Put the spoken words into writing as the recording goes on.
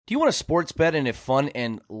Do you want to sports bet in a fun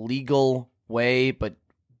and legal way, but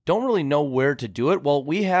don't really know where to do it? Well,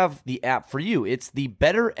 we have the app for you. It's the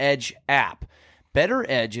Better Edge app. Better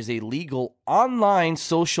Edge is a legal online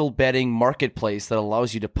social betting marketplace that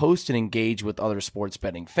allows you to post and engage with other sports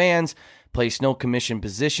betting fans, place no commission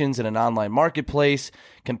positions in an online marketplace,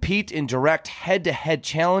 compete in direct head-to-head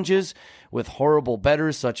challenges with horrible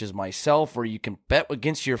bettors such as myself, where you can bet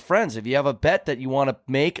against your friends. If you have a bet that you want to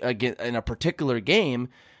make in a particular game,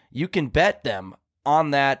 you can bet them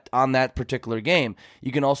on that particular game.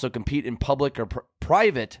 You can also compete in public or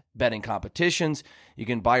private betting competitions. You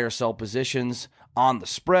can buy or sell positions on the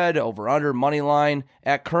spread, over, under, money line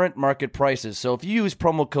at current market prices. So if you use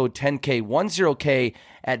promo code 10K10K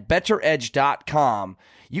at betteredge.com,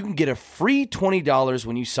 you can get a free $20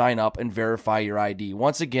 when you sign up and verify your ID.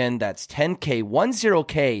 Once again, that's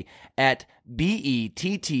 10K10K at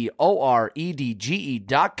bettoredge.com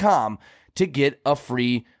to get a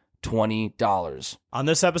free $20. On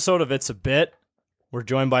this episode of It's a Bit, we're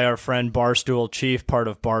joined by our friend Barstool Chief, part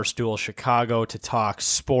of Barstool Chicago, to talk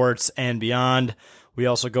sports and beyond. We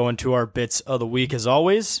also go into our bits of the week as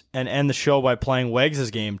always, and end the show by playing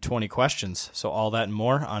Wags' game, 20 questions. So all that and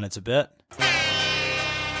more on It's a Bit.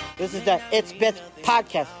 This is the It's Bits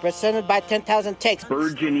podcast, presented by 10,000 Takes.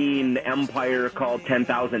 Burgeoning empire called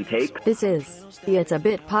 10,000 Takes. This is the It's a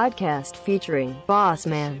Bit podcast featuring Boss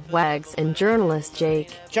Man, Wags, and journalist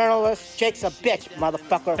Jake. Journalist Jake's a bitch,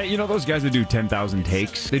 motherfucker. Hey, you know those guys that do 10,000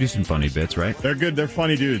 takes? They do some funny bits, right? They're good. They're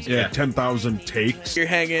funny dudes. Yeah. 10,000 Takes. You're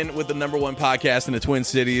hanging with the number one podcast in the Twin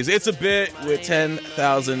Cities. It's a Bit with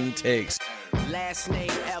 10,000 Takes. Last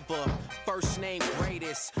name ever, first name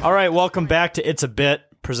greatest. All right, welcome back to It's a Bit,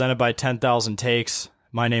 presented by 10,000 Takes.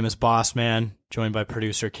 My name is Boss Man, joined by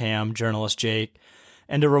producer Cam, journalist Jake,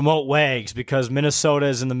 and a remote Wags, because Minnesota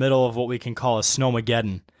is in the middle of what we can call a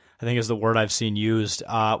snowmageddon, I think is the word I've seen used.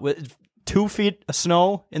 With 2 feet of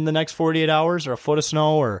snow in the next 48 hours, or a foot of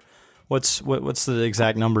snow, or what's the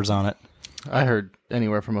exact numbers on it? I heard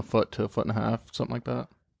anywhere from a foot to a foot and a half, something like that.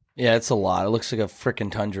 Yeah, it's a lot. It looks like a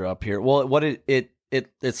freaking tundra up here. Well,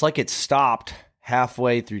 it's like it stopped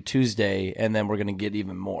halfway through Tuesday, and then we're going to get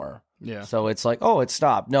even more. Yeah. So it's like, oh, it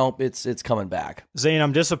stopped. No, it's coming back. Zane,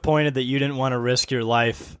 I'm disappointed that you didn't want to risk your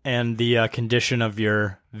life and the condition of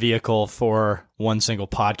your vehicle for one single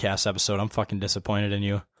podcast episode. I'm fucking disappointed in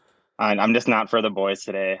you. I'm just not for the boys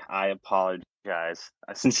today. I apologize.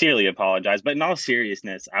 I sincerely apologize. But in all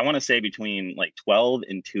seriousness, I want to say between like 12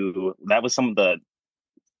 and 2, that was some of the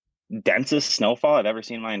densest snowfall I've ever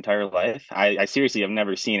seen in my entire life. I seriously have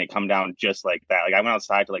never seen it come down just like that. Like, I went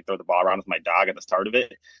outside to like throw the ball around with my dog at the start of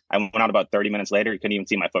it. I went out about 30 minutes later. You couldn't even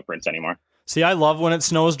see my footprints anymore. See, I love when it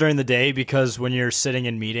snows during the day, because when you're sitting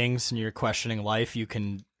in meetings and you're questioning life, you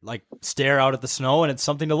can like stare out at the snow and it's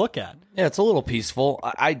something to look at. Yeah, it's a little peaceful.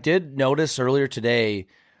 I did notice earlier today,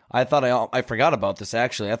 I thought I forgot about this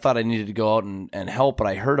actually. I thought I needed to go out and help, but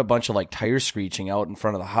I heard a bunch of like tires screeching out in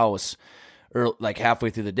front of the house, or like halfway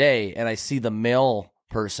through the day, and I see the mail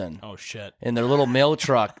person. Oh shit! In their little mail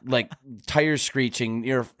truck, like tires screeching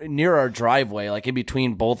near our driveway, like in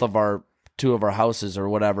between two of our houses or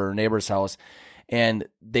whatever, neighbor's house, and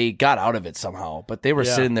they got out of it somehow. But they were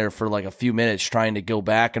sitting there for like a few minutes trying to go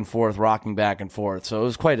back and forth, rocking back and forth. So it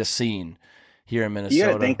was quite a scene here in Minnesota. You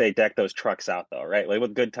gotta think they deck those trucks out though, right? Like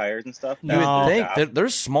with good tires and stuff. No, you would think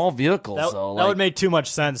there's small vehicles though. That would make too much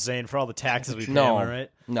sense, Zane, for all the taxes we pay. No, am I right?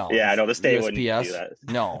 No. Yeah, I know the state wouldn't USPS, do that.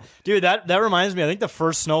 No, dude, that reminds me. I think the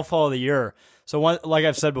first snowfall of the year. So, like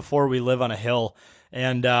I've said before, we live on a hill,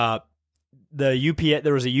 and there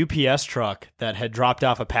was a UPS truck that had dropped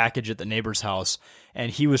off a package at the neighbor's house, and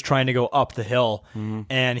he was trying to go up the hill,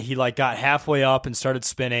 and he like got halfway up and started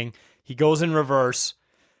spinning. He goes in reverse,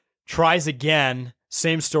 tries again.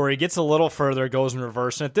 Same story, gets a little further, goes in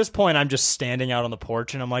reverse. And at this point, I'm just standing out on the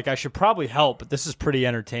porch, and I'm like, I should probably help, but this is pretty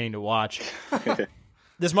entertaining to watch.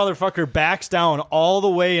 This motherfucker backs down all the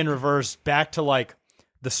way in reverse back to, like,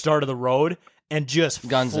 the start of the road and just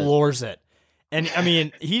floors it. And, I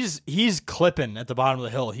mean, he's clipping at the bottom of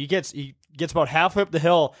the hill. He gets about halfway up the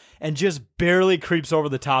hill and just barely creeps over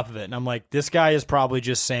the top of it. And I'm like, this guy is probably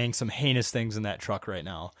just saying some heinous things in that truck right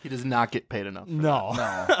now. He does not get paid enough. No.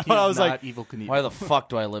 But I was like, Evil Knievel. Why the fuck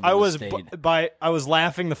do I live in this state? I was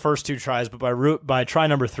laughing the first 2 tries, but by try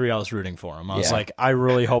number 3, I was rooting for him. I was like, I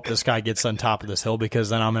really hope this guy gets on top of this hill, because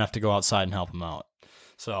then I'm going to have to go outside and help him out.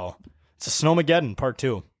 So it's a Snowmageddon part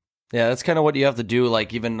 2. Yeah, that's kind of what you have to do,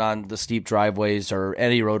 like even on the steep driveways or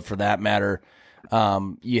any road for that matter.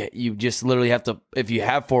 You just literally have to, if you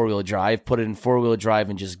have 4-wheel drive, put it in 4-wheel drive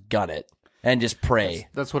and just gun it and just pray.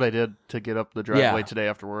 That's what I did to get up the driveway today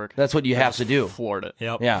after work. That's what you have to do. Floored it.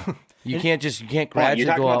 Yep. Yeah. You can't Hold on, gradually you're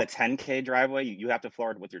talking go about up. the 10K driveway. You have to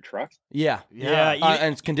floor it with your truck. Yeah. Yeah,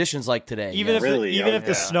 And conditions like today. even yes. if Really? if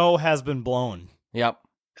the snow has been blown. Yep.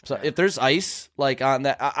 So if there's ice like on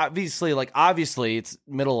that, obviously it's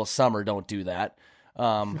middle of summer. Don't do that.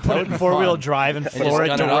 That would be Four-wheel fun. drive and And floor just it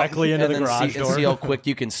gun up directly into and the then garage see, door. and see how quick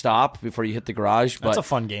you can stop before you hit the garage. That's But a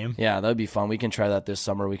fun game. yeah, that'd be fun. We can try that this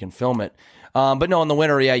summer. We can film it. But no, in the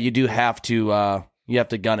winter, yeah, you do have to. You have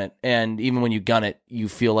to gun it, and even when you gun it, you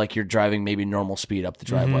feel like you're driving maybe normal speed up the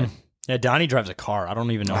driveway. Yeah, Donnie drives a car. I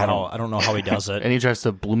don't even know how. I don't know how he does it. And he drives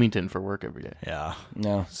to Bloomington for work every day. Yeah,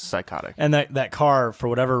 No, Psychotic. and that car, for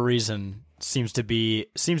whatever reason, seems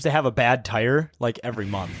to have a bad tire like every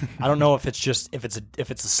month. I don't know if it's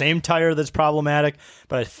the same tire that's problematic,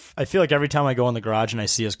 but I feel like every time I go in the garage and I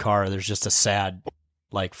see his car, there's just a sad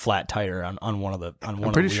like flat tire on one of the I'm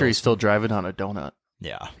pretty sure he's still driving on a donut.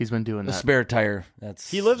 Yeah, He's been doing the that. spare tire.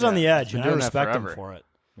 he lives on the edge, been and I doing that respect him forever. for it.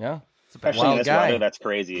 Yeah, Especially wild in this guy. weather, that's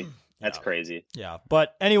crazy. That's crazy. Yeah,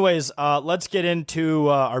 but anyways, let's get into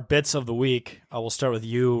our bits of the week. We'll start with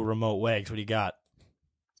you, Remote Wags. What do you got?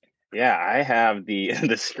 Yeah, I have the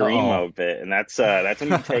screamo bit, and that's when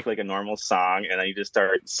you take like a normal song and then you just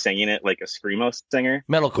start singing it like a screamo singer.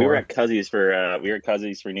 metalcore. We were at Cuzzy's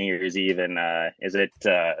for New Year's Eve, and is it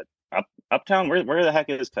Uptown? Where the heck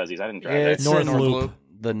is Cuzzy's? I didn't drive It's there. North in Loop.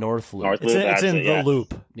 The North Loop. North It's Loop, in that's the it, yeah.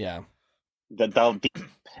 loop. Yeah. The Del Deep,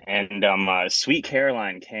 and Sweet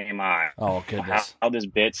Caroline came on. Oh goodness. How this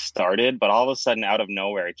bit started, but all of a sudden, out of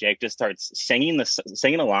nowhere, Jake just starts singing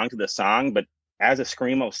along to the song, but as a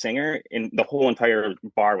screamo singer, and the whole entire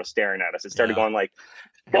bar was staring at us. It started going like,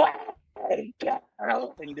 and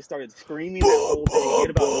he just started screaming that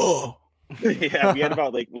whole thing. We had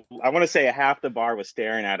about like, I want to say half the bar was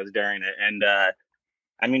staring at us during it, and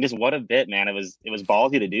I mean, just what a bit, man! It was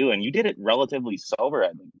ballsy to do, and you did it relatively sober, I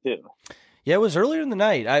think, too. Yeah, it was earlier in the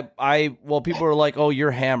night. Well, people were like, "Oh, you're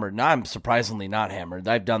hammered." No, I'm surprisingly not hammered.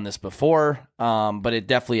 I've done this before, but it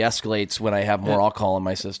definitely escalates when I have more alcohol in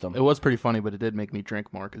my system. It was pretty funny, but it did make me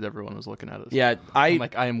drink more because everyone was looking at us. Yeah, I'm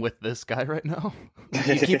like, I am with this guy right now.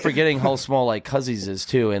 You keep forgetting how small like Cuzzy's is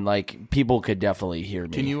too, and like people could definitely hear me.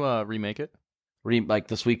 Can you remake it? Like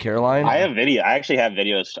the Sweet Caroline? I have video. I actually have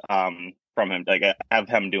videos from him. Like I have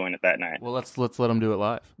him doing it that night. Well, let's let him do it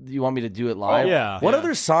live. You want me to do it live? Yeah. What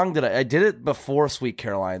other song did I did it before Sweet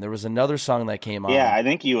Caroline? There was another song that came on. Yeah, I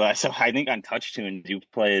think you. So I think on Touch Tunes you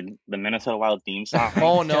played the Minnesota Wild theme song.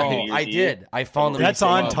 Oh no, New Year's I Eve. did. I found the That's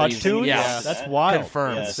Minnesota on Wild Touch theme. Tunes? Yes, That's wild.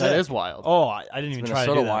 Confirmed. Yeah. That is wild. Oh, I didn't even try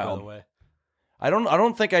to do Minnesota that, by Wild. the way. I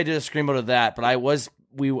don't think I did a screamo to that, but I was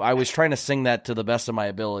trying to sing that to the best of my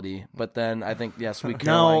ability. But then I think Sweet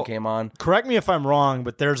Caroline Now, came on. Correct me if I'm wrong,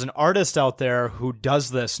 but there's an artist out there who does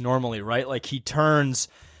this normally, right? Like he turns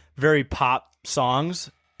very pop songs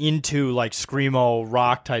into like screamo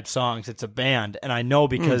rock type songs. It's a band, and I know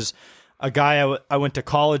because a guy I went to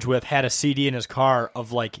college with had a CD in his car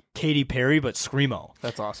of like Katy Perry but screamo.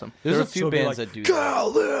 That's awesome. There's a So few it'd be bands like, that do that.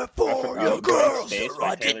 California girls are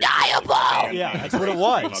undeniable. Yeah, that's what it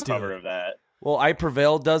was, dude. Cover of that. Well, I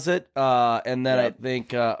Prevail does it, and then I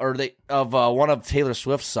think, one of Taylor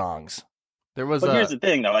Swift's songs. There was But here's the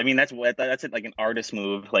thing, though. I mean, that's like an artist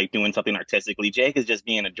move, like doing something artistically. Jake is just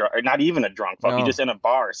being or not even a drunk fuck. No. He's just in a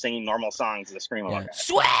bar singing normal songs as a screamo. Yeah. Guy.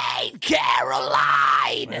 Sweet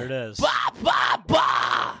Caroline. There it is. Ba ba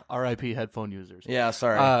ba. R.I.P. headphone users. Yeah,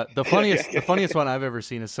 sorry. The funniest one I've ever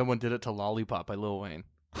seen is someone did it to Lollipop by Lil Wayne.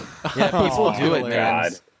 Yeah, people do it,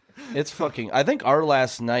 man. God. It's fucking. I think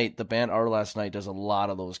the band Our Last Night does a lot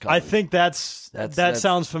of those covers. I think that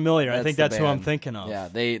sounds familiar. I that's think the that's who I'm band. thinking of. Yeah,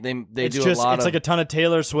 they It's do just a lot it's of. like a ton of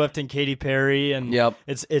Taylor Swift and Katy Perry, and Yep.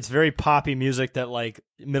 it's very poppy music that like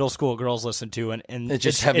middle school girls listen to, and It's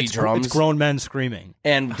just heavy drums. It's grown men screaming.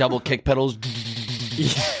 and double kick pedals.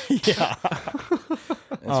 Yeah,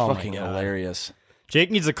 It's Oh my fucking God. hilarious.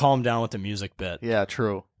 Jake needs to calm down with the music bit. Yeah,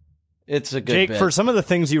 true. It's a good Jake, bit. for some of the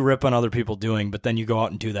things you rip on other people doing, but then you go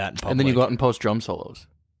out and do that in public. And then you go out and post drum solos.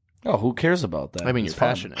 Oh, who cares about that? I mean, It's you're fun.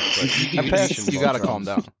 passionate. But I'm passionate You about got to calm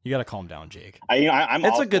drums. down. You got to calm down, Jake. I'm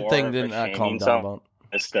It's all a good for thing to not shaming calm down someone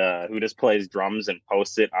about. who just plays drums and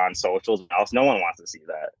posts it on socials. Else, no one wants to see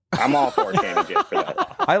that. I'm all for shaming Jake for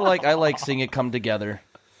that. I like seeing it come together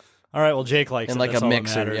All right, well, Jake likes in it. like That's a all that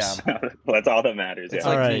mixer. matters. Yeah, That's all that matters. it's Yeah.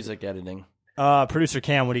 like All right. music editing. Producer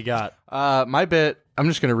Cam, what do you got? My bit, I'm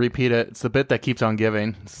just going to repeat it. It's the bit that keeps on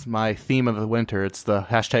giving. It's my theme of the winter. It's the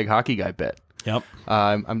hashtag hockey guy bit. Yep.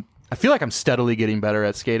 I feel like I'm steadily getting better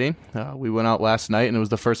at skating. We went out last night, and it was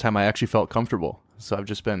the first time I actually felt comfortable. So I've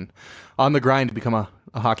just been on the grind to become a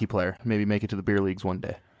hockey player. Maybe make it to the beer leagues one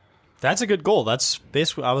day. That's a good goal. That's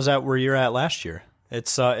basically I was at where you're at last year.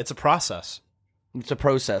 It's a process. It's a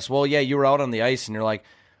process. Well, yeah, you were out on the ice and you're like,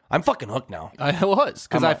 I'm fucking hooked now. I was,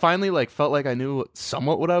 because I finally like felt like I knew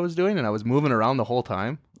somewhat what I was doing, and I was moving around the whole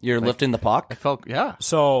time. You're like, lifting the puck? I felt, yeah.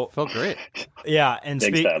 So felt great. Yeah, and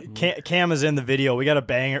Cam is in the video. We got a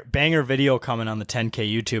banger video coming on the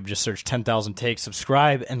 10K YouTube. Just search 10,000 takes,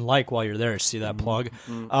 subscribe, and like while you're there. See that plug?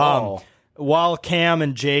 While Cam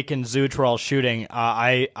and Jake and Zooch were all shooting,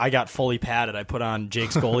 I got fully padded. I put on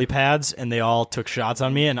Jake's goalie pads, and they all took shots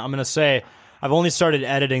on me. And I'm going to say, I've only started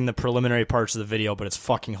editing the preliminary parts of the video, but it's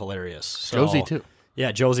fucking hilarious. So, Josie, too.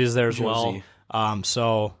 Yeah, Josie is there as well.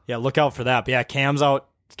 So, yeah, look out for that. But, yeah, Cam's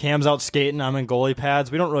out skating. I'm in goalie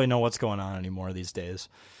pads. We don't really know what's going on anymore these days.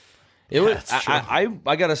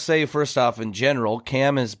 I got to say, first off, in general,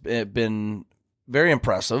 Cam has been very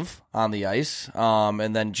impressive on the ice.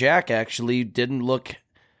 And then Jack actually didn't look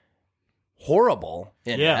horrible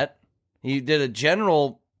in net. He did a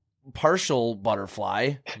general partial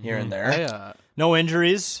butterfly here and there. No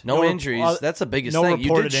injuries. No injuries. That's the biggest thing.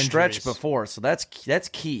 You did stretch before, so that's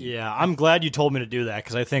key. Yeah, I'm glad you told me to do that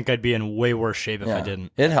because I think I'd be in way worse shape if I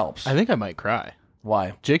didn't. It helps. I think I might cry.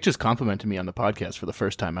 Why? Jake just complimented me on the podcast for the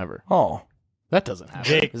first time ever. Oh. That doesn't happen.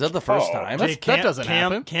 Jake, is that the first time? Jake, that doesn't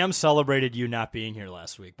happen. Cam celebrated you not being here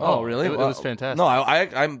last week. Oh, really? It was fantastic.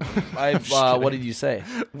 No, what did you say?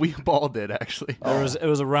 We all did, actually. It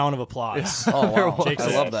was a round of applause. Oh, wow.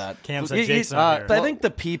 I love that. Cam said Jake's not here. I think the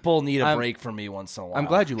people need a break from me once in a while. I'm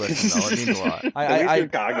glad you listened, though. It means a lot.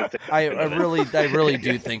 I really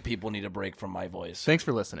do think people need a break from my voice. Thanks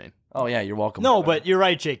for listening. Oh, yeah, you're welcome. No, but you're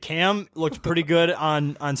right, Jake. Cam looked pretty good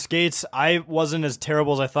on skates. I wasn't as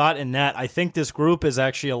terrible as I thought in net. I think this group is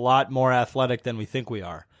actually a lot more athletic than we think we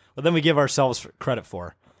are. But then we give ourselves credit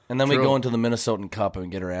for. And then we go into the Minnesotan Cup and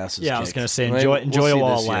get our asses kicked. I was going to say, enjoy it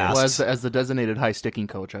while it lasts. Well, as the designated high-sticking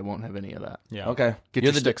coach, I won't have any of that. Yeah. Okay. Get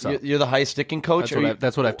your sticks up. You're the high-sticking coach?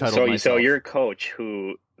 That's what I've titled myself. So you're a coach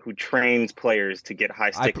who trains players to get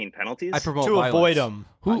high-sticking penalties? I promote to violence. avoid them.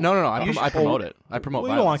 No. I promote it. I promote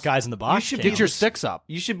violence. We don't want guys in the box. You should get your sticks up.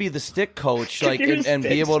 You should be the stick coach, and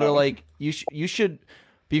be able to You should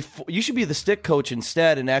be the stick coach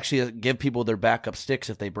instead, and actually give people their backup sticks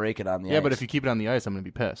if they break it on the ice. Yeah, but if you keep it on the ice, I'm going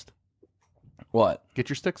to be pissed. What? Get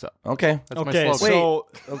your sticks up. Okay. That's my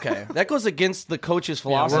slogan. Okay. That goes against the coach's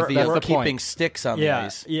philosophy of keeping sticks on the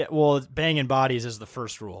ice. Yeah, well, banging bodies is the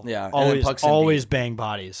first rule. Yeah. Always bang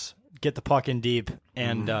bodies. Get the puck in deep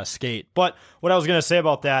and skate. But what I was going to say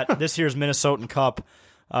about that, this year's Minnesotan Cup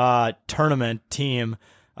tournament team,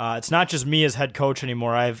 it's not just me as head coach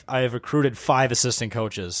anymore. I have recruited 5 assistant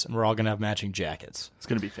coaches, and we're all going to have matching jackets. It's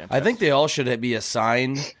going to be fantastic. I think they all should be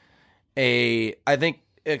assigned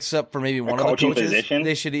except for maybe one of the coaches, position?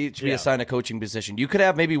 They should each be assigned a coaching position. You could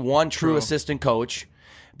have maybe one true assistant coach,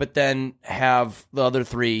 but then have the other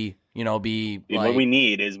 3, be like... What we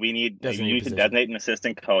need to position. designate an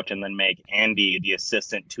assistant coach and then make Andy the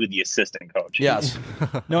assistant to the assistant coach. Yes.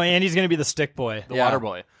 No, Andy's going to be the stick boy. The water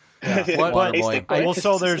boy. Yeah. Water boy. Well,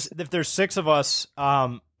 so if there's 6 of us...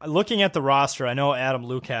 looking at the roster, I know Adam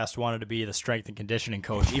Lucas wanted to be the strength and conditioning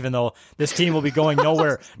coach, even though this team will be going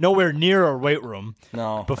nowhere near our weight room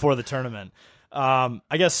before the tournament. I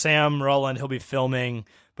guess Sam Rowland, he'll be filming,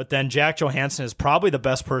 but then Jack Johansson is probably the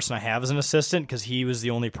best person I have as an assistant because he was the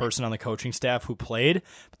only person on the coaching staff who played.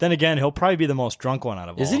 But then again, he'll probably be the most drunk one out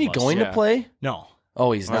of all of us. Isn't he going to play? No.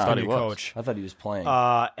 Oh, he's not. I thought he was. Coach. I thought he was playing.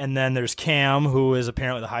 And then there's Cam, who is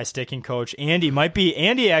apparently the high-sticking coach.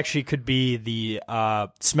 Andy actually could be the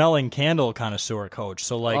smelling candle connoisseur coach.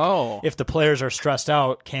 So, if the players are stressed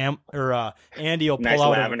out, Andy will pull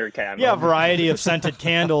out a variety of scented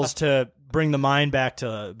candles to bring the mind back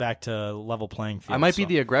to level playing field. I might be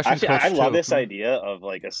the aggression coach. I love this idea of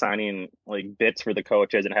assigning bits for the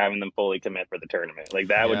coaches and having them fully commit for the tournament.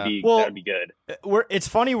 That would be good. It's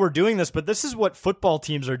funny we're doing this, but this is what football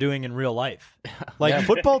teams are doing in real life.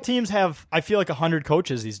 Football teams have, I feel 100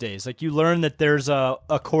 coaches these days. You learn that there's a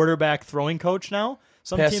quarterback throwing coach now.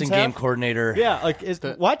 Some passing teams game coordinator. Yeah,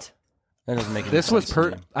 what? That doesn't make any sense.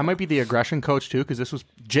 I might be the aggression coach too, because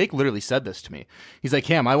Jake literally said this to me. He's like,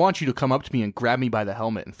 Cam, I want you to come up to me and grab me by the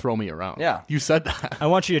helmet and throw me around. Yeah. You said that. I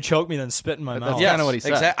want you to choke me, then spit in my mouth. That's kind of what he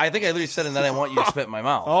said. I think I literally said, and then I want you to spit in my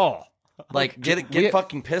mouth. Oh. Get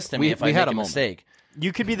fucking pissed at me if I make a mistake.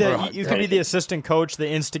 You could be the assistant coach, the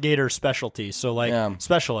instigator specialty. So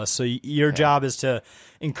specialist. So your job is to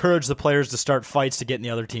encourage the players to start fights to get in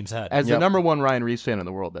the other team's head. As the number 1 Ryan Reeves fan in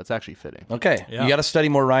the world, that's actually fitting. Okay, you got to study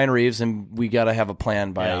more Ryan Reeves, and we got to have a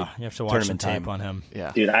plan by you have to watch some tape on him.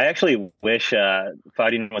 Yeah, dude, I actually wish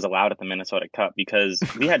fighting was allowed at the Minnesota Cup because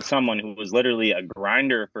we had someone who was literally a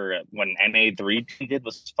grinder for when NA3 did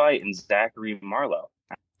was fight, and Zachary Marlowe.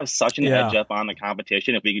 I have such an edge up on the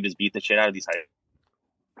competition if we could just beat the shit out of these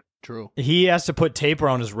True. He has to put tape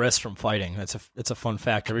around his wrist from fighting. It's a fun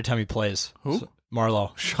fact every time he plays. Who? So,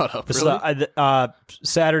 Marlo. Shut up. This Really?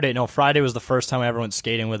 is Friday was the first time I ever went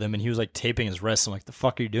skating with him, and he was like taping his wrists. I'm like, the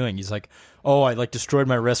fuck are you doing? He's like, oh, I like destroyed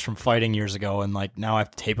my wrist from fighting years ago, and like now I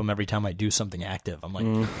have to tape them every time I do something active. I'm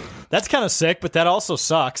like, that's kind of sick, but that also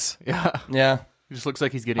sucks. Yeah. Yeah. He just looks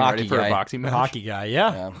like he's getting Hockey ready for guy. a boxing match. Hockey guy,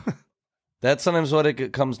 yeah. That's sometimes what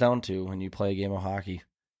it comes down to when you play a game of hockey.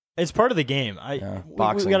 It's part of the game. We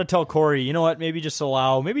got to tell Corey, you know what? Maybe just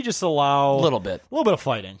allow A little bit. of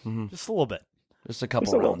fighting, just a little bit. Just a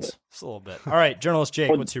couple rounds. Just a little bit. All right, Journalist Jake,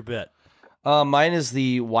 what's your bit? Mine is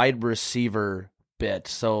the wide receiver bit.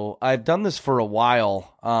 So I've done this for a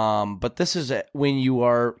while, but this is when you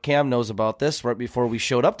are, Cam knows about this, right before we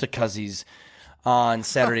showed up to Cuzzies on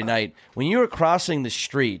Saturday night. When you were crossing the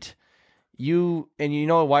street,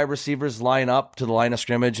 wide receivers line up to the line of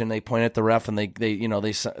scrimmage and they point at the ref and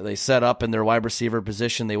they set up in their wide receiver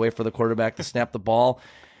position. They wait for the quarterback to snap the ball.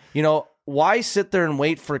 Why sit there and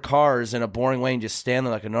wait for cars in a boring way and just stand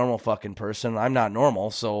there like a normal fucking person? I'm not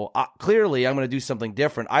normal, so clearly I'm going to do something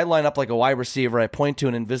different. I line up like a wide receiver. I point to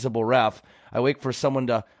an invisible ref. I wait for someone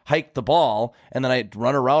to hike the ball, and then I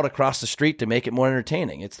run a route across the street to make it more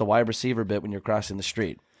entertaining. It's the wide receiver bit when you're crossing the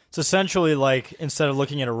street. It's essentially like instead of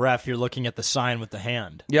looking at a ref, you're looking at the sign with the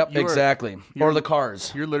hand. Yep, exactly. Or the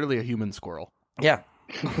cars. You're literally a human squirrel. Yeah.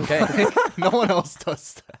 Okay. No one else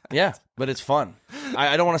does that. Yeah, but it's fun.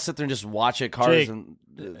 I don't want to sit there and just watch it. Cars, Jake, and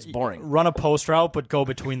it's boring. Run a post route, but go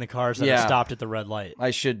between the cars that are stopped at the red light.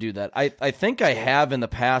 I should do that. I think I have in the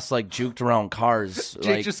past, like, juked around cars.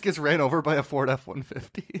 Jake just gets ran over by a Ford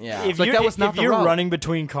F-150. Yeah. If you're running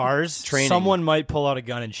between cars, someone might pull out a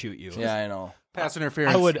gun and shoot you. Yeah, I know. Pass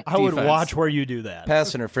interference. I would watch where you do that.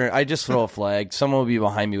 Pass interference. I just throw a flag. Someone will be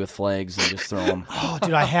behind me with flags and just throw them. Oh,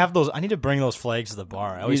 dude, I have those. I need to bring those flags to the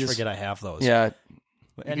bar. I always forget I have those. Yeah.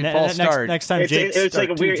 And next time, Jake, it's like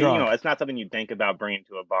a weird. It's not something you think about bringing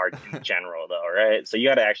to a bar in general, though, right? So you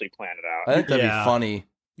got to actually plan it out. I think that'd be funny.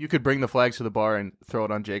 You could bring the flags to the bar and throw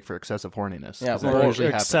it on Jake for excessive horniness. Yeah, or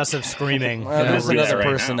excessive screaming. There's another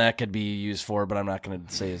person that could be used for, but I'm not going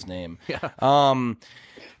to say his name. Yeah.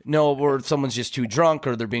 No, or someone's just too drunk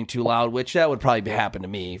or they're being too loud, which that would probably happen to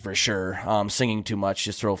me for sure. Singing too much,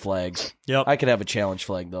 just throw flags. Yep. I could have a challenge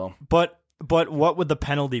flag, though. But what would the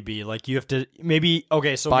penalty be? Like you have to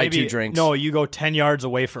buy 2 drinks. No, you go 10 yards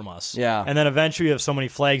away from us. Yeah. And then eventually you have so many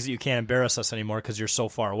flags that you can't embarrass us anymore because you're so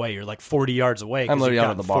far away. You're like 40 yards away. I'm literally out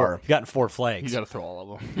of the bar. You've gotten 4 flags. You got to throw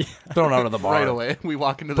all of them. Thrown out of the bar. Right away. We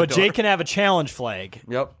walk into the door. But Jake can have a challenge flag.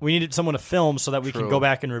 Yep. We needed someone to film so that we can go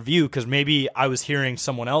back and review because maybe I was hearing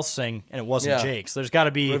someone else sing and it wasn't Jake. So there's got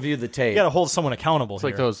to be... Review the tape. You got to hold someone accountable It's here.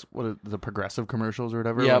 like those, the Progressive commercials or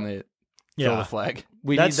whatever Yep. when they throw the flag.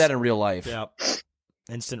 We need that in real life. Yep.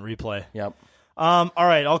 Instant replay. Yep. All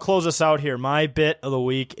right, I'll close this out here. My bit of the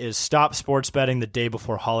week is stop sports betting the day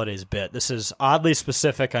before holidays bit. This is oddly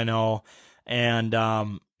specific, I know, and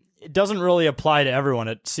it doesn't really apply to everyone.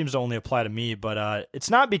 It seems to only apply to me, but it's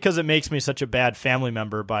not because it makes me such a bad family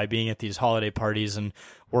member by being at these holiday parties and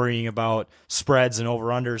worrying about spreads and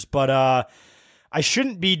over-unders, but I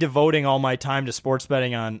shouldn't be devoting all my time to sports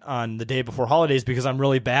betting on the day before holidays because I'm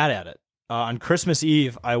really bad at it. On Christmas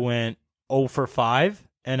Eve, I went 0 for 5,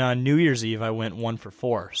 and on New Year's Eve, I went 1 for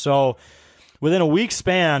 4. So within a week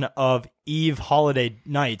span of Eve holiday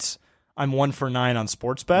nights, I'm 1 for 9 on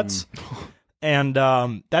sports bets. And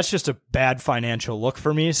that's just a bad financial look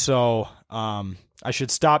for me. So I should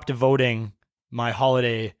stop devoting my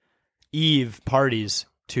holiday Eve parties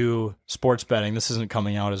to sports betting. This isn't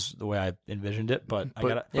coming out as the way I envisioned it, but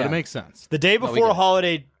it makes sense. The day before a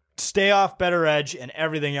holiday, stay off Better Edge and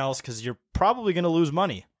everything else because you're probably going to lose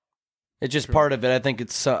money. It's just part of it. I think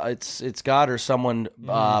it's God or someone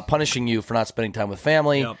punishing you for not spending time with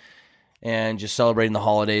family and just celebrating the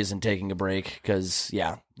holidays and taking a break because,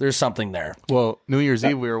 there's something there. Well, New Year's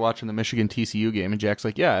Eve, we were watching the Michigan TCU game, and Jack's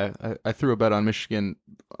like, I threw a bet on Michigan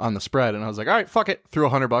on the spread, and I was like, all right, fuck it. Threw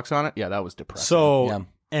 $100 on it. Yeah, that was depressing. So,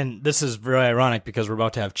 and this is very ironic because we're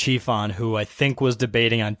about to have Chief on, who I think was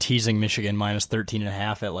debating on teasing Michigan minus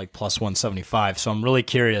 13.5 at like plus 175. So I'm really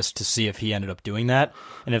curious to see if he ended up doing that.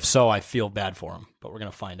 And if so, I feel bad for him, but we're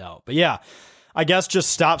going to find out. But yeah, I guess just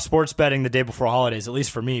stop sports betting the day before holidays, at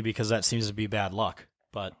least for me, because that seems to be bad luck.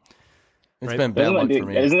 But it's been bad luck for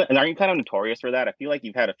me. Are you kind of notorious for that? I feel like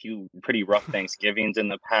you've had a few pretty rough Thanksgivings in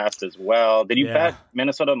the past as well. Did you bet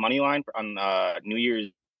Minnesota money line on New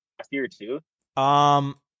Year's last year too?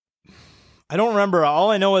 I don't remember. All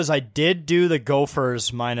I know is I did do the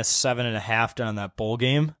Gophers minus 7.5 down that bowl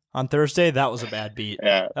game on Thursday. That was a bad beat.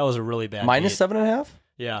 Yeah. That was a really bad minus beat. 7.5?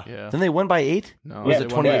 Yeah. Then they won by 8? No, was it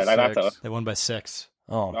 26? They won by 6.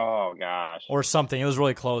 Oh gosh. or something. It was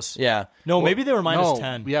really close. Yeah. No, maybe they were minus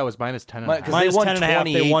 10. Yeah, it was minus 10. Because they Minus won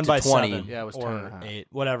 10.5. They won by 20. 7. Yeah, it was or 10.5. 8.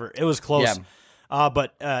 Whatever. It was close. Yeah.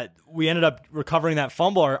 But we ended up recovering that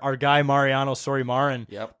fumble. Our guy Mariano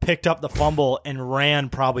Sorimarin picked up the fumble and ran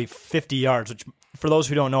probably 50 yards, which for those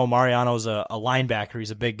who don't know, Mariano's a linebacker.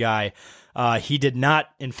 He's a big guy. He did not,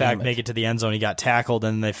 in fact, make it to the end zone. He got tackled,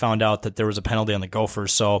 and they found out that there was a penalty on the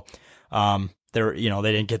Gophers. So they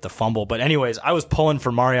didn't get the fumble. But anyways, I was pulling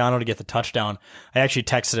for Mariano to get the touchdown. I actually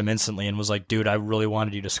texted him instantly and was like, dude, I really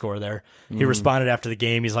wanted you to score there. He responded after the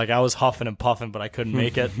game. He's like, I was huffing and puffing, but I couldn't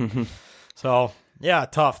make it. So, yeah,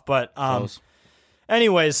 tough. But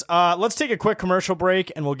anyways, let's take a quick commercial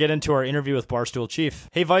break, and we'll get into our interview with Barstool Chief.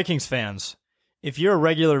 Hey, Vikings fans. If you're a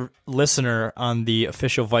regular listener on the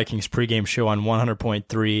official Vikings pregame show on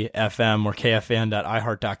 100.3 FM or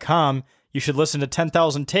kfan.iheart.com, you should listen to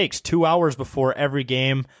 10,000 Takes 2 hours before every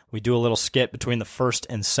game. We do a little skit between the first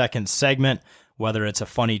and second segment, whether it's a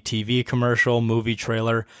funny TV commercial, movie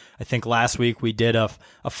trailer. I think last week we did a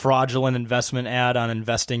fraudulent investment ad on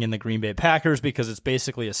investing in the Green Bay Packers because it's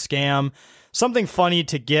basically a scam. Something funny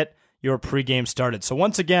to get your pregame started. So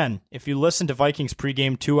once again, if you listen to Vikings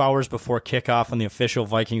pregame 2 hours before kickoff on the official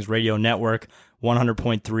Vikings radio network,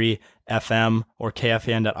 100.3 FM or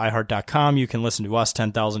kfan.iheart.com, you can listen to us,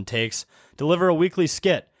 10,000 Takes, deliver a weekly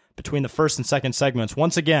skit between the first and second segments.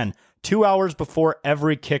 Once again, 2 hours before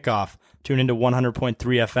every kickoff. Tune into 100.3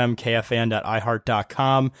 FM,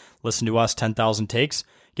 kfan.iheart.com. Listen to us, 10,000 Takes.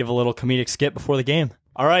 Give a little comedic skit before the game.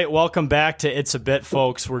 All right, welcome back to It's a Bit,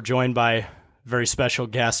 folks. We're joined by very special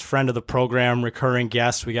guest, friend of the program, recurring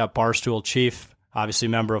guest. We got Barstool Chief, obviously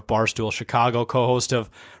member of Barstool Chicago, co-host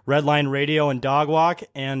of Redline Radio and Dog Walk,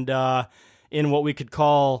 and in what we could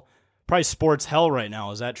call probably sports hell right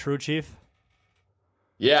now. Is that true, Chief?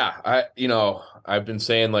 Yeah, I've been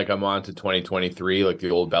saying like I'm on to 2023, like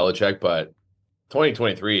the old Belichick, but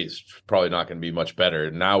 2023 is probably not going to be much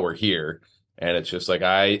better. Now we're here, and it's just like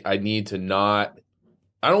I need to not.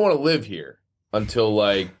 I don't want to live here until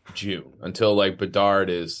like June, until like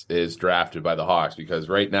Bedard is drafted by the Hawks, because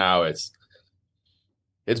right now it's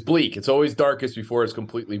bleak. It's always darkest before it's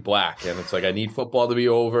completely black, and it's like I need football to be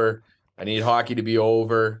over. I need hockey to be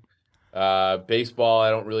over. Baseball, I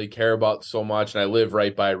don't really care about so much, and I live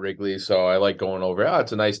right by Wrigley, so I like going over.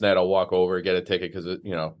 It's a nice night. I'll walk over, get a ticket because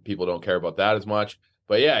people don't care about that as much.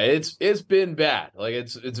 But yeah, it's been bad. Like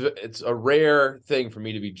it's a rare thing for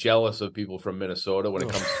me to be jealous of people from Minnesota when it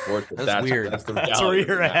comes to sports. But that's weird. That's the That's where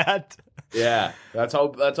you're at. Yeah, that's how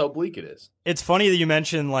bleak it is. It's funny that you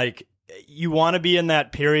mentioned like you want to be in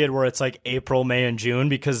that period where it's like April, May, and June,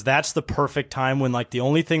 because that's the perfect time when like the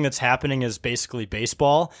only thing that's happening is basically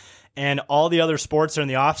baseball. And all the other sports are in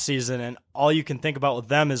the off season, and all you can think about with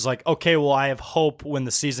them is like, okay, well, I have hope when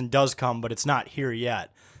the season does come, but it's not here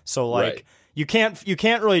yet. So like Right. you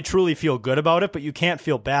can't really truly feel good about it, but you can't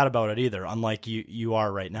feel bad about it either, unlike you are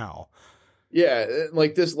right now. Yeah,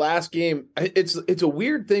 like this last game, it's a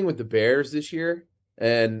weird thing with the Bears this year,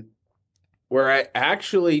 and where I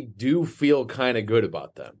actually do feel kind of good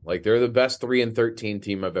about them. Like they're the best 3-13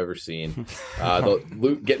 team I've ever seen.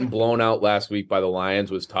 Getting blown out last week by the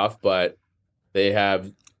Lions was tough, but they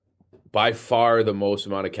have by far the most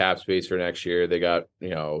amount of cap space for next year. They got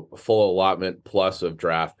a full allotment plus of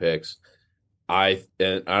draft picks. I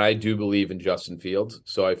do believe in Justin Fields,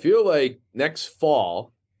 so I feel like next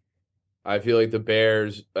fall, I feel like the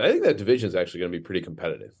Bears. I think that division is actually going to be pretty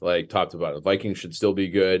competitive, like top to bottom. The Vikings should still be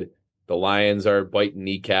good. The Lions are biting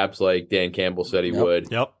kneecaps like Dan Campbell said he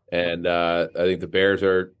would. Yep. And I think the Bears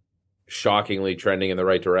are shockingly trending in the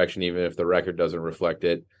right direction, even if the record doesn't reflect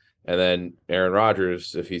it. And then Aaron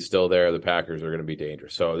Rodgers, if he's still there, the Packers are going to be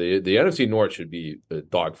dangerous. So the NFC North should be a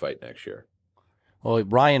dogfight next year. Well,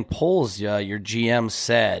 Ryan Poles, your GM,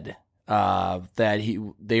 said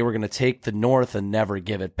that they were going to take the North and never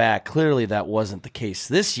give it back. Clearly, that wasn't the case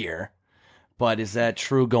this year. But is that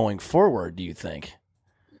true going forward, do you think?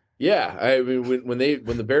 Yeah, I mean, when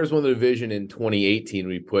the Bears won the division in 2018,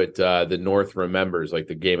 we put the North Remembers, like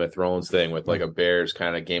the Game of Thrones thing with like a Bears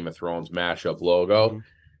kind of Game of Thrones mashup logo. Mm-hmm.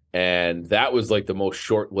 And that was like the most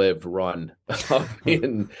short-lived run of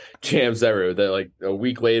being champs ever. That like a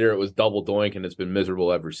week later, it was double doink, and it's been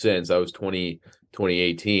miserable ever since. That was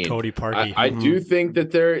 2018. Cody Parkey. I do think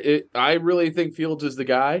that I really think Fields is the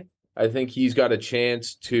guy. I think he's got a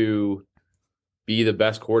chance to be the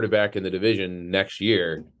best quarterback in the division next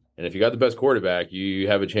year. And if you got the best quarterback, you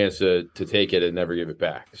have a chance to take it and never give it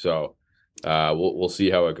back. So we'll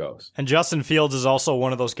see how it goes. And Justin Fields is also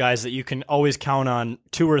one of those guys that you can always count on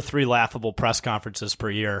 2 or 3 laughable press conferences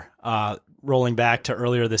per year. Rolling back to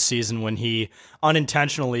earlier this season when he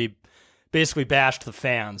unintentionally basically bashed the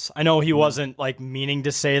fans. I know he wasn't like meaning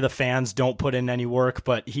to say the fans don't put in any work,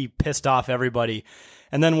 but he pissed off everybody.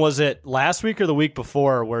 And then was it last week or the week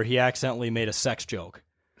before where he accidentally made a sex joke?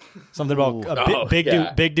 Something about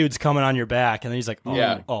big dudes coming on your back, and then he's like,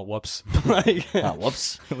 "Oh, whoops,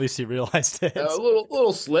 whoops." At least he realized it. A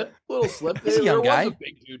little slip. He's a young guy. Was a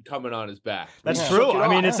big dude coming on his back. That's true. I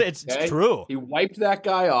mean, it's true. He wiped that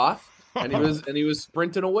guy off, and he was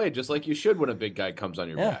sprinting away just like you should when a big guy comes on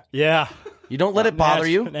your back. Yeah, you don't let it bother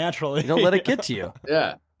you naturally. You don't let it get to you.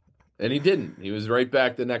 Yeah. And he didn't. He was right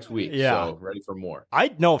back the next week. Yeah. So ready for more.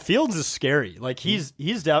 Fields is scary. Like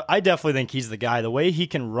I definitely think he's the guy. The way he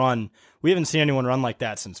can run, we haven't seen anyone run like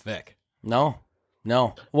that since Vic. No.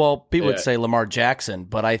 Well, people would say Lamar Jackson,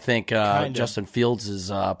 but I think Justin Fields is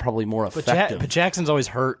probably more effective. But Jackson's always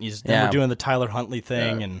hurt. He's never doing the Tyler Huntley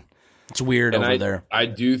thing, and it's weird over there. I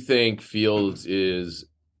do think Fields is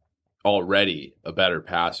already a better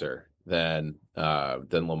passer than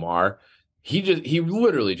Lamar. He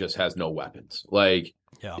literally just has no weapons. Like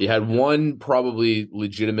he had one probably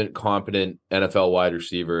legitimate, competent NFL wide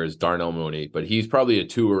receiver is Darnell Mooney, but he's probably a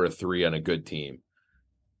 2 or a 3 on a good team.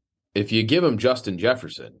 If you give him Justin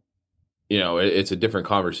Jefferson, it's a different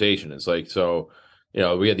conversation. It's like, so,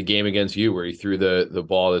 we had the game against you where he threw the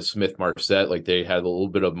ball to Smith Marset. Like they had a little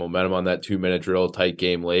bit of momentum on that 2-minute drill, tight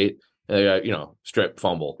game late. And they got, strip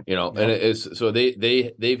fumble, and it is, so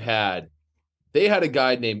they had a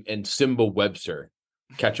guy named Nsimba Webster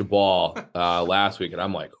catch a ball last week, and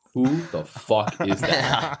I'm like, who the fuck is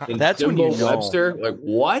that? That's when you know. Webster, like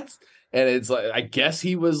what? And it's like, I guess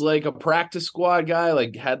he was like a practice squad guy,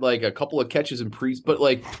 like had like a couple of catches in but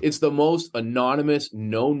like it's the most anonymous,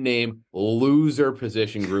 no name loser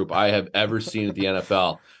position group I have ever seen at the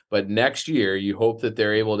NFL. But next year, you hope that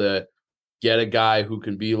they're able to get a guy who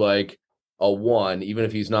can be like a 1, even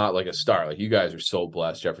if he's not like a star. Like you guys are so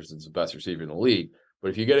blessed. Jefferson's the best receiver in the league. But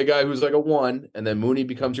if you get a guy who's like a 1 and then Mooney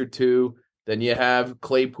becomes your 2, then you have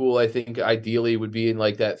Claypool, I think ideally would be in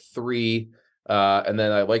like that 3. And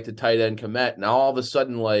then I like the tight end Kmet. Now all of a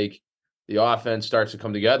sudden, like the offense starts to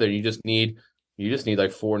come together and you just need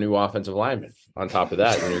like 4 new offensive linemen on top of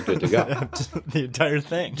that and you're good to go. The entire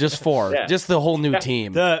thing. Just 4. Yeah. Just the whole new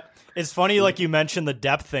team. It's funny, like you mentioned the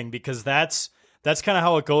depth thing, because that's kind of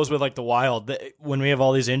how it goes with like the Wild. When we have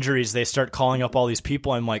all these injuries, they start calling up all these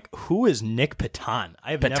people. I'm like, who is Nick Petan?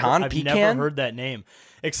 I've never heard that name.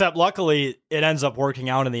 Except luckily it ends up working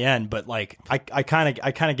out in the end. But like I kind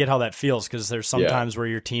of get how that feels, because there's sometimes where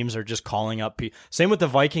your teams are just calling up people. Same with the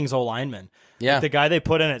Vikings O lineman. Yeah, like the guy they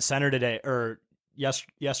put in at center today or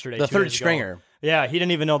yesterday, the third stringer. Yeah, he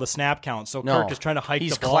didn't even know the snap count. So Kirk is trying to hike the ball.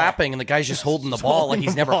 He's clapping, and the guy's just holding the ball like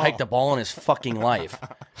he's never hiked a ball in his fucking life.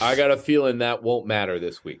 I got a feeling that won't matter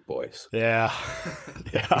this week, boys. Yeah.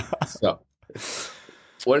 So,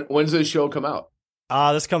 when's this show come out?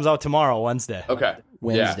 This comes out tomorrow, Wednesday. Okay.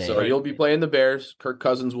 Wednesday. Yeah, so you'll be playing the Bears. Kirk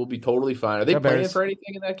Cousins will be totally fine. Are they playing for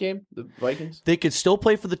anything in that game, the Vikings? They could still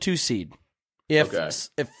play for the 2 seed. If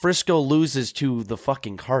Frisco loses to the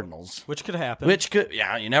fucking Cardinals, which could happen,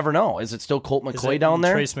 you never know. Is it still Colt McCoy down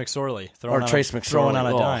there? Trace McSorley throwing on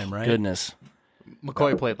a dime, right? Goodness,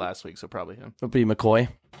 McCoy played last week, so probably him. It'll be McCoy.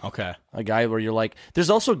 Okay, a guy where you're like, there's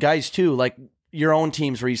also guys too, like your own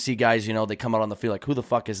teams where you see guys, they come out on the field like, who the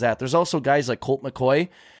fuck is that? There's also guys like Colt McCoy.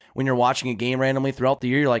 When you're watching a game randomly throughout the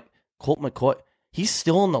year, you're like, Colt McCoy, he's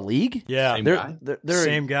still in the league. Yeah,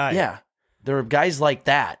 same guy. Yeah, there are guys like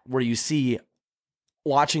that where you see.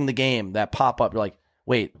 Watching the game that pop up, you're like,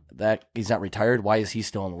 wait, that he's not retired? Why is he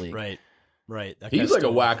still in the league? Right. He's like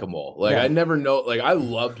a whack-a-mole. Like I never know. Like I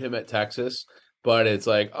loved him at Texas, but it's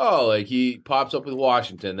like, like he pops up with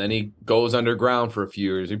Washington, then he goes underground for a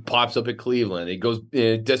few years. He pops up at Cleveland. He goes,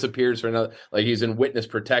 disappears for another. Like he's in witness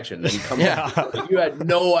protection. Then he comes. Like, you had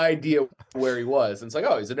no idea where he was. And it's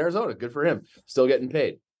like, he's in Arizona. Good for him. Still getting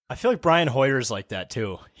paid. I feel like Brian Hoyer's like that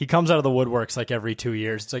too. He comes out of the woodworks like every 2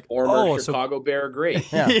 years. It's like former Chicago Bear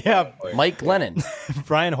great. Yeah. Mike Glennon.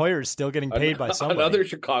 Brian Hoyer's still getting paid by somebody. Another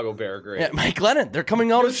Chicago Bear great. Yeah, Mike Glennon. They're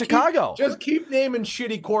coming out of Chicago. Just keep naming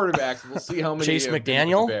shitty quarterbacks. We'll see how many. Chase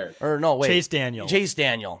McDaniel or no wait. Chase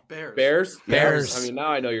Daniel. Bears. I mean, now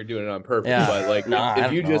I know you're doing it on purpose. Yeah. But like,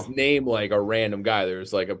 if you just name like a random guy,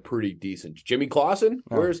 there's like a pretty decent Jimmy Clausen.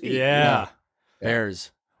 Where's he? Yeah.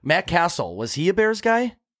 Bears. Matt Castle, was he a Bears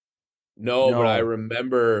guy? No, but I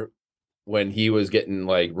remember when he was getting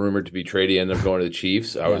like rumored to be traded, ended up going to the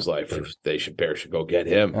Chiefs. I was like, Bears should go get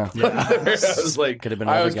him. I was like,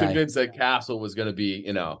 I was convinced that Castle was going to be,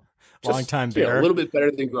 long-time Bear, a little bit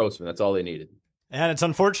better than Grossman. That's all they needed. And it's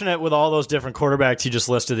unfortunate with all those different quarterbacks you just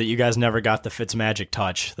listed that you guys never got the Fitzmagic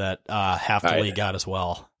touch that half the league got as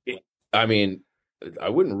well. I mean, I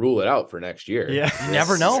wouldn't rule it out for next year. Yeah. You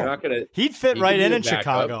never know. They're not gonna, He'd fit he right could be in the backup.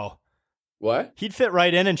 Chicago. What? He'd fit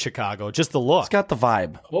right in Chicago. Just the look. He's got the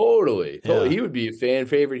vibe. Totally. Yeah. He would be a fan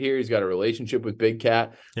favorite here. He's got a relationship with Big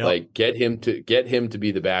Cat. Yep. Like get him to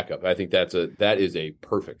be the backup. I think that is a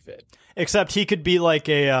perfect fit. Except he could be like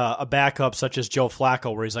a backup such as Joe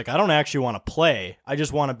Flacco, where he's like, I don't actually want to play. I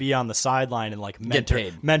just want to be on the sideline and like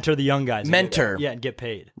mentor the young guys. And get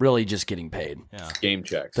paid. Really just getting paid. Yeah. Game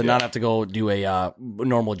checks. To not have to go do a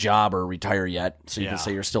normal job or retire yet. So you can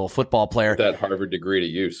say you're still a football player. Put that Harvard degree to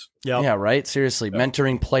use. Yep. Yeah, right? Seriously,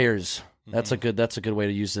 mentoring players. That's a good way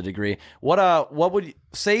to use the degree. What would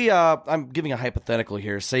say I'm giving a hypothetical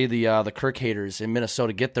here. Say the Kirk haters in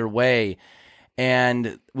Minnesota get their way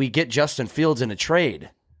and we get Justin Fields in a trade.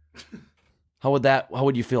 How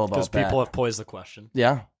would you feel about that? Because people have posed the question.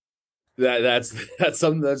 Yeah. That's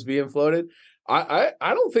something that's being floated. I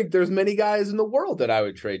don't think there's many guys in the world that I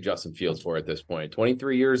would trade Justin Fields for at this point.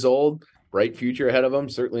 23 years old, bright future ahead of him.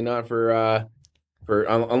 Certainly not for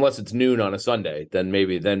unless it's noon on a Sunday, then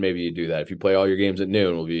maybe you do that. If you play all your games at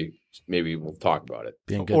noon, maybe we'll talk about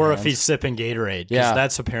it. Or if he's sipping Gatorade, because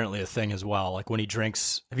that's apparently a thing as well. Like when he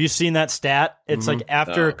drinks, have you seen that stat? It's like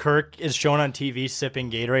after Kirk is shown on TV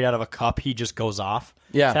sipping Gatorade out of a cup, he just goes off.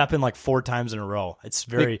 Yeah, it's happened like 4 times in a row.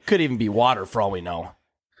 It could even be water for all we know.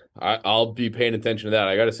 I'll be paying attention to that.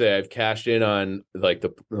 I got to say, I've cashed in on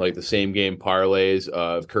the same game parlays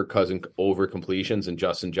of Kirk Cousins over completions and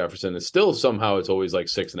Justin Jefferson. It's still somehow it's always like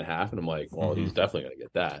 6.5, and I'm like, well, he's definitely going to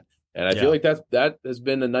get that. And I feel like that has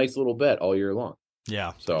been a nice little bet all year long.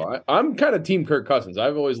 Yeah. So I'm kind of team Kirk Cousins.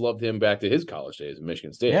 I've always loved him back to his college days in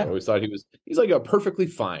Michigan State. I always thought he's like a perfectly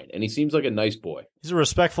fine, and he seems like a nice boy. He's a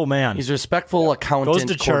respectful man. He's a respectful accountant. Goes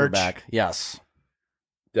to quarterback. church. Yes.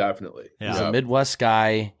 Definitely. He's a Midwest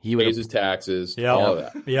guy. He pays his taxes. All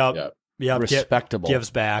of that. Yep. Respectable. Gives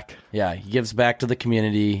back. Yeah, he gives back to the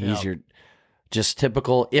community. He's your just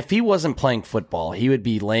typical. If he wasn't playing football, he would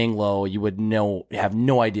be laying low. You would have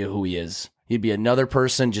no idea who he is. He'd be another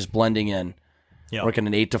person just blending in, working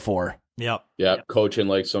an 8 to 4. Yep. Coaching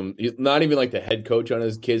like he's not even like the head coach on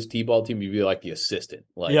his kids' t-ball team. He'd be like the assistant,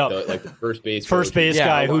 like the first base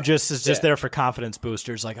guy who is just there for confidence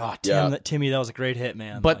boosters. Like, oh, Timmy, that was a great hit,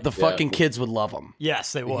 man. But the fucking kids would love him.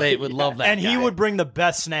 Yes, they would. They would love that. And he would bring the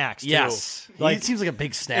best snacks. Too. Yes, he seems like a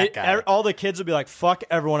big snack guy. All the kids would be like, "Fuck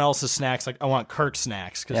everyone else's snacks. Like, I want Kirk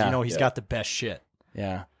snacks because he's got the best shit."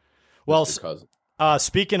 Yeah. Well.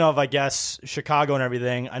 Speaking of, I guess, Chicago and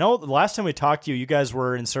everything, I know the last time we talked to you, you guys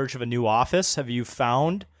were in search of a new office. Have you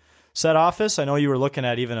found said office? I know you were looking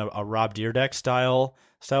at even a Rob Dyrdek style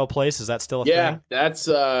place. Is that still a thing? Yeah,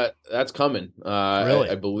 that's coming. Really?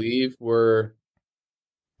 I believe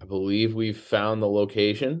we've found the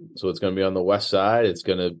location. So it's going to be on the west side. It's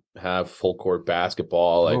going to have full court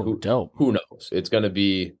basketball. Like dope. Who knows? It's going to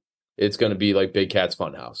be like Big Cat's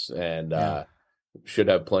Funhouse, and should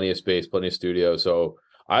have plenty of space, plenty of studio. So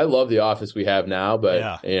I love the office we have now,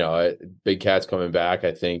 but Big Cat's coming back,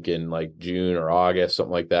 I think in like June or August,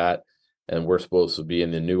 something like that. And we're supposed to be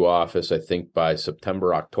in the new office, I think by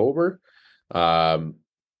September, October. And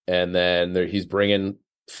then he's bringing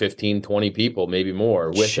 15, 20 people, maybe more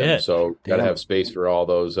with him. So got to have space for all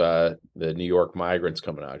those, the New York migrants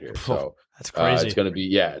coming out here. So that's crazy. It's going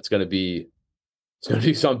to be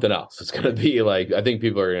something else. It's going to be like, I think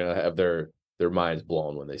people are going to have their minds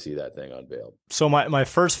blown when they see that thing unveiled. So my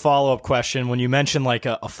first follow-up question, when you mention like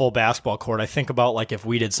a full basketball court, I think about like if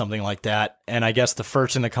we did something like that, and I guess the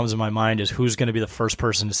first thing that comes to my mind is who's going to be the first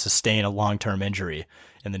person to sustain a long-term injury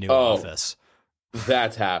in the new office.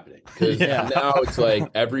 That's happening. Because now it's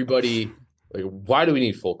like everybody, like, why do we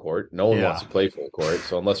need full court? No one wants to play full court.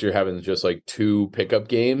 So unless you're having just like 2 pickup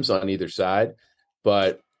games on either side,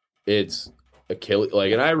 but it's Achilles,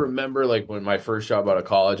 like, and I remember like when my first job out of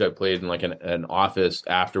college, I played in like an office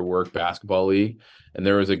after work basketball league, and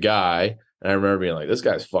there was a guy, and I remember being like, this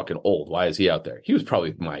guy's fucking old. Why is he out there? He was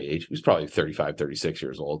probably my age. He was probably 35, 36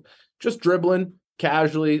 years old, just dribbling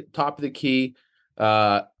casually, top of the key,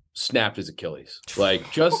 snapped his Achilles. Like,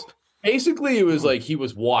 just basically it was like he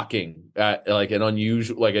was walking at like an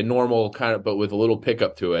unusual, like a normal kind of, but with a little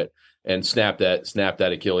pickup to it, and snapped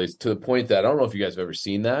that Achilles to the point that I don't know if you guys have ever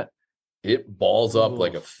seen that. It balls up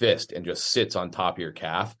like a fist and just sits on top of your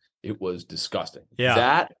calf. It was disgusting.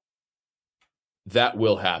 Yeah. That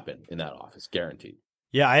will happen in that office, guaranteed.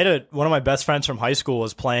 Yeah, I had one of my best friends from high school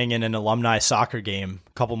was playing in an alumni soccer game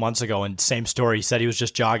a couple months ago, and same story. He said he was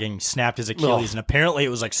just jogging, snapped his Achilles, and apparently it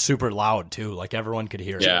was like super loud too, like everyone could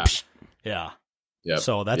hear it. Yeah.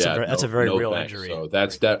 So that's a very real injury. So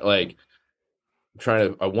that's that. Like,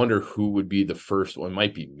 I wonder who would be the first one. It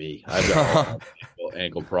might be me.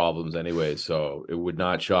 ankle problems anyway, so it would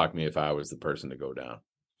not shock me if I was the person to go down.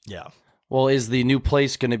 Yeah. Well, is the new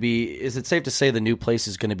place going to be, is it safe to say the new place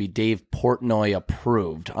is going to be Dave Portnoy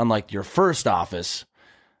approved, unlike your first office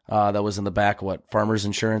that was in the back, Farmers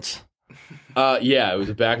Insurance? Yeah, it was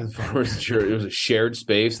the back of the Farmers Insurance. It was a shared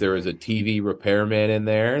space. There was a TV repairman in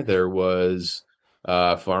there. There was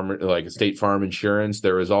a State Farm Insurance.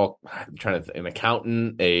 There was an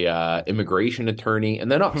accountant, a immigration attorney, and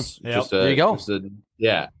then us. Yep. There you go.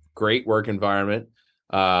 Great work environment.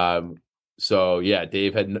 So yeah,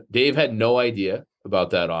 Dave had no idea about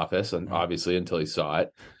that office, and obviously until he saw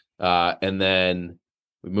it. And then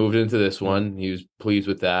we moved into this one. He was pleased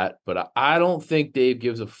with that, but I don't think Dave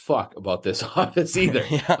gives a fuck about this office either.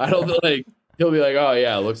 I don't like. He'll be like, oh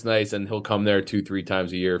yeah, it looks nice, and he'll come there 2-3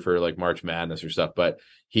 times a year for like March Madness or stuff. But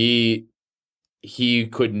he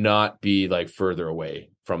could not be like further away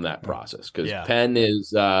from that process because Penn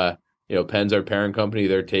is, Penn's our parent company.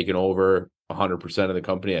 They're taking over 100% of the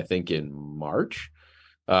company, I think, in March.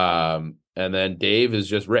 And then Dave is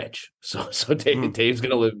just rich. So Dave's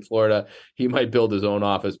going to live in Florida. He might build his own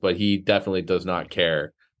office, but he definitely does not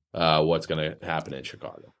care what's going to happen in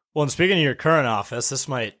Chicago. Well, and speaking of your current office, this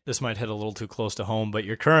might hit a little too close to home, but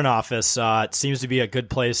your current office it seems to be a good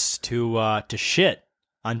place to shit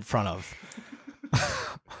in front of.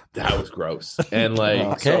 That was gross. And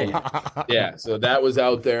so that was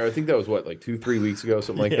out there. I think that was 2-3 weeks ago,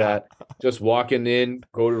 something like that. Just walking in,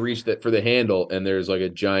 go to reach for the handle, and there's like a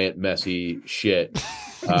giant messy shit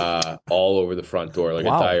all over the front door, like a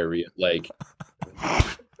diarrhea, like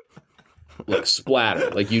splatter.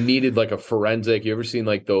 Like you needed like a forensic. You ever seen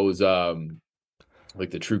like those like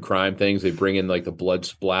the true crime things? They bring in like the blood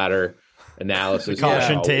splatter analysis,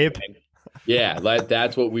 caution tape. Yeah,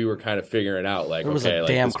 that's what we were kind of figuring out. Like, okay, like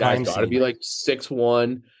this guy's got to be like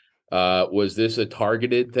 6'1". Was this a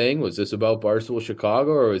targeted thing? Was this about Barstool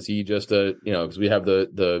Chicago, or was he just because we have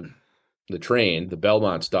the train, the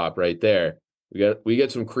Belmont stop right there. We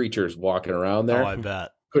get some creatures walking around there. Oh, I bet.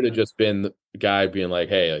 Could have just been the guy being like,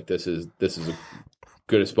 hey, like this is as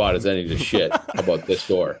good a spot as any to shit. How about this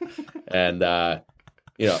door? And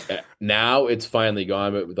now it's finally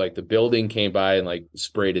gone, but like the building came by and like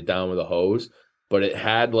sprayed it down with a hose, but it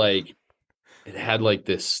had like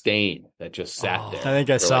this stain that just sat there. I think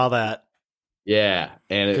I saw that. Yeah,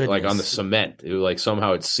 and it like on the cement, it was like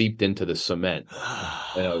somehow it seeped into the cement,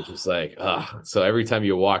 and it was just like, so every time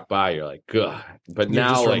you walk by, you're like, ugh. But You're now,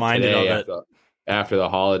 just like reminded today, of it. after the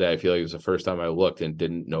holiday, I feel like it was the first time I looked and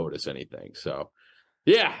didn't notice anything. So,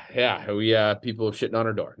 yeah, we people shitting on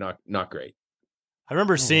our door, not great. I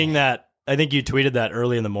remember seeing that. I think you tweeted that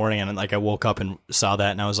early in the morning, and like I woke up and saw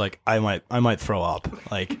that, and I was like, I might throw up.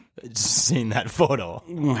 Like just seeing that photo.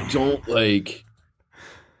 I don't like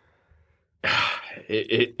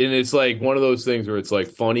it, and it's like one of those things where it's like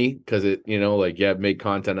funny because it, make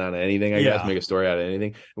content out of anything. I guess make a story out of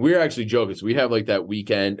anything. And we were actually joking. So we have like that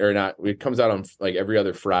weekend or not. It comes out on like every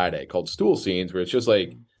other Friday called Stool Scenes, where it's just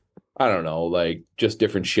like I don't know, like just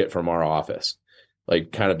different shit from our office,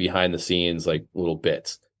 like kind of behind the scenes, like little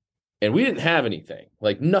bits. And we didn't have anything,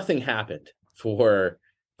 like nothing happened for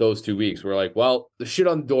those 2 weeks. We're like, well, the shit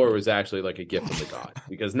on the door was actually like a gift from the god,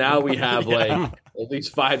 because now we have like at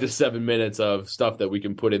least 5 to 7 minutes of stuff that we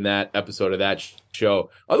can put in that episode of that show.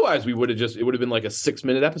 Otherwise, it would have been like a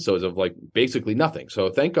 6-minute episode of like basically nothing. So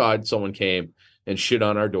thank God someone came and shit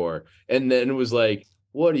on our door. And then it was like,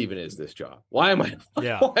 what even is this job? Why am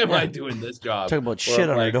I doing this job? Talk about shit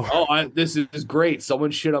on our door. Oh, this is great.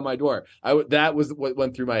 Someone shit on my door. That was what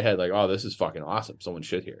went through my head. Like, oh, this is fucking awesome. Someone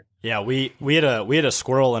shit here. Yeah, we had a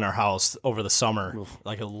squirrel in our house over the summer,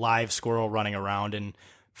 like a live squirrel running around. And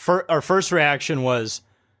our first reaction was,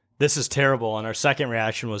 this is terrible. And our second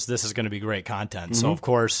reaction was, this is going to be great content. So of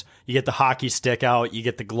course you get the hockey stick out, you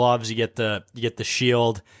get the gloves, you get the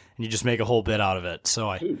shield, and you just make a whole bit out of it.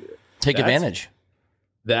 So take advantage.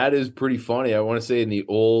 That is pretty funny. I want to say in the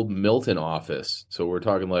old Milton office, so we're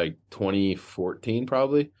talking like 2014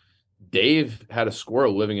 probably, Dave had a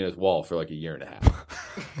squirrel living in his wall for like a year and a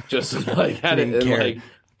half. Just like had it and like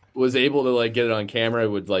was able to like get it on camera,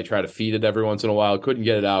 would like try to feed it every once in a while, couldn't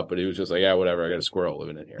get it out, but he was just like, yeah, whatever, I got a squirrel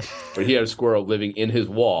living in here. But he had a squirrel living in his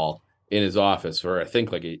wall in his office for I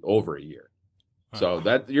think like over a year. So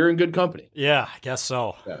that you're in good company. Yeah, I guess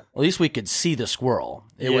so. Yeah. At least we could see the squirrel.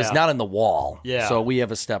 It was not in the wall. Yeah. So we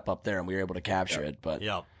have a step up there and we were able to capture it. But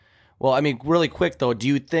yeah. Well, I mean, really quick though,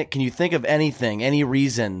 can you think of anything, any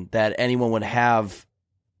reason that anyone would have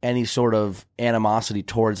any sort of animosity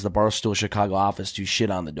towards the Barstool Chicago office to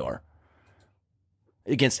shit on the door?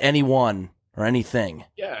 Against anyone or anything?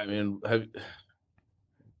 Yeah, I mean,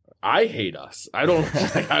 I hate us. I don't.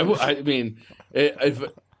 I mean, if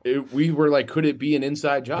we were like, could it be an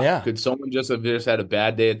inside job? Yeah. Could someone just have had a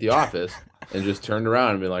bad day at the office and just turned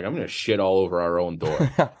around and be like, I'm going to shit all over our own door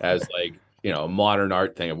as like, a modern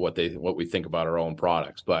art thing of what we think about our own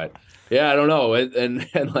products. But yeah, I don't know.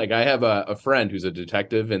 And like, I have a friend who's a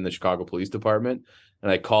detective in the Chicago Police Department,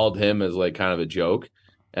 and I called him as like kind of a joke.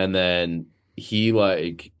 And then he's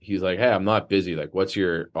like, hey, I'm not busy. Like, what's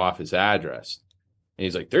your office address? And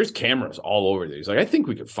he's like, there's cameras all over there. He's like, I think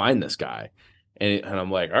we could find this guy. And I'm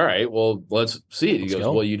like, all right, well, let's see. He goes,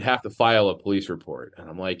 well, you'd have to file a police report. And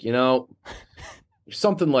I'm like,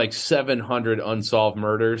 something like 700 unsolved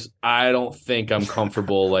murders. I don't think I'm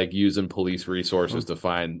comfortable like using police resources to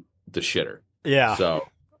find the shitter. Yeah. So,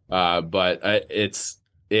 but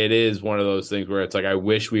it is one of those things where it's like, I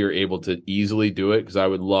wish we were able to easily do it, because I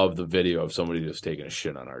would love the video of somebody just taking a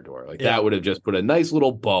shit on our door. Like that would have just put a nice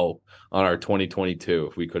little bow on our 2022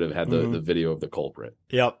 if we could have had the video of the culprit.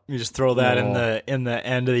 Yep. You just throw that in the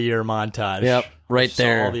end of the year montage. Yep. Right just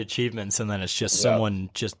there. All the achievements, and then it's just someone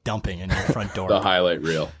just dumping in your front door. The highlight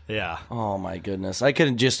reel. Yeah. Oh my goodness. I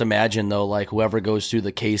could just imagine though, like whoever goes through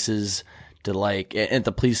the cases to like at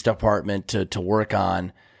the police department to work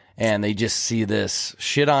on, and they just see this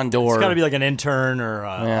shit on door. It's got to be like an intern or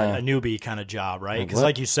a newbie kind of job, right? Because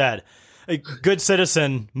like you said, a good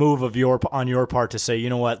citizen move on your part to say, you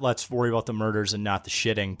know what, let's worry about the murders and not the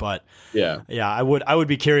shitting. But yeah, I would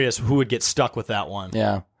be curious who would get stuck with that one.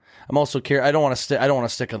 Yeah. I'm also curious. I don't want to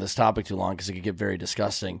stick on this topic too long because it could get very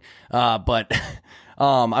disgusting. But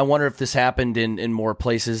I wonder if this happened in more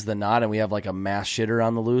places than not, and we have like a mass shitter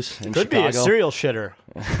on the loose in Could Chicago. be a serial shitter.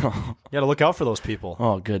 You got to look out for those people.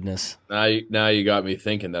 Oh goodness! Now you got me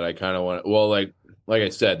thinking that I kind of want to. Well, like I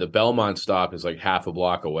said, the Belmont stop is like half a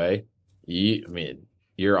block away. I mean,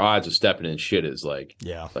 your odds of stepping in shit is like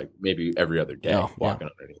maybe every other day walking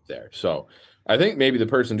underneath there. So I think maybe the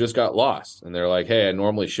person just got lost, and they're like, "Hey, I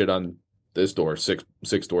normally shit on this door, six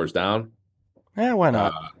doors down. Yeah, why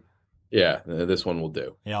not? This one will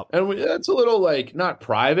do." Yep. And it's a little like not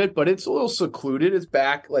private, but it's a little secluded. It's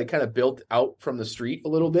back, like kind of built out from the street a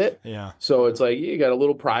little bit. Yeah. So it's like you got a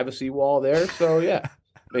little privacy wall there. So yeah,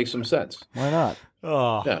 makes some sense. Why not?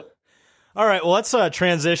 Oh. Yeah. All right. Well, let's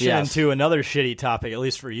transition into another shitty topic, at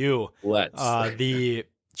least for you. Let's. The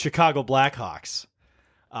Chicago Blackhawks.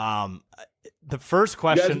 The first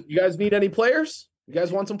question: You guys need any players? You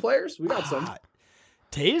guys want some players? We got some.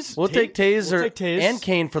 Taze? We'll take Taze and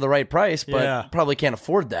Kane for the right price, but probably can't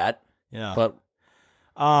afford that. Yeah. But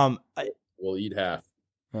we'll eat half.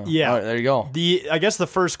 Yeah. Right, there you go. I guess the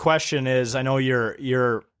first question is, I know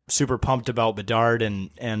you're super pumped about Bedard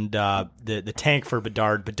and the tank for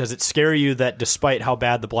Bedard, but does it scare you that despite how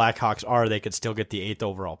bad the Blackhawks are, they could still get the 8th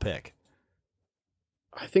overall pick?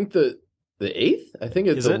 I think the 8th? I think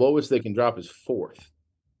it's the lowest they can drop is 4th. Is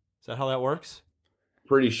that how that works?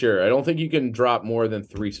 Pretty sure. I don't think you can drop more than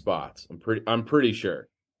 3 spots. I'm pretty sure.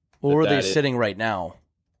 Well, where are they sitting right now?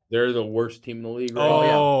 They're the worst team in the league right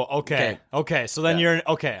now. Okay. So then you're in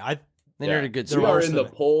you're in a good spot. You are in the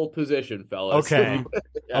pole position, fellas. Okay.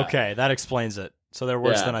 Okay, that explains it. So they're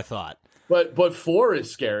worse than I thought. But 4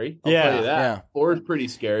 is scary. I'll tell you that. Yeah. 4 is pretty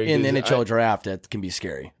scary. In the NHL draft, it can be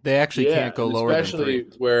scary. They actually can't go lower than 3. Especially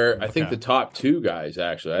where I think the top 2 guys,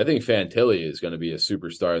 actually. I think Fantilli is going to be a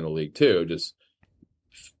superstar in the league, too. Just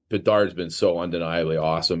Bedard's been so undeniably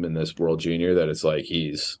awesome in this World Junior that it's like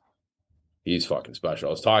he's fucking special.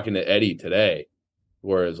 I was talking to Eddie today,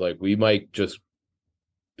 where it's like we might just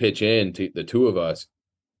pitch in to the 2 of us,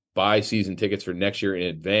 buy season tickets for next year in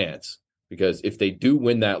advance, because if they do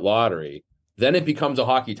win that lottery, then it becomes a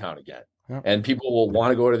hockey town again. Yep. And people will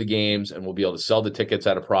want to go to the games, and we'll be able to sell the tickets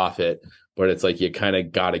at a profit. But it's like you kind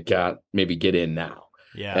of gotta maybe get in now.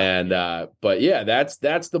 Yeah. And but yeah,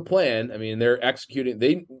 that's the plan. I mean, they're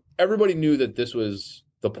executing. Everybody knew that this was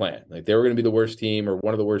the plan. Like they were going to be the worst team or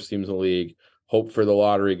one of the worst teams in the league. Hope for the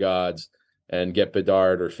lottery gods and get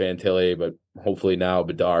Bedard or Fantilli, but hopefully now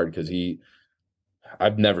Bedard, because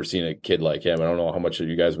I've never seen a kid like him. I don't know how much of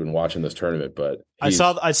you guys have been watching this tournament, but I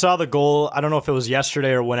saw the goal. I don't know if it was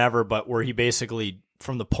yesterday or whenever, but where he basically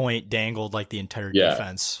from the point dangled like the entire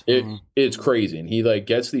defense. It's crazy, and he like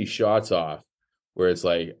gets these shots off where it's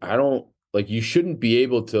like you shouldn't be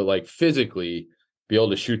able to like physically be able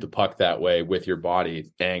to shoot the puck that way with your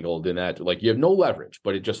body angled in that. Like you have no leverage,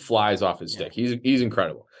 but it just flies off his stick. He's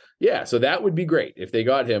incredible. Yeah, so that would be great if they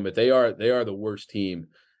got him, but they are the worst team.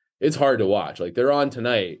 It's hard to watch. Like they're on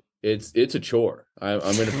tonight. It's a chore. I'm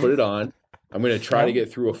going to put it on. I'm going to try to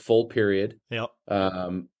get through a full period. Yep.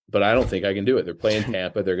 But I don't think I can do it. They're playing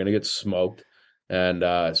Tampa. They're going to get smoked.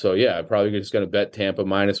 And so, yeah, I'm probably just going to bet Tampa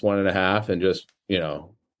 -1.5 and just,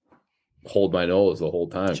 hold my nose the whole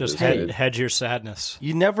time. Just 'cause hedge your sadness.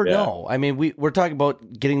 You never Yeah. know. I mean, we're talking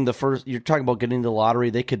about getting the first. You're talking about getting the lottery.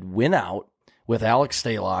 They could win out with Alex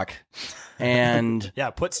Stalock, and Yeah,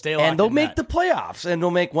 put Stalock and they'll in make that. the playoffs, and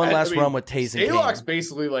they'll make one last run with Taze and Stalock's Kane.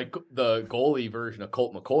 basically like the goalie version of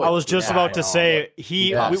Colt McCoy. I was just Yeah, about I to know. say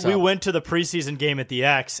He pops we up. went to the preseason game at the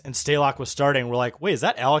X and Stalock was starting. We're like, wait, is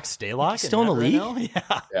that Alex Stalock? He's still in the that league? right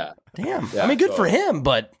now? Yeah. Yeah. Damn. Yeah, I mean, good so- for him,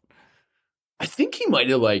 but I think he might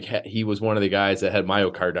have he was one of the guys that had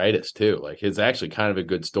myocarditis too. Like it's actually kind of a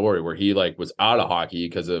good story where he like was out of hockey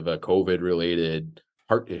because of a COVID related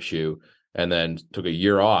heart issue and then took a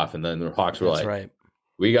year off. And then the Hawks were that's like, right.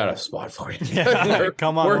 we got a spot for you. Yeah,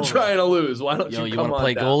 come on We're over. trying to lose. Why don't Yo, you come want to on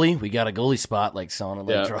play down? goalie? We got a goalie spot, like selling it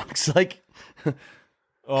like Yeah. drugs. Like,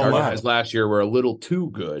 Oh, Our my. guys last year were a little too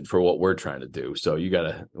good for what we're trying to do. So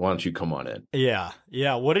why don't you come on in? Yeah.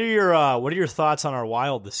 Yeah. What are your thoughts on our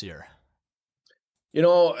Wild this year? You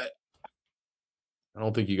know, I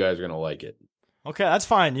don't think you guys are going to like it. Okay, that's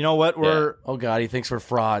fine. You know what? oh god, he thinks we're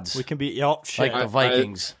frauds. We can be shit. like the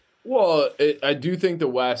Vikings. Well, I do think the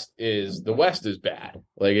West is bad.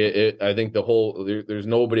 Like I think there's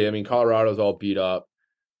nobody. I mean, Colorado's all beat up,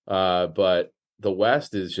 but the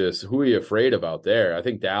West is just who are you afraid of out there? I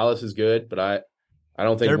think Dallas is good, but I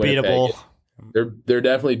don't think they're Winnipeg beatable. They're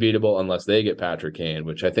definitely beatable unless they get Patrick Kane,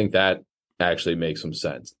 which I think that actually makes some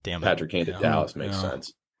sense. Damn it. Patrick Kane to Yeah. Dallas makes Yeah.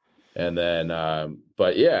 sense. And then,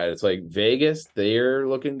 but yeah, it's like Vegas, they're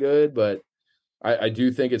looking good, but I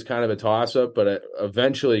do think it's kind of a toss up. But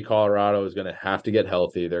eventually, Colorado is going to have to get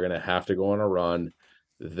healthy. They're going to have to go on a run.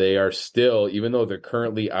 They are still, even though they're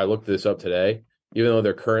currently, I looked this up today, even though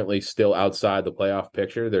they're currently still outside the playoff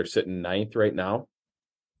picture, they're sitting 9th right now.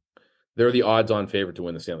 They're the odds-on favorite to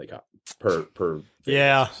win the Stanley Cup per.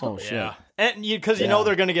 Yeah. Oh shit. Yeah. And because you Yeah. know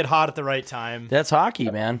they're going to get hot at the right time. That's hockey,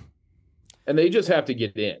 man. And they just have to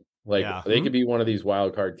get in. Like Yeah. they could be one of these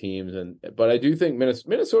wild card teams, but I do think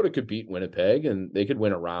Minnesota could beat Winnipeg and they could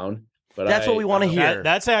win a round. But That's what we want to hear.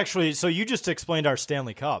 That's actually so. You just explained our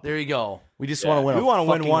Stanley Cup. There you go. We just Yeah. want to win. We want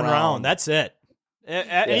to win one round. round. That's it.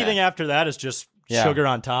 Anything after that is just Yeah. sugar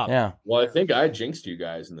on top. Yeah. Well, I think I jinxed you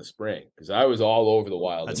guys in the spring because I was all over the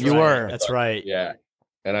Wild. That's You right. were. That's right. Yeah,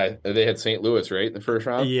 and they had St. Louis right in the first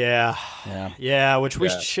round. Yeah. Yeah. Yeah. Which we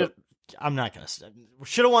Yeah, should. I'm not gonna. We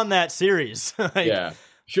should have won that series. Like, Yeah,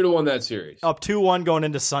 should have won that series. Up 2-1 going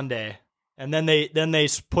into Sunday, and then they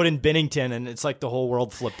put in Binnington, and it's like the whole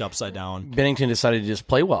world flipped upside down. Bennington decided to just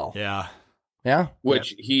play well. Yeah. Yeah.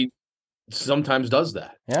 Which he sometimes does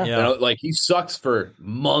that. Yeah. Yeah. You know, like he sucks for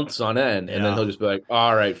months on end, and then Yeah. he'll just be like,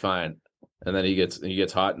 "All right, fine," and then he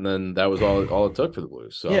gets hot, and then that was all it took for the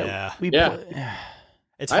Blues. So Yeah. We Yeah. play-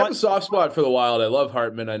 It's I have fun. a soft spot for the Wild. I love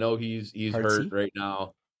Hartman. I know he's Hartsey? hurt right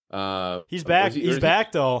now. He's back. He's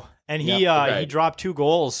back though, and he Yep. Okay. he dropped 2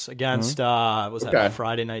 goals against was that Okay.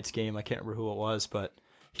 Friday night's game? I can't remember who it was, but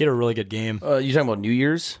he had a really good game. You talking about New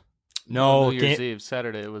Year's? No, New Year's game, Eve,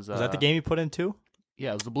 Saturday. It was. was that the game he put in too?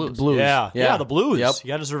 Yeah, it was the Blues. Blues. Yeah, the Blues. Yep. He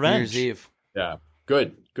got his New revenge. Year's Eve. Yeah,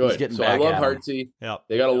 good. He's getting So I back love at him. Hartsey. Yep.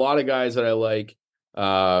 They got a lot of guys that I like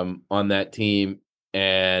on that team,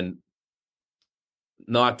 and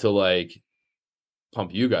not to like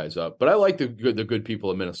pump you guys up, but I like the good people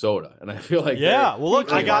of Minnesota, and I feel like Yeah. Well,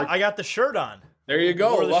 look, I they're- got the shirt on. there you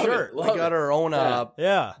go. wore the Love shirt. it. We Love got it. our own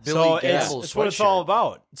Yeah. Billy So Gamble it's what it's all sweatshirt.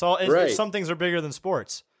 about. It's all. Right. Some things are bigger than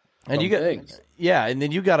sports. And you Some got things. yeah, and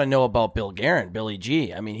then you got to know about Bill Guerin, Billy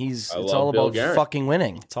G. I mean, it's I love all Bill about Guerin. fucking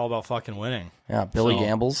winning. It's all about fucking winning. Yeah, Billy So-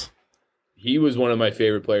 Gambles. He was one of my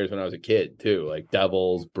favorite players when I was a kid too. Like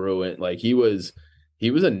Devils, Bruin. Like he was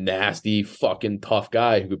a nasty, fucking tough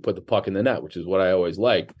guy who could put the puck in the net, which is what I always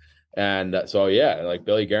liked. And so yeah, like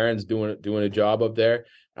Billy Guerin's doing a job up there.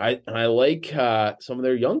 I like some of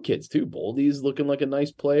their young kids too. Boldy's looking like a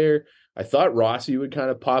nice player. I thought Rossi would kind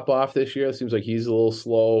of pop off this year. It seems like he's a little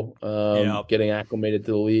slow Yep. getting acclimated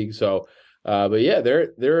to the league. So, but yeah,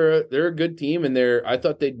 they're a good team, and I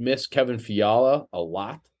thought they'd miss Kevin Fiala a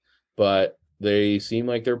lot, but they seem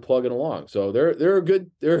like they're plugging along. So they're a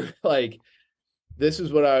good. They're like, this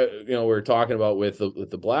is what we were talking about with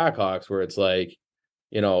the Blackhawks, where it's like,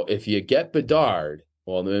 if you get Bedard,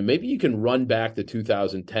 well, then maybe you can run back the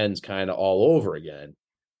 2010s kind of all over again.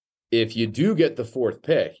 If you do get the 4th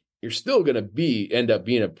pick, you're still going to end up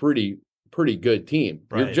being a pretty good team.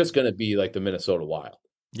 Right. You're just going to be like the Minnesota Wild,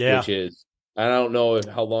 Yeah. which is, I don't know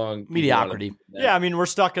how long Mediocrity. Yeah. I mean, we're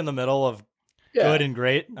stuck in the middle of good and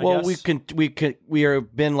great. I Well, guess. we are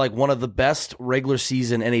been like one of the best regular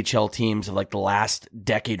season NHL teams of like the last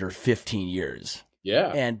decade or 15 years. Yeah.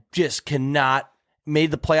 And just cannot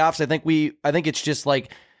made the playoffs. I think it's just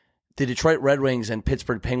like the Detroit Red Wings and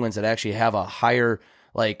Pittsburgh Penguins that actually have a higher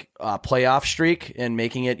playoff streak and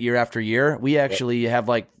making it year after year. We actually have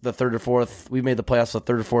like the third or fourth. We've made the playoffs the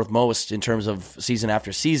third or fourth most in terms of season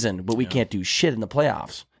after season, but we can't do shit in the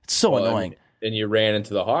playoffs. It's so annoying. And you ran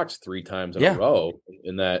into the Hawks 3 times in a row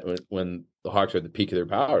in that when the Hawks were at the peak of their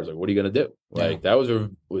powers. Like, what are you going to do? Like that was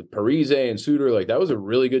with Parise and Suter. Like that was a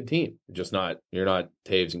really good team. Just you're not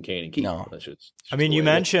Taves and Kane and Keith. No. That's just I mean, you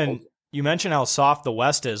mentioned how soft the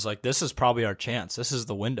West is. Like this is probably our chance. This is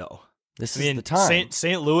the window. This is the time.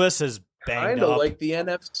 St. Louis is banged kind of up. like the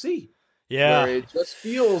NFC. Yeah. Where it just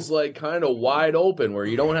feels like kind of wide open, where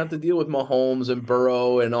you don't have to deal with Mahomes and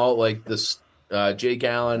Burrow and all like this Jake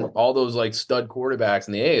Allen, all those like stud quarterbacks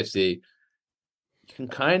in the AFC.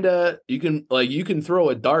 You can throw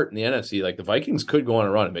a dart in the NFC. Like the Vikings could go on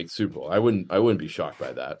a run and make the Super Bowl. I wouldn't be shocked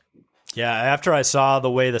by that. Yeah, after I saw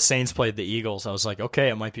the way the Saints played the Eagles, I was like, okay,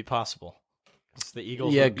 it might be possible. It's the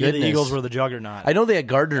Eagles. Yeah, the Eagles were the juggernaut. I know they had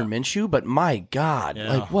Gardner Minshew, but my God,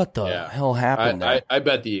 like what the hell happened there? I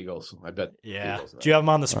bet the Eagles. The Eagles. Do you have them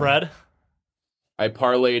on the spread? I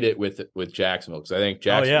parlayed it with Jacksonville because I think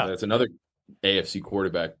Jacksonville. That's another AFC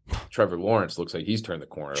quarterback. Trevor Lawrence looks like he's turned the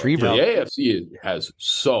corner. Like, the AFC has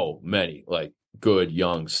so many like good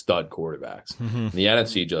young stud quarterbacks. Mm-hmm. The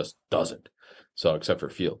NFC just doesn't. So except for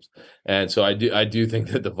Fields, and so I do think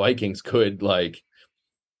that the Vikings could like.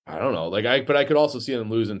 I don't know. But I could also see them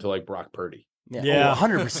losing to like Brock Purdy. Yeah,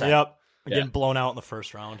 100%. Yep. Getting blown out in the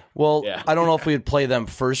first round. Well, I don't know if we would play them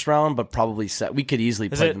first round, but probably we could easily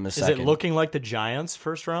play them the second. Is it looking like the Giants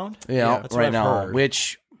first round? Yeah, that's right what now, I've heard.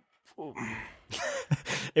 which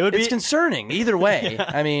it's concerning either way.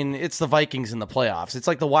 I mean, it's the Vikings in the playoffs. It's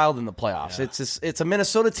like the Wild in the playoffs. It's a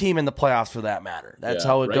Minnesota team in the playoffs for that matter. That's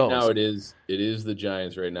how it goes. Right now, it is the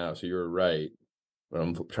Giants right now. So you're right. But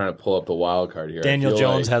I'm trying to pull up the wild card here. Daniel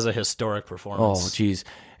Jones has a historic performance. Oh, geez.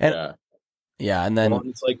 And and then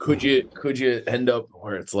it's like, could you end up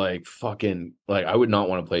where it's like fucking like I would not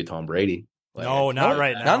want to play Tom Brady. Like, no, not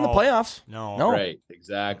right now. Not in the playoffs. No. Right,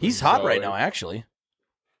 exactly. He's hot right now, actually.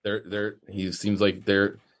 He seems like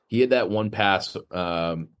he had that one pass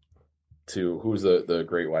to who's the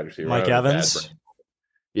great wide receiver? Mike Evans.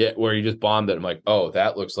 Yeah, where he just bombed it. I'm like, oh,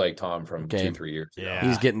 that looks like Tom from 2-3 years ago.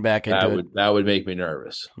 He's getting back into it. That would make me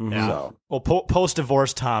nervous. Mm-hmm. Yeah. So. Well,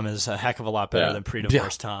 post-divorce Tom is a heck of a lot better than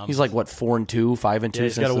pre-divorce Tom. He's like, what, 4-2, 5-2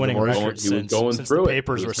 he's since got a winning the divorce? record since through the it.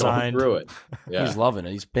 papers were signed. Through it. Yeah. He's loving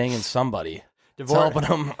it. He's banging somebody. Helping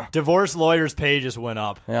him. Divorce lawyers' pages went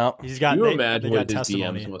up. Yeah. He's got. Can you imagine what his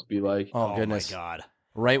testimony. DMs must be like? Oh goodness. My God.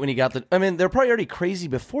 Right when he got the. I mean, they're probably already crazy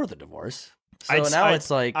before the divorce. So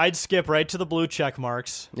it's like I'd skip right to the blue check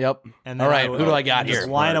marks. Yep. And then all right, who do I got here? Just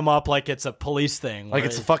line them up like it's a police thing. Like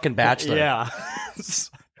it's a fucking Bachelor. Yeah.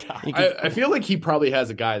 I feel like he probably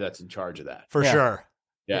has a guy that's in charge of that. For sure.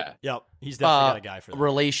 Yeah. Yep. He's definitely got a guy for that.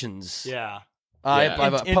 Relations. Yeah. I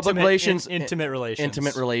have public relations, intimate relations.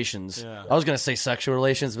 Intimate relations. Yeah. I was going to say sexual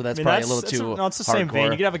relations, but that's probably a little too. No, it's the same vein.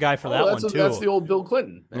 You could have a guy for that one too. That's the old Bill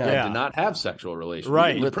Clinton. Yeah. Did not have sexual relations.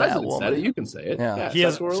 Right. The president said it. You can say it. Yeah. He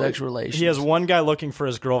has sexual relations. He has one guy looking for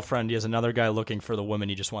his girlfriend. He has another guy looking for the woman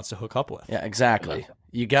he just wants to hook up with. Yeah, exactly.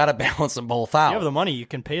 You got to balance them both out. You have the money. You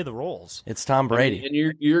can pay the roles. It's Tom Brady,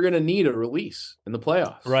 and you're going to need a release in the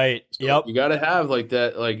playoffs. Right. So yep. You got to have like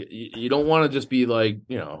that. Like you don't want to just be like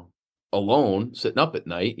alone sitting up at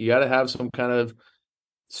night. You got to have some kind of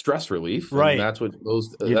stress relief. Right. And that's what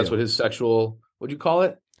what his sexual, what'd you call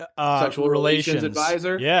it? Sexual relations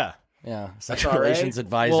advisor. Yeah. Yeah. Sexual relations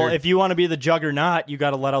advisor. Well, if you want to be the juggernaut, you got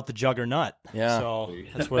to let out the juggernaut. Yeah. So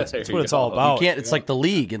that's what it's all about. You can't, it's like the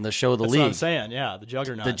league in the show, The League. League. That's what I'm saying. Yeah. The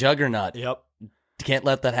juggernaut. The juggernaut. Yep. Can't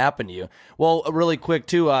let that happen to you. Well, really quick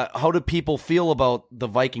too, how do people feel about the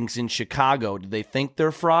Vikings in Chicago? Do they think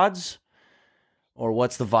they're frauds? Or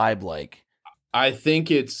what's the vibe like? I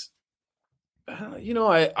think it's,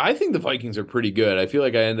 I think the Vikings are pretty good. I feel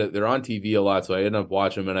like they're on TV a lot, so I end up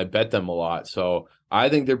watching them and I bet them a lot. So I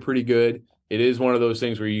think they're pretty good. It is one of those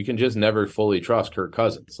things where you can just never fully trust Kirk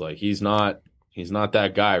Cousins. Like he's not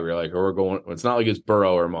that guy where you're like, it's not like it's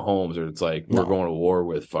Burrow or Mahomes or it's like we're going to war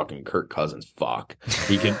with fucking Kirk Cousins. Fuck.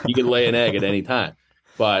 He can lay an egg at any time.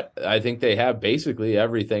 But I think they have basically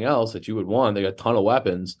everything else that you would want. They got a ton of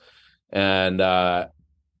weapons. And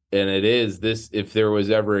it is this, if there was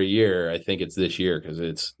ever a year, I think it's this year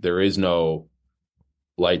because there is no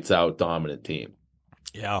lights out dominant team.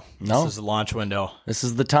 Yeah. No. This is the launch window. This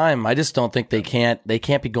is the time. I just don't think they can't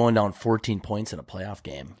be going down 14 points in a playoff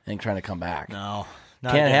game and trying to come back. No.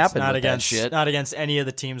 Can't happen Not with against that shit. Not against any of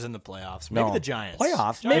the teams in the playoffs. Maybe No. the Giants.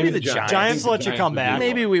 Playoffs. Maybe the Giants. Giants will let you come back.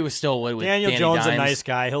 Maybe we would still would with Daniel Danny Jones, Dimes. a nice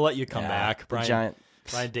guy. He'll let you come back. Brian.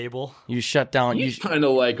 Ryan Dable. You shut down. He's kind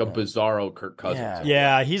of like a bizarro Kirk Cousins.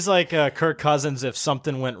 Yeah, he's like Kirk Cousins if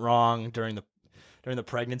something went wrong during the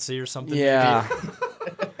pregnancy or something. Yeah.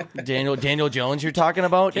 Maybe. Daniel Jones you're talking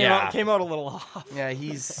about? Came out a little off. Yeah,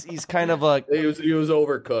 he's kind of a he was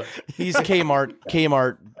overcooked. He's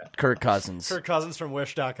Kmart Kirk Cousins. Kirk Cousins from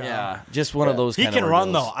Wish.com. Yeah, just one of those. He can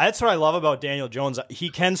run though. That's what I love about Daniel Jones. He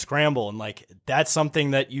can scramble, and like that's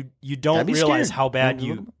something that you don't realize scared. how bad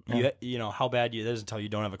you know how bad it is until you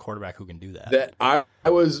don't have a quarterback who can do that. That I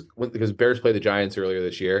was because Bears played the Giants earlier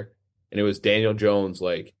this year, and it was Daniel Jones.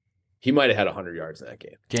 Like he might have had 100 yards in that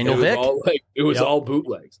game. Daniel Vick. It was all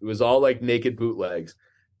bootlegs. It was all like naked bootlegs.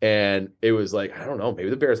 And it was like, I don't know, maybe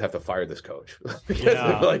the Bears have to fire this coach.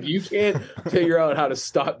 Because like you can't figure out how to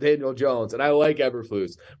stop Daniel Jones. And I like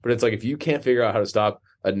Eberflus, but it's like if you can't figure out how to stop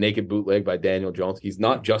a naked bootleg by Daniel Jones, he's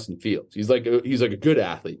not Justin Fields. He's like a good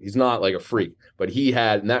athlete. He's not like a freak. But he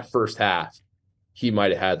had in that first half, he might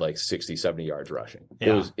have had like 60, 70 yards rushing.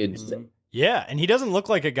 It was insane. Yeah, and he doesn't look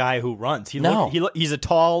like a guy who runs. He's a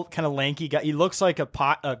tall, kind of lanky guy. He looks like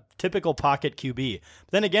a typical pocket QB.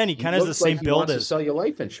 But then again, he kind of has the same build wants as to sell you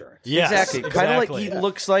life insurance. Yes, exactly. Kind of like he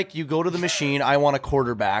looks like you go to the machine. I want a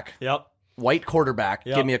quarterback. Yep. White quarterback.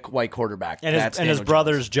 Yep. Give me a white quarterback. And his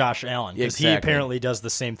brother's Josh Allen, because he Exactly. apparently does the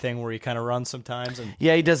same thing where he kind of runs sometimes. And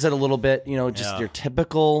Yeah, he does it a little bit. You know, just your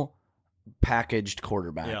typical packaged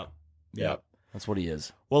quarterback. Yep. That's what he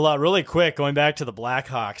is. Well, really quick, going back to the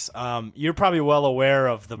Blackhawks, you're probably well aware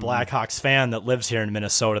of the Blackhawks fan that lives here in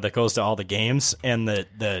Minnesota that goes to all the games, and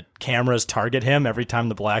the cameras target him every time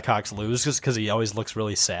the Blackhawks lose just because he always looks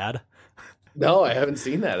really sad. No, I haven't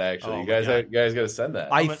seen that actually. Oh, you guys got to send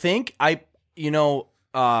that. I think every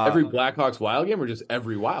Blackhawks Wild game or just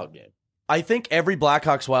every Wild game? I think every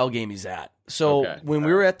Blackhawks Wild game he's at. So when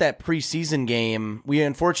we were at that preseason game, we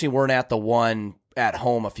unfortunately weren't at the one at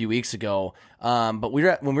home a few weeks ago. But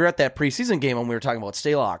when we were at that preseason game and we were talking about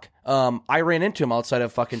Stalock, I ran into him outside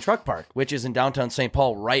of fucking Truck Park, which is in downtown St.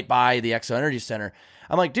 Paul, right by the Exo Energy Center.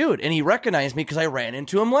 I'm like, dude, and he recognized me because I ran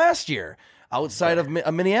into him last year outside of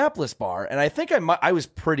a Minneapolis bar, and I think I was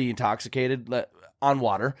pretty intoxicated on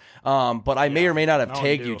water, but I may or may not have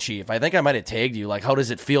tagged you, Chief. I think I might have tagged you. Like, how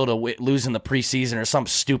does it feel to lose in the preseason or some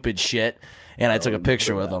stupid shit? And I took a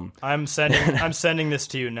picture with him. I'm sending this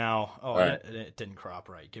to you now. Oh, it didn't crop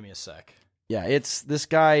right. Give me a sec. Yeah, it's this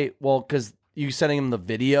guy. Well, because you sending him the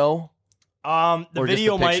video. The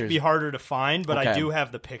video might be harder to find, but I do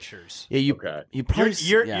have the pictures. Yeah, you probably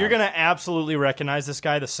you're gonna absolutely recognize this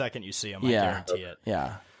guy the second you see him. I guarantee it.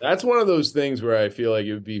 Yeah, that's one of those things where I feel like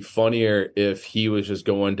it would be funnier if he was just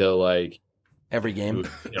going to like every game,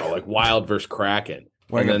 like Wild versus Kraken.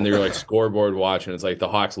 And then they're like scoreboard watching. It's like the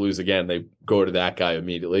Hawks lose again. They go to that guy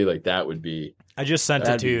immediately. Like that would be. I just sent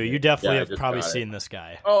it to you. You definitely have probably seen this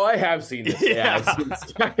guy. Oh, I have seen this. Yeah, I've seen this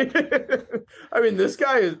guy. I mean, this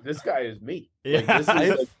guy is me.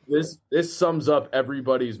 Like, this sums up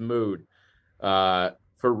everybody's mood for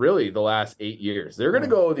really the last 8 years. They're gonna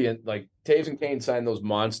go like Taves and Kane signed those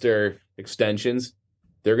monster extensions.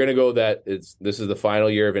 They're gonna go that this is the final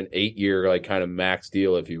year of an 8-year like kind of max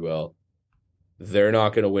deal, if you will. They're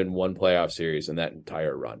not going to win one playoff series in that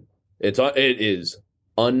entire run. It is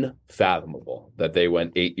unfathomable that they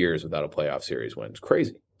went 8 years without a playoff series win. It's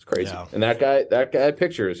crazy. It's crazy. Yeah. And that guy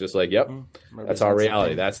picture is just like, yep, that's our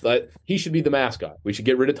reality. He should be the mascot. We should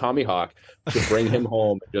get rid of Tommy Hawk. We should bring him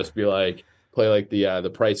home and just be like, play like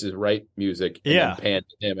the Price is Right music. And then pan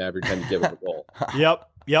to him every time you give him a goal. Yep.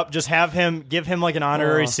 Just give him like an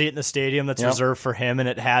honorary seat in the stadium that's reserved for him, and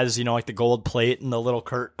it has like the gold plate and the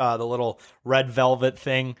little red velvet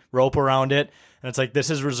thing rope around it, and it's like this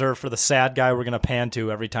is reserved for the sad guy we're gonna pan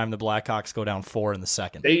to every time the Blackhawks go down 4 in the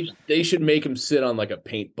second. They should make him sit on like a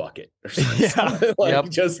paint bucket or something.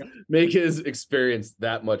 Just make his experience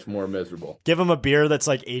that much more miserable. Give him a beer that's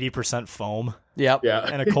like 80% foam. Yep. Yeah.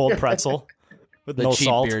 And a cold pretzel. With the no cheap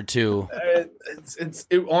salt. beer too.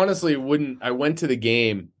 It honestly wouldn't. I went to the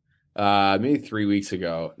game maybe 3 weeks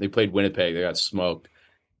ago. They played Winnipeg. They got smoked,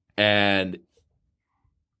 and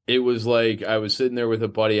it was like I was sitting there with a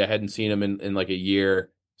buddy. I hadn't seen him in like a year,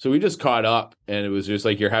 so we just caught up, and it was just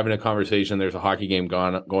like you're having a conversation. There's a hockey game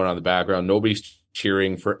going on in the background. Nobody's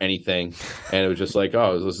cheering for anything, and it was just like,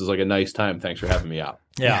 oh, this is like a nice time. Thanks for having me out.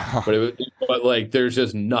 Yeah, but like there's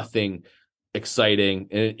just nothing exciting,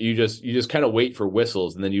 and you just kind of wait for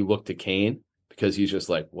whistles, and then you look to Kane because he's just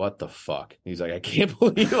like, what the fuck? He's like, I can't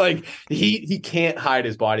believe like he can't hide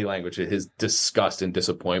his body language, his disgust and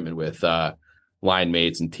disappointment with line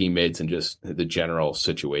mates and teammates and just the general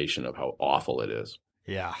situation of how awful it is.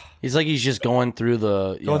 Yeah. He's like he's just going through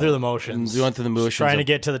the motions. Going through the motions. Trying to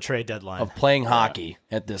get to the trade deadline. Of playing hockey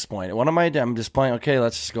at this point. What am I doing? I'm just playing, okay,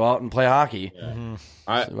 let's just go out and play hockey. Yeah.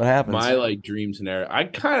 See what happens? My like dream scenario, I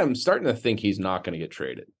kind of am starting to think he's not going to get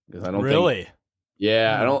traded. Because I don't really?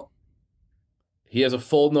 I don't. He has a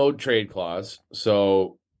full no trade clause.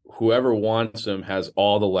 So whoever wants him has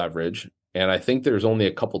all the leverage. And I think there's only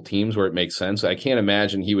a couple teams where it makes sense. I can't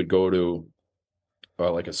imagine he would go to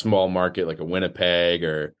like a small market like a Winnipeg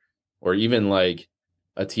or even like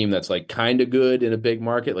a team that's like kind of good in a big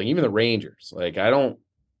market, like even the Rangers. Like the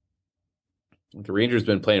Rangers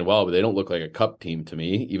been playing well, but they don't look like a cup team to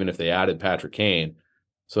me, even if they added Patrick Kane.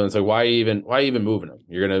 So it's like, why even moving them?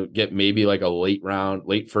 You're going to get maybe like a late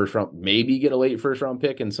first round, maybe get a late first round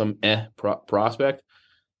pick and some prospect.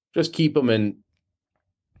 Just keep them and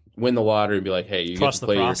win the lottery and be like, hey, you trust get to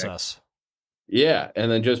play the process. Yeah, and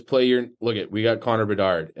then just play we got Connor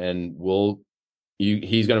Bedard, and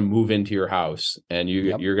he's going to move into your house, and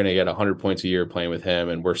you're going to get 100 points a year playing with him,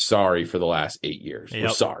 and we're sorry for the last 8 years. We're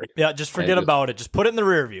sorry. Yeah, just forget about it. Just put it in the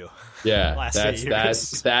rear view. Yeah,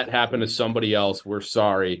 that happened to somebody else. We're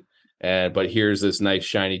sorry, but here's this nice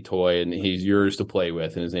shiny toy, and he's yours to play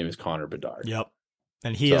with, and his name is Connor Bedard. Yep,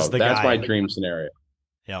 and he is the guy. That's my dream dream scenario.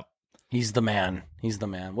 Yep. He's the man. He's the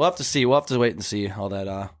man. We'll have to see. We'll have to wait and see how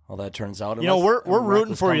that turns out. We're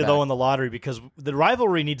rooting for you though in the lottery because the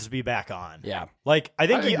rivalry needs to be back on. Yeah. Like I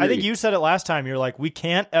think you said it last time. You're like, we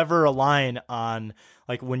can't ever align on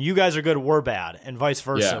like when you guys are good, we're bad, and vice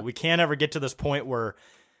versa. Yeah. We can't ever get to this point where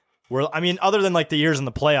other than like the years in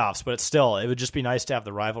the playoffs, but it would just be nice to have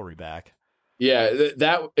the rivalry back. Yeah,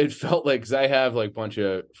 that it felt like, because I have like a bunch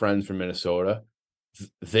of friends from Minnesota,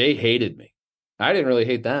 they hated me. I didn't really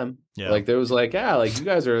hate them. Yeah. Like there was like, like you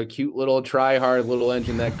guys are a cute little try hard little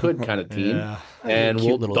engine that could kind of team. Yeah. And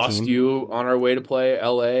we'll dust you on our way to play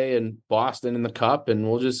LA and Boston in the cup, and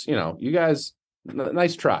we'll just, you guys,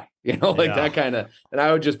 nice try. That kind of, and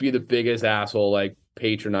I would just be the biggest asshole, like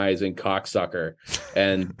patronizing cocksucker,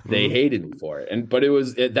 and they hated me for it. But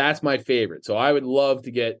that's my favorite. So I would love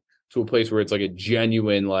to get to a place where it's like a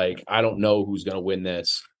genuine, like, I don't know who's going to win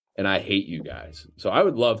this, and I hate you guys. So I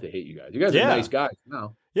would love to hate you guys. You guys are nice guys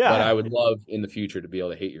now. Yeah. But I would love in the future to be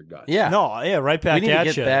able to hate your guts. Yeah. No, yeah, right back at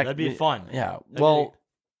you. That'd be fun. Yeah. Well,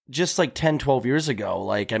 just like 10, 12 years ago,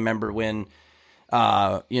 like I remember when,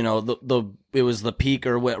 it was the peak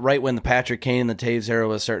or right when the Patrick Kane and the Taves era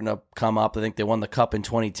was starting to come up. I think they won the cup in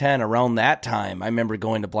 2010. Around that time, I remember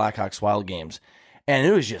going to Blackhawks Wild games, and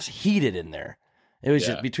it was just heated in there. It was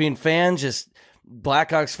just between fans, just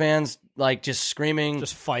Blackhawks fans, like just screaming,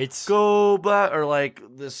 just fights, go Black, or like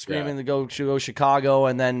this screaming to go Chicago,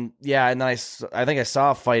 and then I think I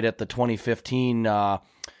saw a fight at the 2015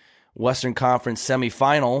 Western Conference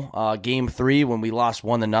semifinal, Game 3 when we lost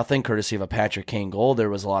 1-0, courtesy of a Patrick Kane goal. There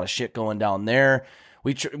was a lot of shit going down there.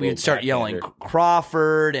 We'd start yelling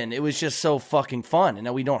Crawford, and it was just so fucking fun. And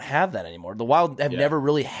now we don't have that anymore. The Wild have never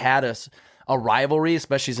really had a rivalry,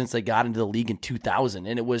 especially since they got into the league in 2000.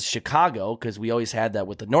 And it was Chicago, because we always had that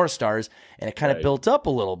with the North Stars, and it kind of built up a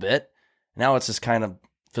little bit. Now it's just kind of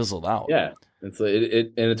fizzled out. Yeah.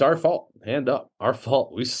 It's our fault. Hand up. Our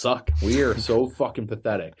fault. We suck. We are so fucking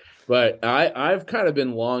pathetic. But I've kind of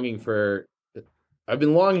been longing to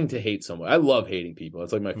hate someone. I love hating people.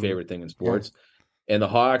 It's like my favorite thing in sports. Yeah. And the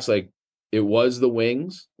Hawks, like, it was the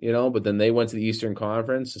Wings, but then they went to the Eastern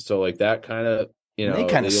Conference. So like that kind of, they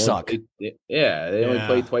kind of suck. They only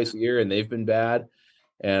play twice a year, and they've been bad.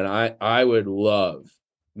 And I would love,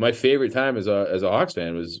 my favorite time as a Hawks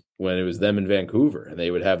fan was when it was them in Vancouver, and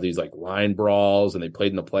they would have these like line brawls, and they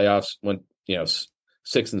played in the playoffs, went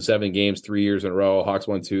 6 and 7 games 3 years in a row. Hawks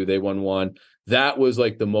won 2, they won 1. That was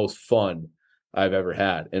like the most fun I've ever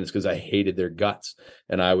had, and it's because I hated their guts,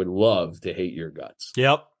 and I would love to hate your guts.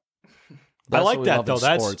 Yep, I like that though.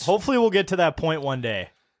 Hopefully we'll get to that point one day.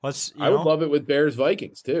 I would love it with Bears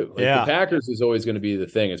Vikings too. Like, the Packers is always going to be the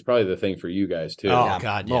thing. It's probably the thing for you guys too. Oh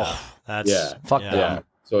God, yeah. Fuck them. Yeah.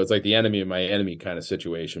 So it's like the enemy of my enemy kind of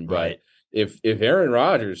situation. But if Aaron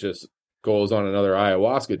Rodgers just goes on another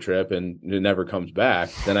ayahuasca trip and it never comes back,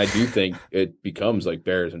 then I do think it becomes like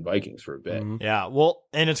Bears and Vikings for a bit. Mm-hmm. Yeah. Well,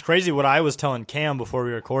 and it's crazy what I was telling Cam before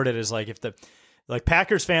we recorded is like if the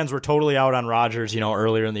Packers fans were totally out on Rodgers,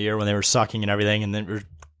 earlier in the year when they were sucking and everything, and then we were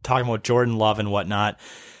talking about Jordan Love and whatnot.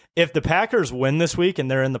 If the Packers win this week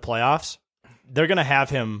and they're in the playoffs, they're going to have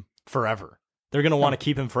him forever. They're going to want to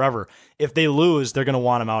keep him forever. If they lose, they're going to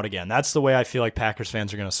want him out again. That's the way I feel like Packers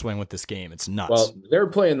fans are going to swing with this game. It's nuts. Well, they're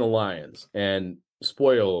playing the Lions, and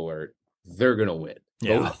spoiler alert, they're going to win.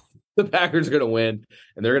 Yeah. The Packers are going to win,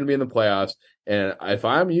 and they're going to be in the playoffs. And if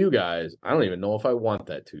I'm you guys, I don't even know if I want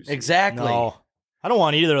that 2 seed. Exactly. No. I don't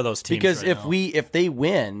want either of those teams because right if they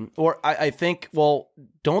win, or I think,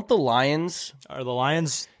 don't the Lions? Are the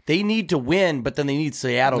Lions? They need to win, but then they need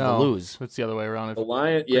Seattle to lose. It's the other way around. If The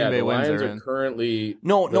Lions, Green Bay the wins, Lions they're are in. currently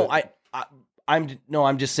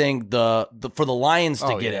I'm just saying the for the Lions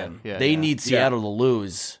to get in, they need Seattle to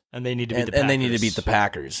lose, and they need to beat the Packers. and they need to beat the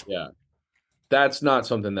Packers. Yeah, that's not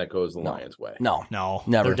something that goes the Lions' way. No,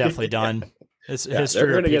 never. They're definitely done. History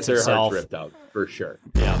they're going to get repeats their itself. hearts ripped out for sure.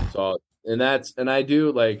 Yeah. So I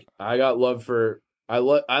do like I got love for I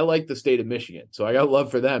like the state of Michigan, so I got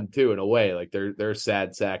love for them too in a way. Like they're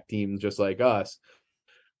sad sack teams just like us,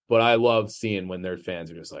 but I love seeing when their fans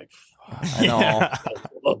are just like, I know,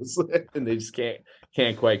 and they just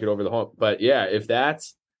can't quite get over the hump. But yeah, if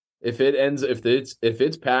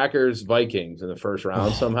it's Packers Vikings in the first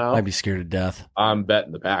round somehow, I'd be scared to death. I'm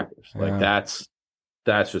betting the Packers. Like Yeah.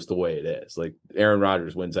 that's just the way it is. Like Aaron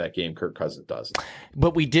Rodgers wins that game, Kirk Cousins doesn't.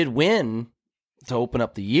 But we did win to open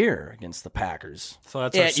up the year against the Packers. So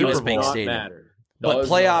that's at our Super US Bowl. Bank Not Stadium. matter. But Does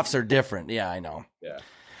playoffs not- are different. Yeah, I know. Yeah.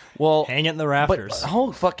 Well, Hang it in the rafters. But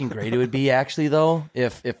how fucking great it would be, actually, though,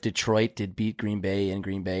 if Detroit did beat Green Bay in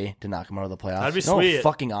Green Bay to knock them out of the playoffs. That'd be You know how sweet.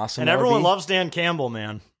 fucking awesome. And that would everyone be? loves Dan Campbell,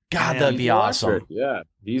 man. God, Man, that'd be He's a awesome. watcher. Yeah,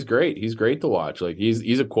 he's great. He's great to watch. Like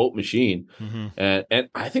he's a quote machine. Mm-hmm. And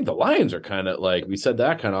I think the Lions are kind of like we said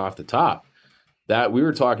that kind of off the top. That we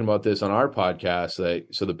were talking about this on our podcast.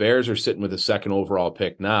 So the Bears are sitting with the second overall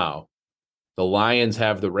pick now. The Lions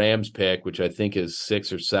have the Rams pick, which I think is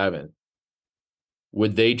 6 or 7.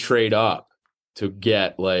 Would they trade up to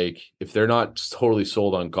get like if they're not totally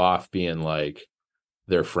sold on Goff being like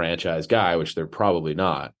their franchise guy, which they're probably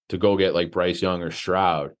not, to go get like Bryce Young or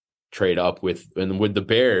Stroud, trade up with, and would the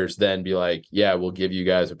Bears then be like, yeah, we'll give you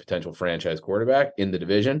guys a potential franchise quarterback in the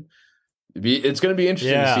division? It's going to be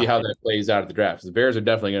interesting to see how that plays out at the draft. The Bears are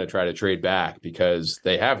definitely going to try to trade back because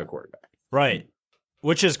they have a quarterback. Right.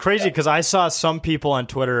 Which is crazy because I saw some people on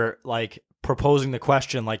Twitter like proposing the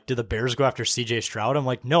question, like, do the Bears go after CJ Stroud? I'm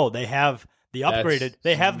like, no, they have the upgraded.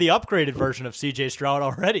 They have the upgraded version of CJ Stroud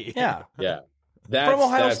already. Yeah. Yeah. From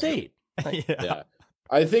Ohio State. Yeah.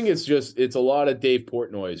 I think it's a lot of Dave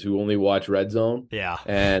Portnoy's who only watch Red Zone. Yeah.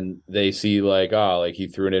 And they see like he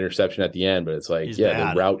threw an interception at the end, but it's like, He's the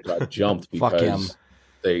bad. route got jumped Fuck him. because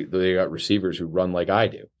they got receivers who run like I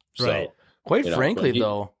do. So, Right. Quite you know, frankly, but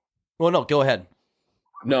though. Well, no, go ahead.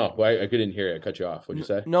 No, I couldn't hear you. I cut you off. What'd you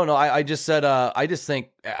say? No, I just said I just think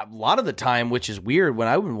a lot of the time, which is weird, when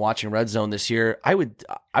I've been watching Red Zone this year, I would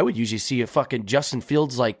usually see a fucking Justin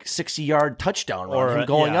Fields like 60-yard touchdown run, Or, him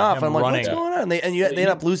going yeah, off. him I'm like, running. what's going on? They end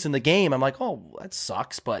up losing the game. I'm like, oh, that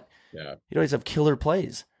sucks, but Yeah. you always have killer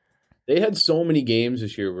plays. They had so many games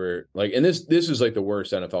this year where like, and this is like the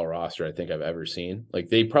worst NFL roster I think I've ever seen. Like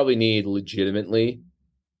they probably need legitimately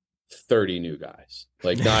 30 new guys.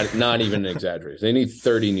 Like not even an exaggeration. They need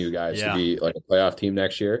 30 new guys to be like a playoff team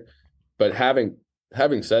next year. But having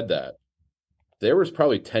said that, there was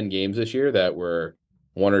probably 10 games this year that were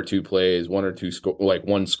 1 or 2 plays, 1 or 2 score, like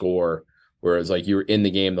one score, whereas like you were in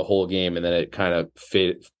the game the whole game and then it kind of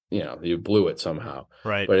fit, you blew it somehow.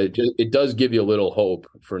 Right. But it does give you a little hope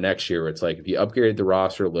for next year. It's like if you upgrade the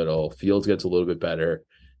roster a little, Fields gets a little bit better,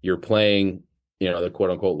 you're playing, the quote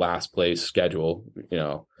unquote last place schedule,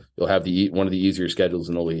 you'll have one of the easier schedules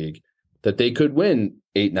in the league, that they could win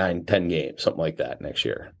 8, 9, 10 games, something like that next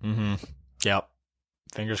year. Mm-hmm. Yep.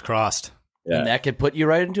 Fingers crossed. Yeah. And that could put you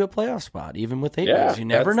right into a playoff spot, even with 8 Yeah, wins. You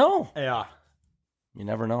never know. Yeah. You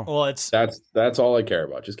never know. Well, that's all I care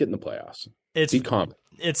about. Just get in the playoffs. Be confident.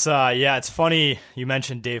 It's funny you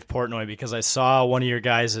mentioned Dave Portnoy because I saw one of your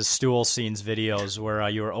guys' stool scenes videos where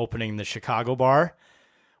you were opening the Chicago bar,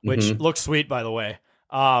 which looks sweet, by the way.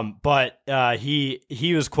 But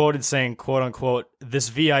he was quoted saying, quote unquote, this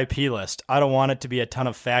VIP list, I don't want it to be a ton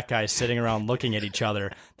of fat guys sitting around looking at each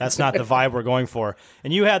other. That's not the vibe we're going for.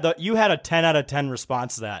 And you had a 10 out of 10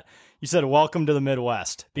 response to that. You said, welcome to the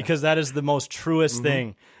Midwest, because that is the most truest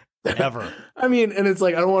thing ever. I mean, and it's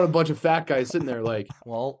like, I don't want a bunch of fat guys sitting there like,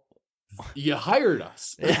 well, you hired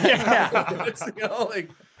us. Yeah.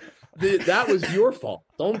 It's, that was your fault.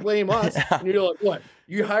 Don't blame us. And you're like, what?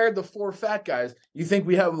 You hired the 4 fat guys. You think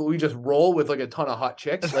we just roll with like a ton of hot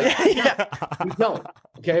chicks? Like, we don't.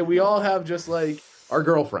 Okay, we all have just like our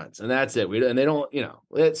girlfriends, and that's it. And they don't,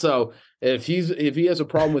 So if he has a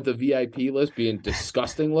problem with the VIP list being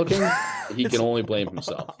disgusting looking, he can only blame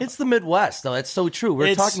himself. It's the Midwest, though. That's so true.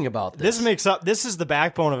 We're talking about this. This is the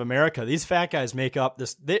backbone of America. These fat guys make up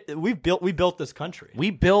this. We built this country. We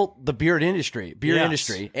built the beer industry, and you beer like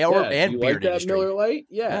industry. That Miller Lite?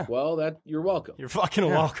 Yeah. Well, you're welcome. You're fucking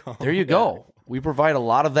welcome. There you go. We provide a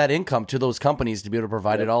lot of that income to those companies to be able to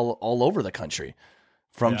provide it all over the country.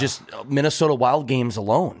 from just Minnesota Wild games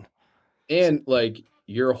alone. And like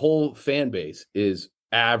your whole fan base is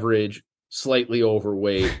average, slightly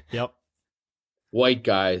overweight, white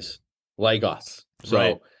guys like us.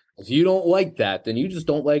 So if you don't like that, then you just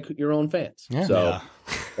don't like your own fans. Yeah. So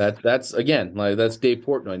that's again, like that's Dave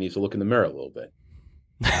Portnoy needs to look in the mirror a little bit.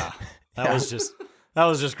 That was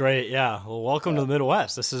just great. Yeah. Well, welcome to the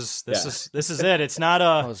Midwest. This is it. It's not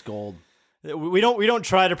that was gold. We don't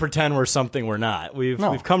try to pretend we're something we're not.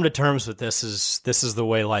 We've come to terms with this is the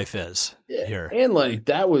way life is here. And like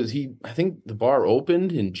that was I think the bar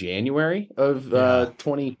opened in January of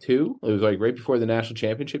 22. It was like right before the national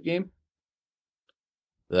championship game.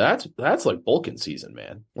 That's like bulking season,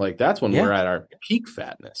 man. Like that's when we're at our peak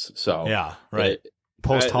fatness. So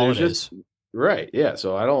Post holidays. Right. Yeah.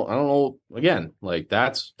 So I don't know. Again, like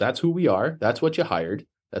that's who we are. That's what you hired.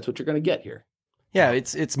 That's what you're going to get here. Yeah,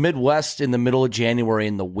 it's Midwest in the middle of January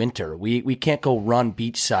in the winter. We can't go run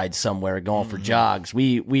beachside somewhere going for jogs.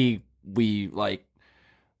 We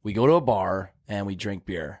go to a bar and we drink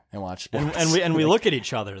beer and watch sports. And we look at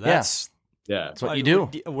each other. That's what you do.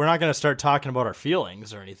 We're not going to start talking about our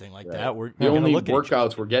feelings or anything like that. The only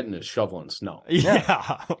workouts we're getting is shoveling snow.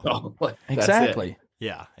 Yeah. So, exactly.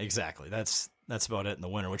 Yeah, exactly. That's about it in the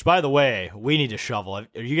winter. Which, by the way, we need to shovel. Are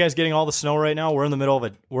you guys getting all the snow right now? We're in the middle of a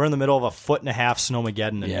 1.5-foot snowmageddon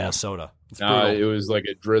in Minnesota. It was like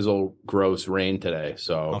a drizzle, gross rain today.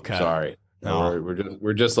 So sorry. No.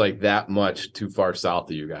 We're just like that much too far south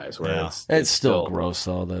of you guys. Where it's still gross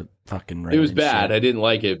though. The fucking rain. It was bad. Shit. I didn't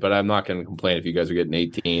like it, but I'm not going to complain if you guys are getting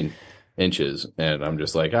 18 inches, and I'm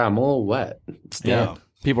just like I'm a little wet. Yeah,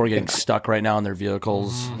 people are getting stuck right now in their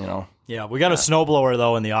vehicles. You know. Yeah, we got a snowblower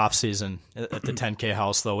though in the off season at the 10K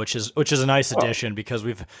house though, which is a nice addition because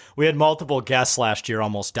we had multiple guests last year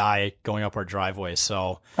almost die going up our driveway.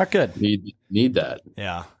 So not good. Need that.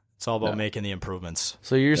 Yeah. It's all about making the improvements.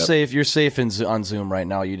 So you're safe. You're safe on Zoom right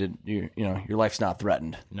now. You know your life's not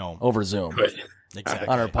threatened. No, over Zoom. Exactly.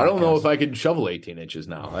 I don't know if I can shovel 18 inches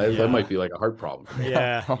now. That might be like a heart problem.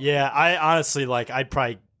 Yeah. I honestly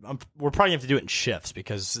we're probably gonna have to do it in shifts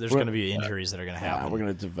because there's going to be injuries that are going to happen. We're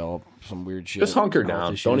going to develop some weird shit. Just hunker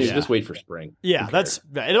down. Don't even just wait for spring. Yeah,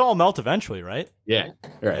 it'll all melt eventually, right? Yeah.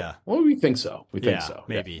 Right. Yeah. Well, we think so. Think so.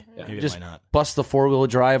 Maybe. Maybe just it might not. Bust the 4-wheel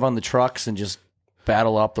drive on the trucks and just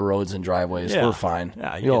battle up the roads and driveways. We're fine.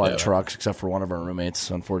 Yeah, we all have trucks except for one of our roommates,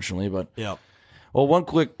 unfortunately. But well,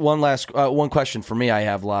 one question for me I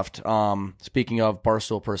have left. Speaking of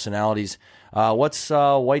Barstool personalities, what's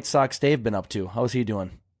White Sox Dave been up to? How's he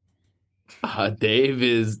doing?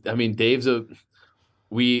 Dave's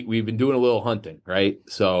we've been doing a little hunting, right?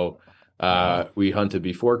 So we hunted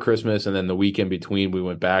before Christmas, and then the weekend between we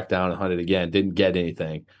went back down and hunted again. Didn't get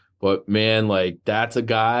anything, but man, like that's a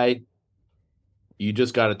guy. You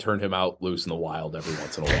just got to turn him out loose in the wild every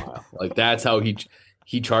once in a while. Like that's how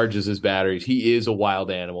he charges his batteries. He is a wild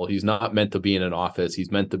animal. He's not meant to be in an office.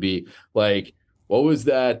 He's meant to be like, what was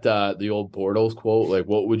that? The old Bortles quote? Like,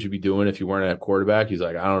 what would you be doing if you weren't a quarterback? He's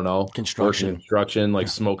like, I don't know, construction, like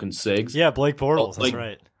smoking cigs. Yeah, Blake Bortles. That's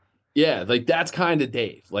right. Yeah, like that's kind of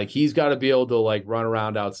Dave. Like he's got to be able to like run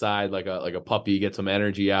around outside like a puppy, get some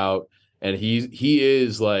energy out, and he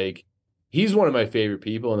is like he's one of my favorite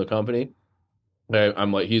people in the company.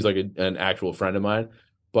 I'm like he's like an actual friend of mine,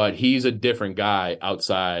 but he's a different guy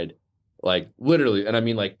outside, like literally, and I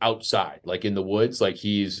mean like outside, like in the woods. Like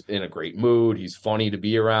he's in a great mood. He's funny to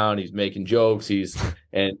be around. He's making jokes.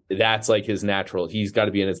 And that's like his natural. He's got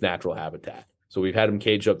to be in his natural habitat. So we've had him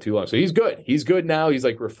caged up too long. So he's good. He's good now. He's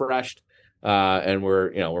like refreshed, and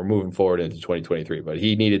we're moving forward into 2023. But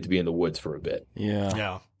he needed to be in the woods for a bit.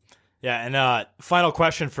 Yeah. And final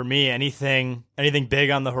question for me: anything big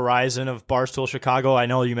on the horizon of Barstool Chicago? I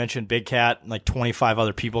know you mentioned Big Cat, like 25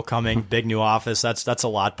 other people coming, big new office. That's a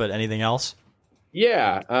lot. But anything else?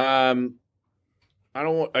 Yeah. I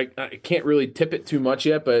can't really tip it too much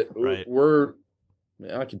yet, but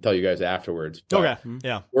I can tell you guys afterwards. Okay.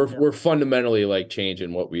 Yeah. We're fundamentally like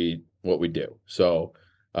changing what we do. So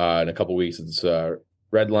in a couple weeks it's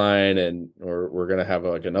Redline, and we're gonna have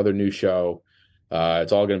like another new show.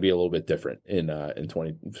 It's all going to be a little bit different in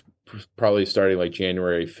probably starting like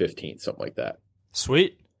January 15th, something like that.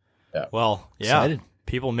 Sweet. Yeah. Well, Excited.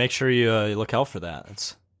 People make sure you look out for that.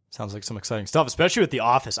 It sounds like some exciting stuff, especially with the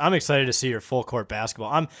office. I'm excited to see your full court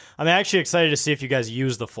basketball. I'm actually excited to see if you guys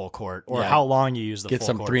use the full court or how long you use the full court. Get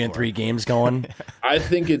some 3-on-3 games going. I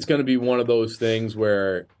think it's going to be one of those things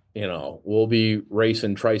where, we'll be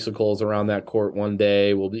racing tricycles around that court one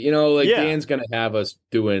day. We'll be, Dan's going to have us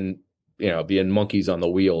doing, being monkeys on the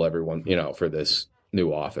wheel, everyone, for this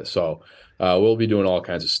new office. So we'll be doing all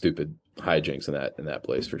kinds of stupid hijinks in that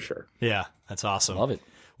place for sure. Yeah, that's awesome. Love it.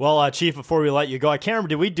 Well, Chief, before we let you go, I can't remember.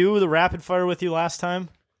 Did we do the rapid fire with you last time?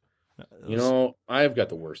 You know, I've got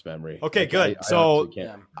the worst memory. Okay, Like, good. I So honestly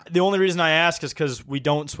can't. the only reason I ask is because we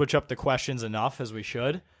don't switch up the questions enough as we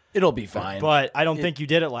should. It'll be fine. But I don't think you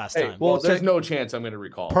did it last Hey, time. well, there's no chance I'm going to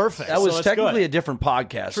recall. Perfect. That was So that's technically good. a different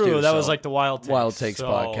podcast. True, too, that so- was like the Wild Takes. Wild Takes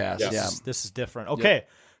podcast. This Yeah. this is different. Okay,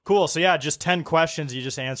 cool. So yeah, just 10 questions. You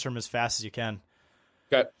just answer them as fast as you can.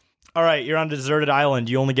 Okay. All right, you're on a deserted island.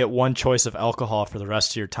 You only get one choice of alcohol for the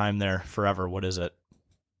rest of your time there forever. What is it?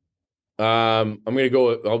 I'm going to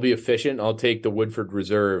go. I'll be efficient. I'll take the Woodford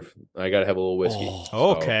Reserve. I got to have a little whiskey.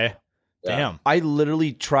 Oh, okay. yeah. Damn. I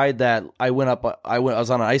literally tried that. I was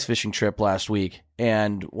on an ice fishing trip last week,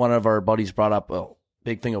 and one of our buddies brought up a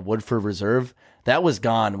big thing of Woodford Reserve. That was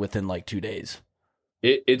gone within like 2 days.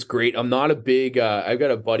 It's great. I'm not a big. I've got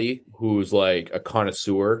a buddy who's like a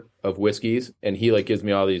connoisseur of whiskeys, and he like gives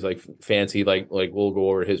me all these like fancy like we'll go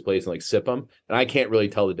over to his place and like sip them, and I can't really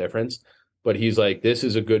tell the difference. But he's like, this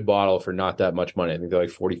is a good bottle for not that much money. I think they're like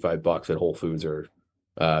 $45 at Whole Foods or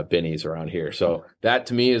Binny's around here. So that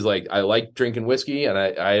to me is like, I like drinking whiskey, and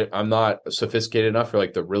I'm not sophisticated enough for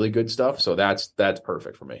like the really good stuff. So that's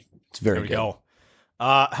perfect for me. It's very There we good. go.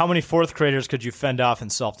 How many fourth graders could you fend off in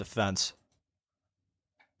self-defense?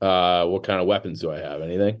 What kind of weapons do I have?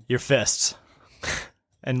 Anything? Your fists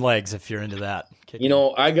and legs, if you're into that. You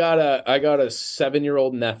know, I got a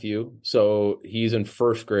 7-year-old nephew, so he's in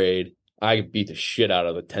first grade. I beat the shit out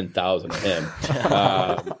of the 10,000 of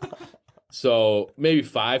him. So maybe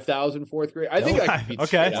 5,000 fourth grade. I think I could beat the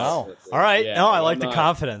Okay. shit out of it. All right. Yeah, No, I I'm like the not-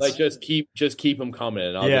 confidence. Like just keep them coming,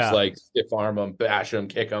 and I'll Yeah. just like stiff arm them, bash them,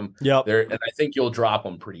 kick them. Yep. And I think you'll drop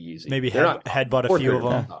them pretty easy. Maybe They're not- headbutt a fourth few of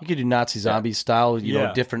grade, them. no. You could do Nazi zombie style, you Yeah.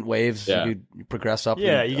 know, different waves. Yeah. You could progress up.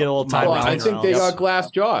 Yeah, you get a little time. Well, I running think around. they got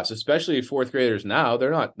glass jaws, especially fourth graders now.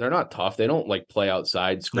 They're not tough. They don't like play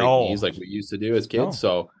outside, scrape No. knees like we used to do as kids. No.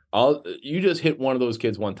 So you just hit one of those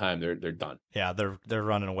kids one time, they're done. Yeah, they're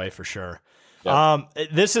running away for sure. Yeah.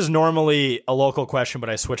 This is normally a local question, but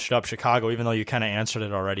I switched it up Chicago, even though you kind of answered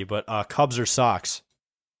it already. But Cubs or Sox?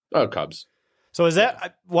 Oh, Cubs. So is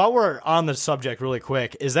that, while we're on the subject really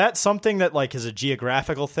quick, is that something that like is a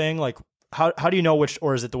geographical thing? Like how do you know which,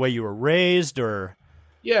 or is it the way you were raised, or?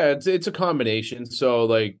 Yeah, it's a combination. So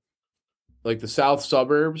like the south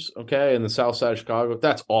suburbs, okay, and the south side of Chicago,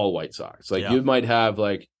 that's all White Sox. Like Yeah. you might have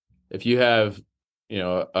like if you have, you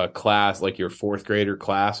know, a class like your fourth grader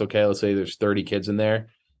class, okay, let's say there's 30 kids in there,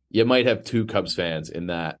 you might have 2 Cubs fans in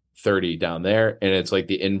that 30 down there, and it's like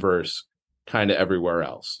the inverse kind of everywhere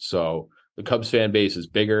else. So the Cubs fan base is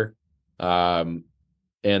bigger, and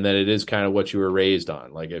then it is kind of what you were raised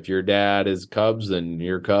on. Like if your dad is Cubs, then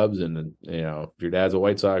you're Cubs, and then, you know, if your dad's a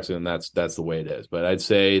White Sox, then that's the way it is. But I'd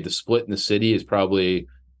say the split in the city is probably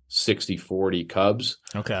 60-40 Cubs.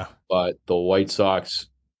 Okay. But the White Sox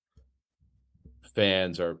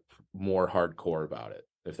fans are more hardcore about it,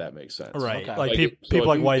 if that makes sense. Right. Okay. Like Like, people so if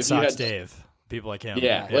like you- White if you Sox had- Dave. People like him. Yeah.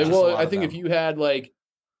 Yeah, Like, just a well, lot I of think if them. you had like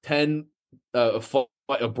 10,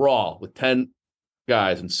 a brawl with 10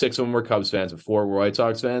 guys and 6 of them were Cubs fans and 4 were White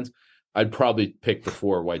Sox fans, I'd probably pick the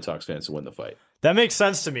 4 White Sox fans to win the fight. That makes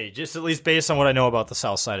sense to me, just at least based on what I know about the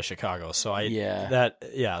south side of Chicago. So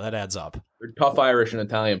that adds up. They're tough Irish and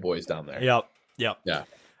Italian boys down there. Yep. Yeah.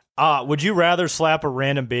 Would you rather slap a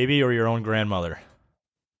random baby or your own grandmother?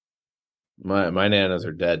 My nanas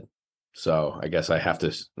are dead. So I guess I have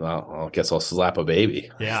to, well, I guess I'll slap a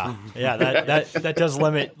baby. Yeah. Yeah. That does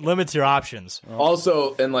limits your options.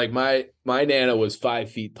 Also, and like my nana was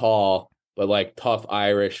 5 feet tall, but like tough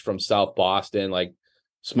Irish from South Boston, like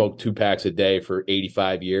smoked 2 packs a day for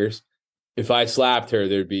 85 years. If I slapped her,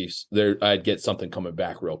 I'd get something coming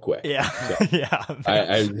back real quick. Yeah. So Yeah.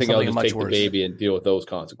 I think I'll Something just much take worse. the baby and deal with those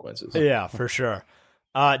consequences. Yeah, for sure.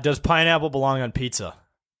 Does pineapple belong on pizza?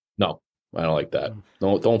 No, I don't like that.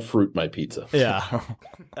 Don't fruit my pizza. Yeah.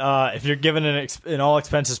 If you're given an all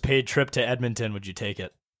expenses paid trip to Edmonton, would you take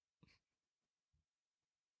it?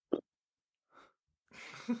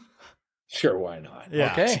 Sure, why not?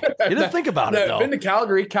 Yeah. Okay. You didn't think about it, I've though. been to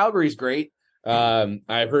Calgary. Calgary's great.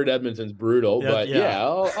 I've heard Edmonton's brutal, Yeah, but yeah. yeah,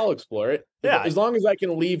 I'll explore it. Yeah. As long as I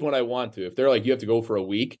can leave when I want to. If they're like, you have to go for a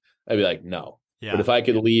week, I'd be like, no. Yeah. But if I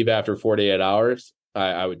could leave after 48 hours,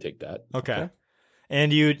 I would take that. Okay.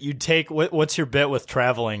 And you take what's your bit with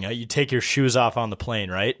traveling? You take your shoes off on the plane,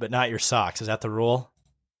 right? But not your socks. Is that the rule?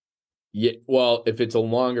 Yeah. Well, if it's a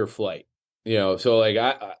longer flight, you know, so like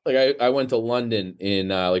I went to London in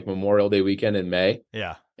like Memorial Day weekend in May,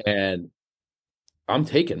 Yeah. and I'm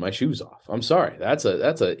taking my shoes off. I'm sorry. That's a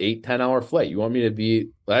 8-10 hour flight. You want me to be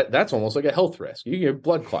that's almost like a health risk. You get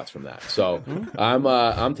blood clots from that. So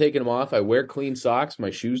I'm taking them off. I wear clean socks.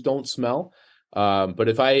 My shoes don't smell. But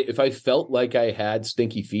if I felt like I had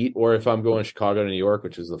stinky feet, or if I'm going Chicago to New York,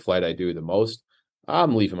 which is the flight I do the most,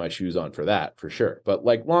 I'm leaving my shoes on for that for sure. But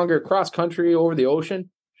like longer cross country over the ocean,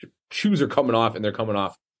 shoes are coming off, and they're coming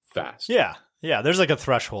off fast. Yeah. There's like a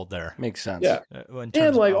threshold there. Makes sense. Yeah.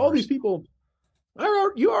 And like all these people,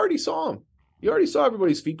 you already saw them. You already saw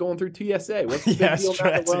everybody's feet going through TSA. What's the big deal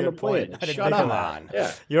now that we're on the plane? Shut up.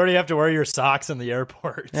 Yeah. You already have to wear your socks in the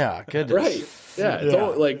airport. Yeah, goodness. Right. Yeah. It's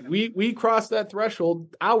all, like we crossed that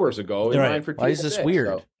threshold hours ago in line for TSA. Why is this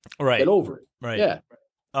weird? So right. Get over it. Right.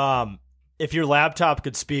 Yeah. If your laptop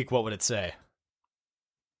could speak, what would it say?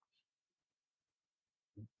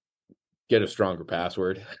 Get a stronger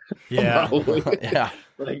password. Yeah. Yeah.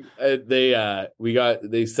 Like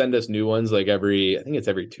they send us new ones like I think it's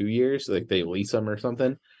every 2 years. Like they lease them or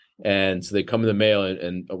something. And so they come in the mail,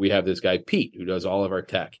 and we have this guy, Pete, who does all of our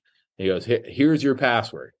tech. He goes, here's your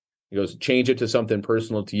password. He goes, change it to something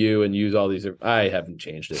personal to you and use all these. I haven't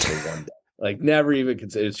changed it for one day. Like never even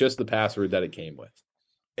consider. It's just the password that it came with.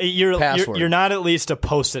 You're not at least a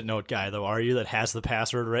Post-it note guy, though, are you? That has the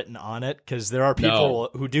password written on it? Because there are people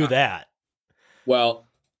who do that. Well,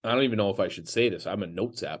 I don't even know if I should say this. I'm a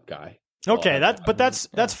Notes app guy. Okay,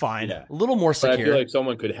 that's fine. Yeah. A little more secure. But I feel like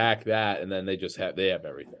someone could hack that, and then they have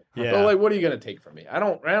everything. Yeah. So like, what are you going to take from me? I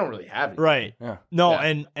don't really have anything. Right. Yeah. No,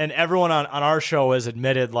 Yeah. and everyone on our show has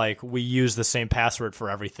admitted like we use the same password for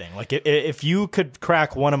everything. Like if you could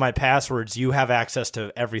crack one of my passwords, you have access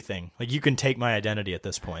to everything. Like you can take my identity at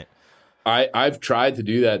this point. I've tried to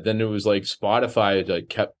do that. Then it was like Spotify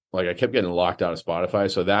I kept getting locked out of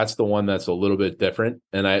Spotify. So that's the one that's a little bit different.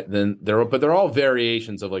 And they're all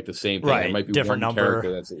variations of like the same thing. Right. There might be Different one number.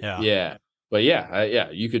 character that's Yeah. But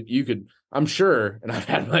you could I'm sure. And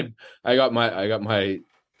I got my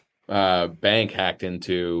bank hacked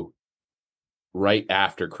into right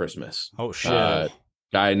after Christmas. Oh shit.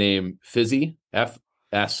 Guy named Fizzy,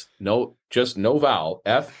 no vowel,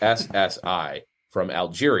 FSSI from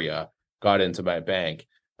Algeria got into my bank.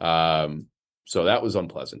 So that was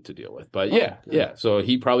unpleasant to deal with. But yeah. So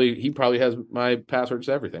he probably has my passwords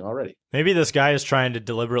to everything already. Maybe this guy is trying to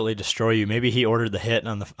deliberately destroy you. Maybe he ordered the hit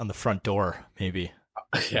on the front door. Maybe.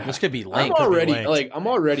 Yeah. This could be linked. I'm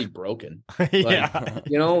already broken. Yeah.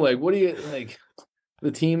 You know, like what do you like?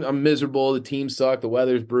 The team, I'm miserable. The team suck. The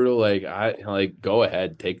weather's brutal. Like, go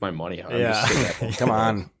ahead, take my money. Come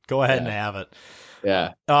on, go ahead and have it.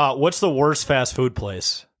 Yeah. What's the worst fast food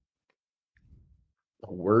place?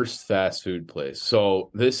 Worst fast food place. So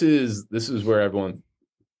this is where everyone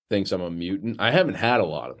thinks I'm a mutant. I haven't had a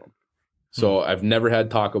lot of them. So I've never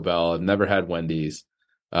had Taco Bell. I've never had Wendy's.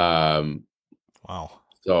 Wow.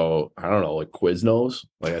 So I don't know, like Quiznos.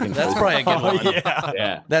 Like I think that's probably a good one.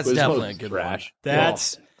 Yeah. That's Quiznos definitely a good trash. One.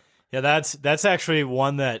 That's actually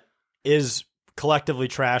one that is collectively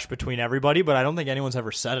trash between everybody, but I don't think anyone's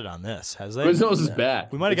ever said it on this, has they? Quiznos is bad.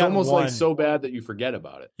 We might have It's gotten almost one. like so bad that you forget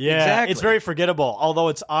about it. Yeah, Exactly. It's very forgettable. Although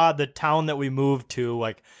it's odd, the town that we moved to,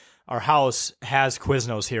 like our house, has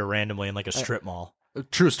Quiznos here randomly in like a strip mall.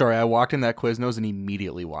 True story. I walked in that Quiznos and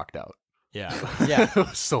immediately walked out. Yeah, It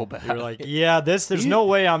was so bad. you're like, there's no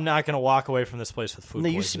way I'm not going to walk away from this place with food. And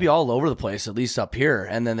they used to be all over the place, at least up here,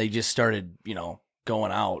 and then they just started,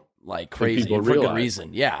 going out like crazy people for good realize.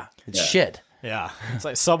 reason. Yeah, it's shit. Yeah, it's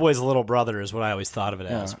like Subway's little brother is what I always thought of it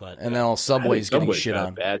as. But and then all Subway's getting shit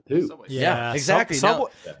on. Bad too. Yeah, exactly.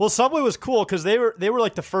 Subway, well, Subway was cool because they were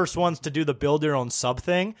like the first ones to do the build your own sub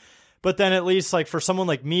thing. But then at least like for someone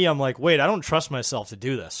like me, I'm like, wait, I don't trust myself to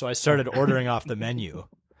do this. So I started ordering off the menu.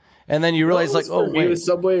 And then you realize, like, oh, wait. With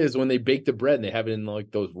Subway is when they bake the bread and they have it in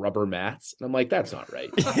like those rubber mats. And I'm like, that's not right.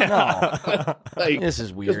 No. Like, This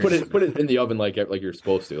is weird. Just put it in the oven like you're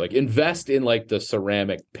supposed to. Like invest in like the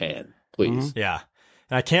ceramic pan, please. Yeah.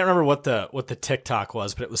 And I can't remember what the TikTok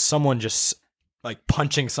was, but it was someone just like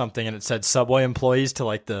punching something and it said Subway employees to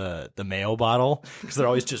like the mayo bottle because they're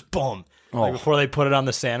always just boom. Like before they put it on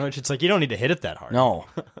the sandwich. It's like you don't need to hit it that hard. No.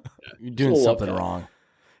 You're doing Still something love that. wrong.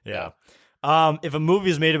 Yeah. If a movie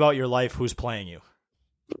is made about your life, who's playing you?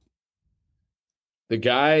 The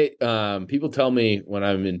guy, people tell me when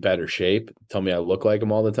I'm in better shape, tell me I look like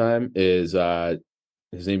him all the time, is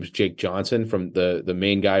his name is Jake Johnson, from the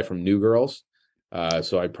main guy from New Girls.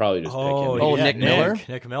 So I'd probably just pick him. Oh, Nick Miller?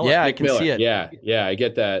 Nick Miller. Yeah, I Nick can Miller. see it. Yeah, I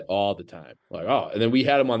get that all the time. Like, and then we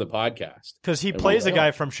had him on the podcast. Because he And plays we're a like,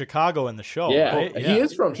 guy from Chicago in the show. Yeah, right? he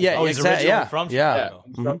is from Chicago. Yeah, Oh, he's exactly. originally Yeah. from Yeah. Chicago.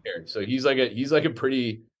 He's from here. So he's like a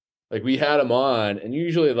pretty Like we had him on, and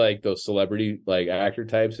usually like those celebrity like actor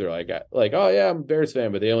types are like, oh yeah, I'm a Bears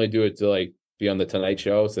fan, but they only do it to like be on the Tonight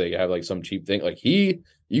Show, so they have like some cheap thing. Like you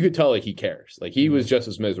could tell like he cares. Like he was just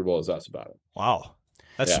as miserable as us about it. Wow,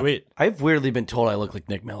 that's sweet. I've weirdly been told I look like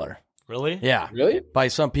Nick Miller. Really? Yeah. Really? By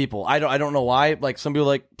some people. I don't know why. Like some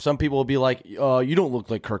people will be like, you don't look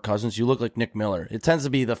like Kirk Cousins. You look like Nick Miller. It tends to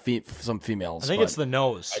be some females. I think it's the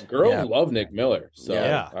nose. Girls love Nick Miller, so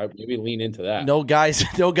Yeah. I maybe lean into that. No guys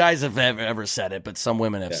have ever said it, but some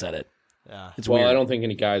women have said it. Yeah. It's well, weird. I don't think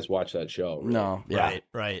any guys watch that show. Really. No. Yeah.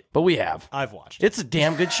 Right. But we have. I've watched it. It's a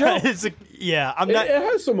damn good show. I'm not. It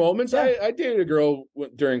has some moments. I dated a girl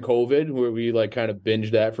during COVID where we like kind of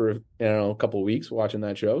binged that for a couple of weeks watching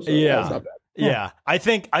that show. So Yeah. it's not bad. Yeah, I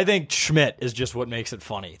think Schmidt is just what makes it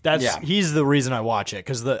funny. He's the reason I watch it,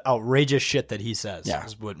 because the outrageous shit that he says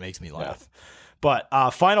is what makes me laugh. But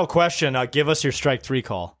final question: give us your strike three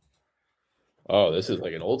call. Oh, this is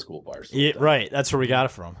like an old school bar. Yeah, right, that's where we got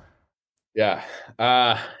it from. Yeah.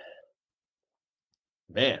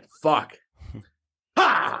 Man, fuck.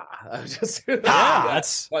 Ha! I was just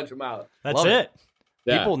that's punch him out. That's Love it.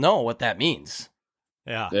 Yeah. People know what that means.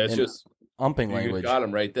 Yeah, It's In just umping you language. got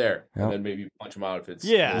him right there, Yep. and then maybe punch him out if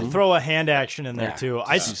it's throw a hand action in there Yeah, too.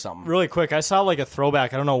 just do something. Really quick, I saw like a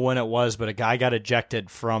throwback. I don't know when it was, but a guy got ejected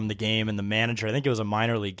from the game, and the manager, I think it was a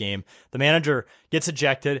minor league game, the manager gets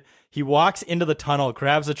ejected. He walks into the tunnel,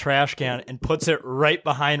 grabs a trash can, and puts it right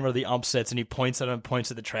behind where the ump sits, and he points at him, points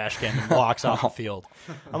at the trash can, and walks off the field.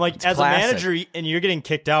 I'm like, as classic. a manager, and you're getting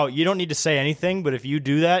kicked out, you don't need to say anything, but if you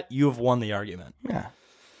do that, you have won the argument. Yeah.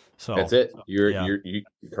 So That's it. You're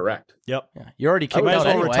correct. Yep. Yeah. You're already I kicked might out as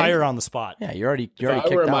well anyway. retire on the spot. Yeah, you're already If I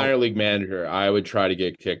kicked were a out. minor league manager, I would try to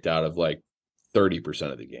get kicked out of like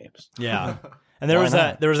 30% of the games. Yeah. And there was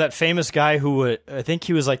that famous guy who I think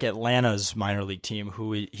he was like Atlanta's minor league team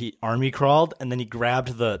who he army crawled, and then he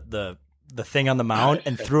grabbed the thing on the mound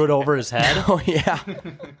and threw it over his head. Oh yeah.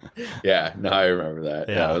 Yeah, no, I remember that.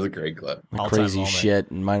 Yeah. Yeah, it was a great clip. All-time Crazy moment. shit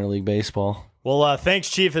in minor league baseball. Well,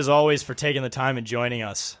 thanks, Chief, as always, for taking the time and joining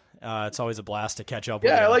us. It's always a blast to catch up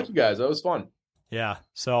with you. Yeah, I like you guys. That was fun. Yeah.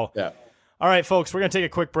 So, Yeah. all right, folks, we're going to take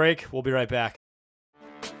a quick break. We'll be right back.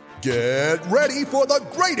 Get ready for the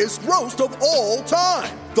greatest roast of all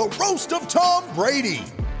time, the Roast of Tom Brady,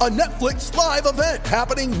 a Netflix live event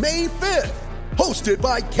happening May 5th. Hosted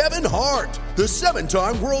by Kevin Hart, the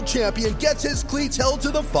 7-time world champion gets his cleats held to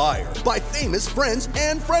the fire by famous friends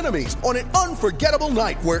and frenemies on an unforgettable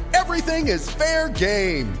night where everything is fair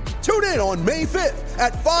game. Tune in on May 5th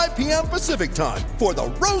at 5 p.m. Pacific time for the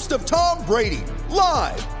Roast of Tom Brady,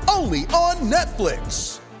 live only on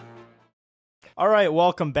Netflix. All right,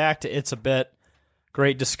 welcome back to It's a Bit.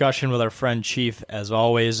 Great discussion with our friend Chief, as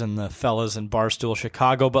always, and the fellas in Barstool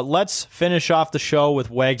Chicago. But let's finish off the show with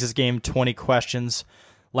Wags' game 20 questions.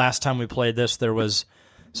 Last time we played this, there was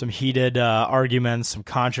some heated arguments, some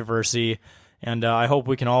controversy, and I hope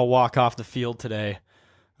we can all walk off the field today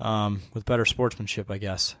with better sportsmanship, I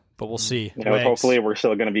guess. But we'll see. Hopefully we're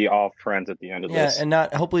still going to be all friends at the end of this. Yeah,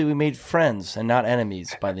 and hopefully we made friends and not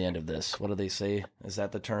enemies by the end of this. What do they say? Is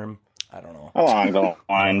that the term? I don't know. Along the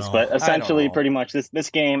lines, but essentially, pretty much, this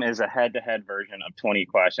game is a head-to-head version of 20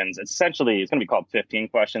 questions. It's going to be called 15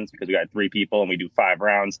 questions because we got 3 people and we do 5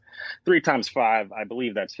 rounds. 3 times 5, I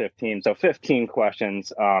believe that's 15. So 15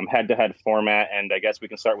 questions, head-to-head format. And I guess we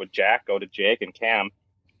can start with Jack, go to Jake and Cam.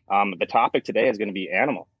 The topic today is going to be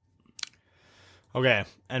animal. Okay,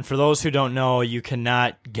 and for those who don't know, you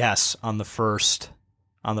cannot guess on the first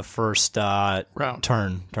round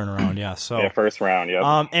turnaround. Yeah, so first round. Yep.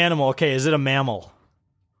 Animal. Okay, is it a mammal?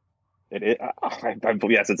 It is. I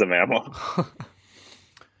believe yes, it's a mammal.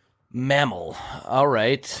 Mammal. All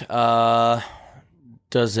right.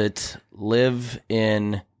 Does it live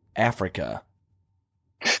in Africa?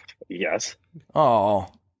 Yes. Oh.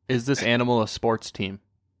 Is this animal a sports team?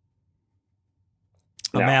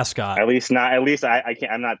 A mascot. At least I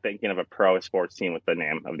can't. I'm not thinking of a pro sports team with the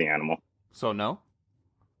name of the animal. So no.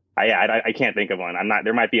 I can't think of one. I'm not.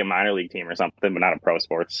 There might be a minor league team or something, but not a pro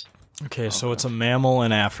sports. Okay, so it's a mammal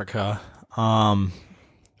in Africa. I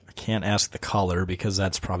can't ask the color because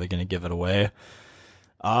that's probably going to give it away.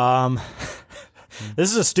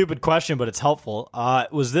 This is a stupid question, but it's helpful.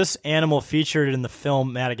 Was this animal featured in the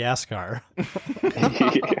film Madagascar?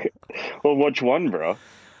 Well, which one, bro?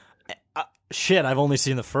 Shit, I've only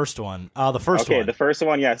seen the first one. The first one. Okay, the first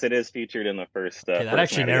one, yes, it is featured in the first. Okay, that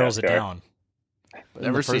actually narrows it down.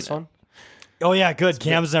 Never seen one. Oh yeah, good.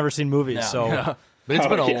 Cam's never seen movies, No. so. Yeah. But it's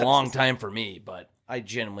been a long time for me. But I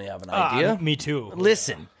genuinely have an idea. Me too.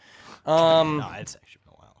 Listen, no, it's actually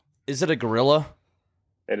been a while. Is it a gorilla?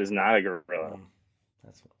 It is not a gorilla.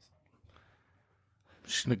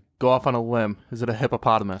 Just gonna go off on a limb. Is it a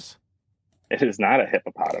hippopotamus? It is not a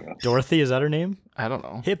hippopotamus. Dorothy, is that her name? I don't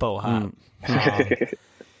know. Hippo, huh?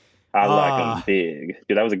 I like him big.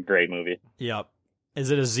 Dude, that was a great movie. Yep.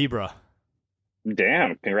 Is it a zebra?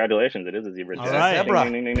 Damn, congratulations. It is a zebra. All right. Zebra.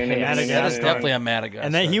 Ding, ding, ding, ding, That ding, ding, is ding, definitely ding. a Madagascar.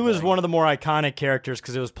 And then he was thing. one of the more iconic characters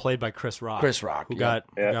because it was played by Chris Rock. Chris Rock, who yeah.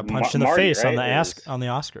 got punched in the Marty, face right? on the It was- on the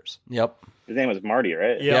Oscars. Yep. His name was Marty,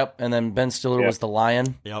 right? Yep. And then Ben Stiller Yep. was the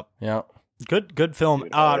lion. Yep. Yep. Good film.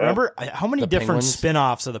 Yeah. Remember how many The different Penguins?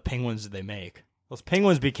 spin-offs of the Penguins did they make? Those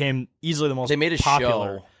Penguins became easily the most They made a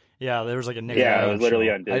popular. show. Yeah, there was like a Nickelodeon Yeah, it was literally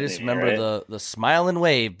show. on Disney. I just remember right? the Smile and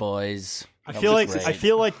Wave boys. I That feel was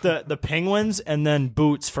like great. the Penguins and then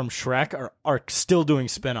Boots from Shrek are still doing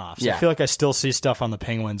spin-offs. Yeah. I feel like I still see stuff on the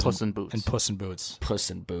Penguins Puss in Boots. and Puss in Boots. Puss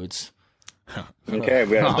in Boots. Okay,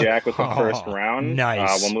 we have Jack with the first round.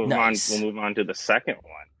 Nice. We'll move Nice. on. We'll move on to the second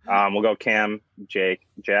one. We'll go Cam, Jake,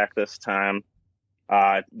 Jack this time.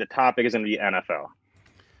 The topic is going to be NFL.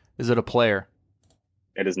 Is it a player?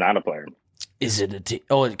 It is not a player. Is it a team?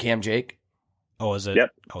 Oh, Cam Jake. Oh, is it? Yep.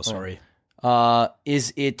 Oh, sorry.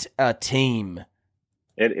 Is it a team?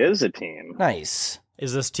 It is a team. Nice.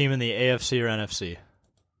 Is this team in the AFC or NFC?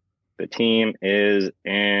 The team is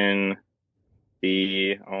in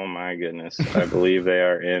the. Oh my goodness! I believe they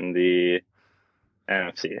are in the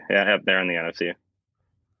NFC. Yeah, they're in the NFC.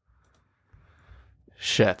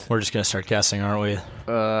 Shit. We're just gonna start guessing, aren't we?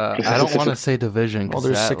 I don't want to say division. Well, 'cause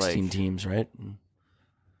there's that, 16 like, teams, right?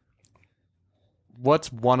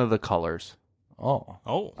 What's one of the colors? Oh.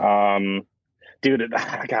 Dude,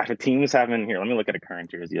 gosh, the teams have in here. Let me look at a current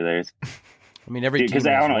jersey of theirs. I mean, every team Because is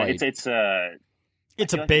I don't know. white. It's It's I a feel like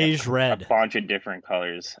they have beige red. A bunch of different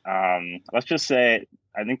colors. Let's just say,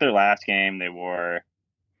 I think their last game they wore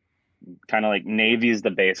kind of like navy's the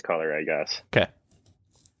base color, I guess. Okay.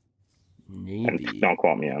 And Navy. don't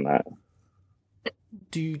quote me on that.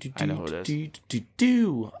 I know who it is.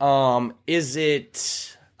 Is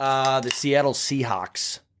it the Seattle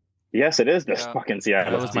Seahawks? Yes, it is the Yeah. fucking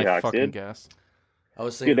Seattle That was my Seahawks, fucking dude. guess. I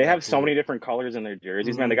was thinking Dude, they that have so too. many different colors in their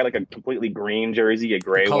jerseys, man. They got like a completely green jersey, a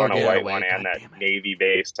gray color one, a white getaway, one, and God that damn it. navy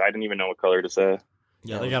base. I didn't even know what color to say.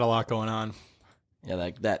 Yeah, they got a lot going on. Yeah,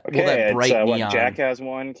 like that. Okay, Well, that bright it's, neon. what, Jack has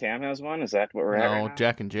one, Cam has one. Is that what we're at? No, right now?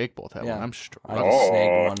 Jack and Jake both have Yeah. one. I'm I struggling. just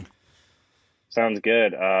snagged one. Sounds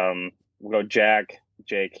good. We'll go Jack,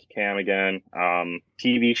 Jake, Cam again.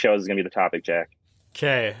 TV shows is gonna be the topic, Jack.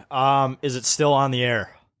 Okay. Is it still on the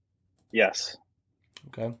air? Yes.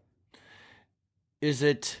 Okay. Is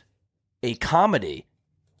it a comedy?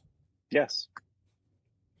 Yes.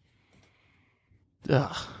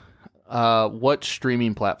 Ugh. What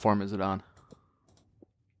streaming platform is it on?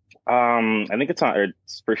 I think it's on. Or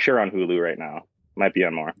it's for sure on Hulu right now. Might be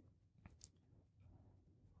on more.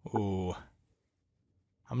 Ooh.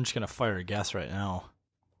 I'm just gonna fire a guess right now.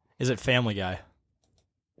 Is it Family Guy?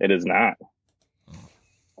 It is not.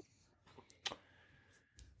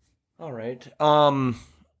 All right.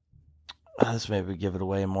 This maybe give it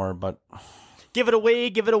away more, but Give it away,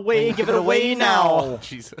 give it away, give it away now.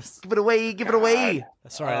 Jesus. give it away, give it away.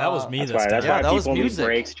 Sorry, that was me That's this why. time. That's Yeah, why that was people need music.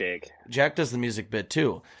 breaks, Jake. Jack does the music bit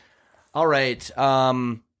too. All right.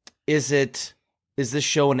 Is this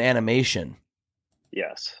show an animation?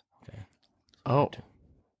 Yes. Oh.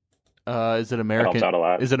 Is it That American? helps out a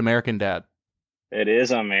lot. Is it American Dad? It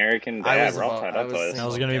is American I Dad. was We're all about- tied I up was to this. thinking- That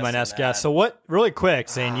was gonna be my guessing next that. guess. So what? Really quick,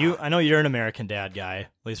 Zane, I know you're an American Dad guy, at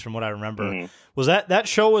least from what I remember. Mhm. Was that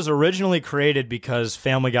show was originally created because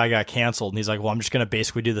Family Guy got canceled, and he's like, well, I'm just gonna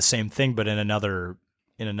basically do the same thing, but in another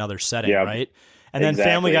setting, Yeah, right? And then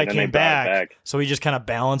exactly. Family Guy And then they came brought it back, back. so he just kind of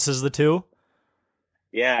balances the two.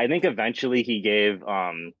 Yeah, I think eventually he gave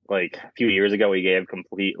like a few years ago he gave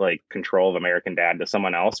complete like control of American Dad to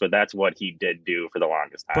someone else, but that's what he did do for the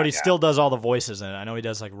longest time. But he yeah. still does all the voices in it. I know he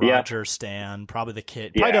does like Yeah. Roger, Stan, probably the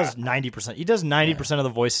kid. Probably Yeah. does 90%. He does 90% of the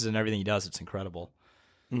voices in everything he does. It's incredible.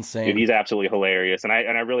 Insane. Dude, he's absolutely hilarious, and I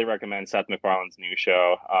really recommend Seth MacFarlane's new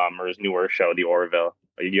show, or his newer show, The Orville.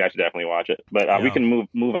 You guys should definitely watch it. But we Yeah. can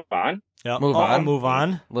move on. Yeah, Move I'll on. move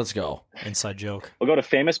on. Let's go. Inside joke. We'll go to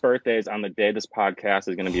famous birthdays on the day this podcast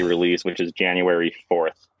is going to be released, which is January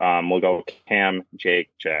 4th. We'll go Cam,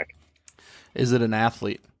 Jake, Jack. Is it an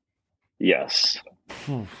athlete? Yes.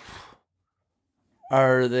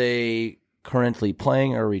 Are they currently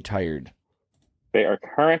playing or retired? They are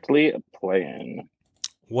currently playing.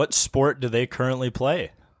 What sport do they currently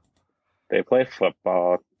play? They play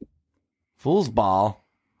football. Foosball.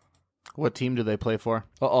 What team do they play for?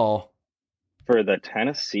 Uh-oh. For the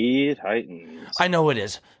Tennessee Titans. I know who it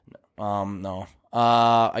is. No.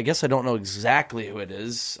 I guess I don't know exactly who it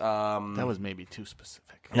is. That was maybe too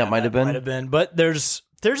specific. That might have been. Might have been, but there's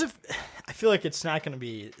a. I feel like it's not going to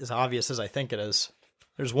be as obvious as I think it is.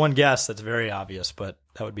 There's one guess that's very obvious, but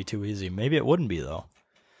that would be too easy. Maybe it wouldn't be though.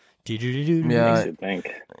 Yeah. Makes you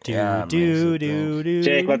think.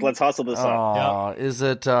 Jake, let's hustle this up. Is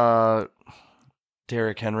it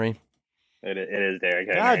Derrick Henry? It is Derrick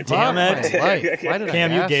Henry. God damn it. Why did I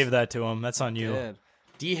Cam, you ask? gave that to him. That's on you. Did.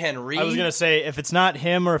 D. Henry. I was going to say, if it's not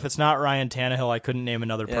him or if it's not Ryan Tannehill, I couldn't name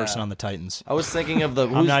another person on the Titans. I was thinking of the.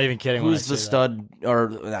 I'm not even kidding. Who's the stud? Or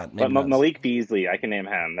not? But Malik Beasley, I can name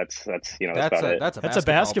him. That's about it. That's a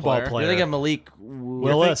basketball player. You're thinking of Malik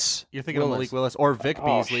Willis. You're thinking of Malik Willis or Vic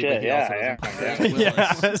Beasley. Shit, but he also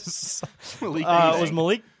Yes.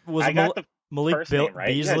 Malik I got the Malik first name right.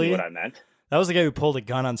 You Beasley? knew what I meant. That was the guy who pulled a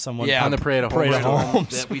gun on someone. on the Parade of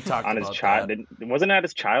Homes. Yeah, we talked on about his child. that. Wasn't that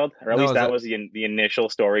his child? Or at No, least that that- was the initial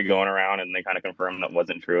story going around, and they kind of confirmed that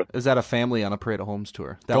wasn't true. Is that a family on a Parade of Homes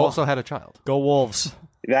tour that Go- also had a child? Go Wolves.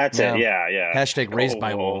 That's Yeah. it. Yeah. Hashtag raised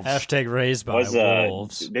by wolves. Hashtag raised by Was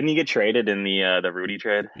Wolves. didn't he get traded in the Rudy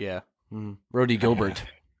trade? Yeah. Brody Gilbert.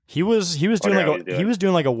 He was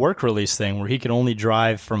doing like a work release thing where he could only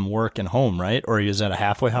drive from work and home, right? Or he was at a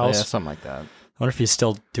halfway house. Yeah, something like that. I wonder if he's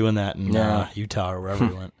still doing that in Yeah. Utah or wherever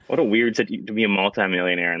he went. What a weird to be a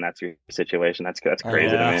multimillionaire and that's your situation. That's crazy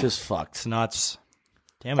to me. It's just fucked. It's nuts.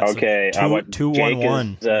 Damn it. Okay, Two, Jake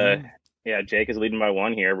 1-1. is, Jake is leading by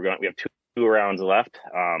 1 here. We have two rounds left.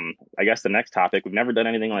 I guess the next topic, we've never done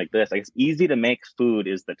anything like this. I guess easy to make food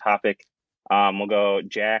is the topic. We'll go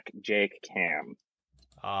Jack, Jake, Cam.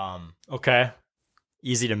 Okay.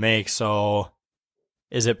 Easy to make. So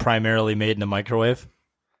is it primarily made in a microwave?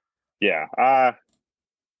 Yeah.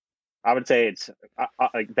 I would say it's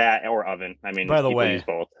like that or oven. I mean, By the people way, use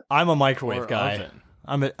both. I'm a microwave Or guy.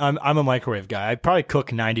 oven. I'm a microwave guy. I probably cook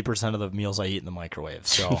 90% of the meals I eat in the microwave.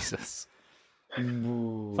 So Jesus. if I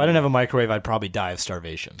didn't have a microwave, I'd probably die of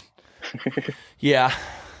starvation. Yeah,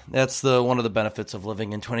 that's one of the benefits of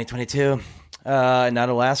living in 2022, not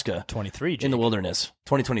Alaska. 23, Jake. In the wilderness.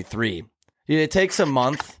 2023. It takes a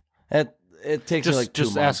month. It takes me like 2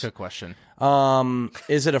 Just months. ask a question.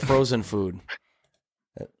 Is it a frozen food?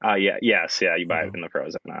 Yes, you buy it in the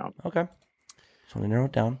frozen now. Okay. So we narrow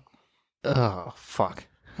it down. Oh, fuck.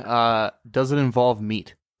 Does it involve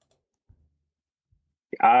meat?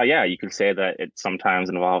 Yeah, you could say that it sometimes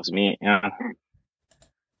involves meat. Yeah.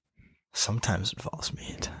 Sometimes it involves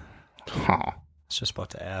meat. Huh. I was just about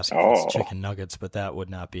to ask if Oh. it's chicken nuggets, but that would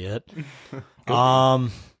not be it.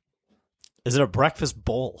 Is it a breakfast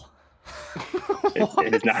bowl?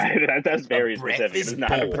 It is not. That's very specific. It is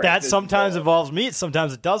not. a But that breakfast sometimes bowl. involves meat,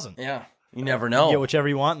 sometimes it doesn't. Yeah. You never You know. get whichever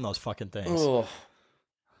you want in those fucking things. Oh.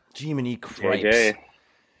 Jiminy cripes.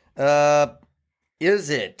 JJ. Is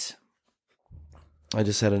it? I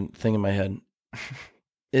just had a thing in my head.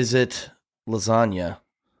 Is it lasagna?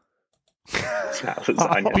 It's not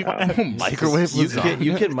lasagna. no. Microwave lasagna.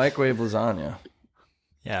 You can microwave lasagna.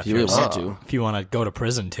 Yeah, if You really want to. If you want to go to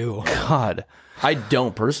prison too. God. I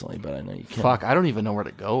don't personally, but I know you can. Fuck, I don't even know where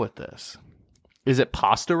to go with this. Is it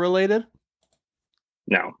pasta related?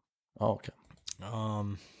 No. Oh, okay.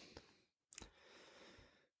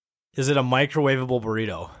 Is it a microwavable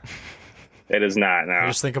burrito? It is not. No. I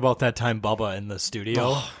just think about that time Bubba in the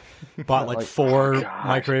studio bought like 4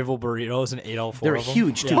 microwavable burritos and ate all 4 They're of them.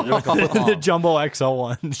 huge, too. Yeah, they're like the jumbo XL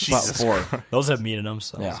ones. Jesus. About 4. Those have meat in them,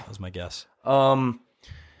 so Yeah. that was my guess.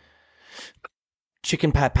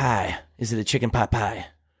 Chicken pot pie. Is it a chicken pot pie?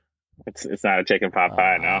 It's not a chicken pot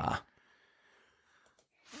pie. No.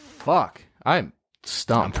 Fuck. I'm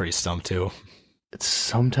stumped. I'm pretty stumped too. It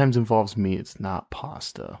sometimes involves meat. It's not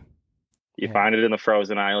pasta. You find it in the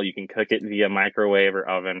frozen aisle. You can cook it via microwave or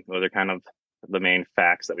oven. Those are kind of the main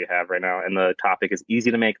facts that we have right now. And the topic is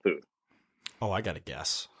easy to make food. Oh, I got a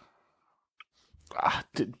guess. I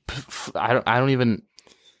don't even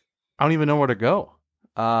know where to go.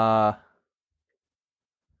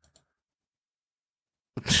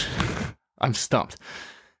 I'm stumped.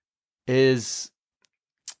 Is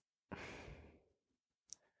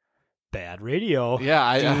bad radio. Yeah,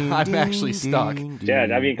 I'm actually stuck. Yeah,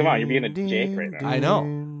 I mean, come on, you're being a Jake right now. I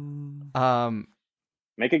know.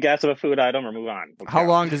 Make a guess of a food item or move on. How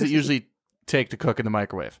long does it usually take to cook in the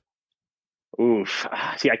microwave? Oof.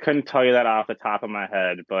 See, I couldn't tell you that off the top of my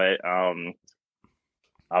head, but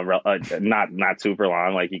not super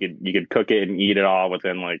long. Like you could cook it and eat it all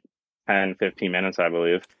within like 10, 15 minutes, I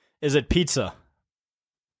believe. Is it pizza?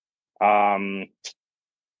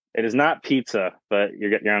 It is not pizza, but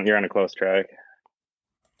you're on a close track.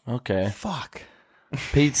 Okay. Fuck.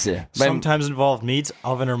 Pizza. Sometimes involved meats,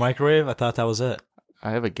 oven or microwave. I thought that was it. I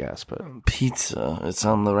have a guess, but Pizza. It's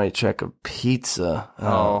on the right track of pizza.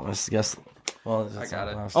 Oh. I guess. Well, I got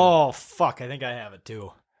it. Oh fuck! I think I have it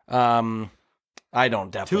too. I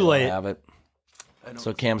don't definitely Too late. have it.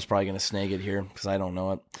 So Cam's probably going to snag it here because I don't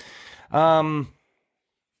know it.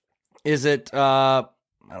 Is it, I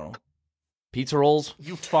don't know, pizza rolls?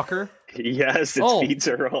 You fucker. Yes, it's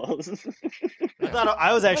pizza rolls.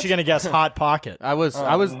 I was actually going to guess Hot Pocket. I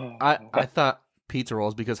thought pizza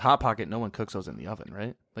rolls because Hot Pocket, no one cooks those in the oven,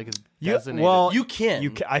 right? Like it's designated. You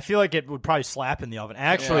can. I feel like it would probably slap in the oven.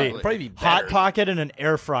 Actually, it'd probably be Hot better. Pocket in an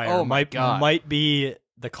air fryer Oh my God. might be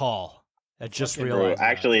the call. I just realized. that.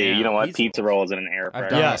 Actually, you know what? Pizza rolls in an air fryer.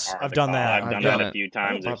 Yes, I've done that. I've done that a few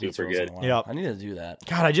times. They're super good. Yep. I need to do that.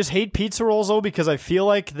 God, I just hate pizza rolls though because I feel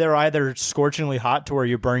like they're either scorchingly hot to where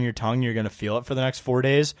you burn your tongue, you're gonna feel it for the next 4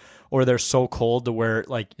 days, or they're so cold to where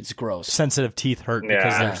like it's gross. Sensitive teeth hurt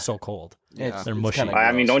because they're so cold. Yeah. They're mushy.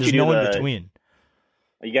 I mean, don't There's you do no the in between?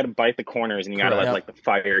 You got to bite the corners, and you got to let like the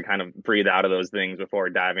fire kind of breathe out of those things before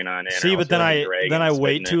diving on in. See, but then I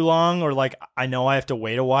wait too long, or like I know I have to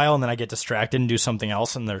wait a while, and then I get distracted and do something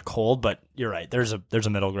else, and they're cold. But you're right. There's a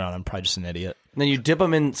middle ground. I'm probably just an idiot. And then you dip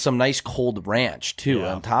them in some nice cold ranch too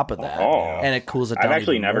on top of that, and it cools it down. I've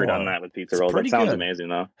actually even never more. done that with pizza rolls. That sounds amazing,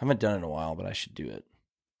 though. Haven't done it in a while, but I should do it.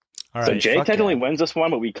 All So right, Jake technically wins this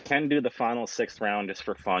one, but we can do the final 6th round just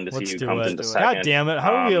for fun to see who comes into second. God damn it!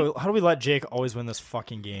 How do we let Jake always win this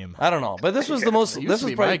fucking game? I don't know, but this was the most. It used This to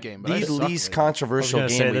was be probably my game, but I the suck least at it. controversial I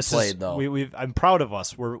was gonna game say, we this played, is, though. I'm proud of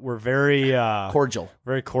us. We're very cordial,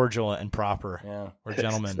 very cordial and proper. Yeah, we're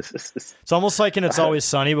gentlemen. It's almost like in It's Always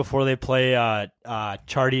Sunny before they play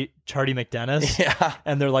Charlie McDennis. Yeah,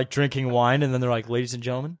 and they're like drinking wine, and then they're like, "Ladies and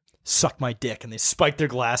gentlemen, suck my dick," and they spike their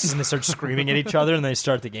glasses and they start screaming at each other, and they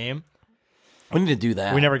start the game. We need to do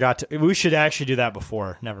that. We never got to. We should actually do that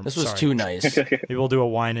before. Never. This was sorry. too nice. Maybe we'll do a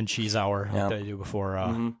wine and cheese hour like they do before.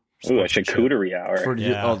 Ooh, a charcuterie hour. For the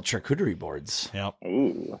charcuterie boards. Yep.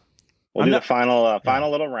 Ooh. We'll do the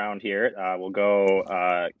final little round here. We'll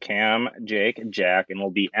go Cam, Jake, Jack, and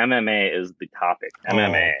we'll be MMA is the topic.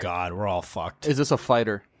 MMA. Oh God, we're all fucked. Is this a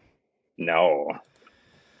fighter? No.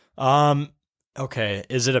 Okay.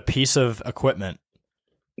 Is it a piece of equipment?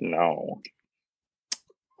 No.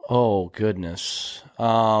 Oh goodness.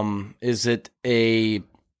 Is it a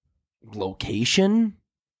location?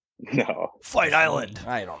 No. Fight Island.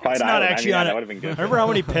 I don't know. Fight It's Island. not actually on that it. would have been good. Remember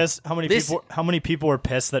how many people were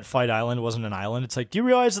pissed that Fight Island wasn't an island? It's like, do you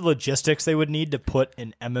realize the logistics they would need to put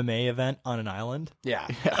an MMA event on an island? Yeah.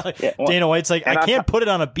 Dana White's like, I can't put it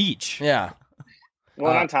on a beach. Yeah.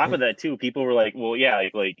 Well, on top of that too, people were like, "Well, yeah,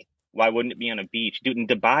 like why wouldn't it be on a beach, dude? In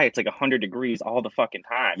Dubai, it's like 100 degrees all the fucking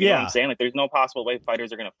time. You know what I'm saying? Like, there's no possible way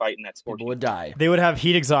fighters are going to fight in that sport. People would die. They would have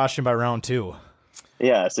heat exhaustion by round 2.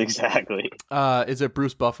 Yes, exactly. Is it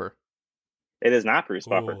Bruce Buffer? It is not Bruce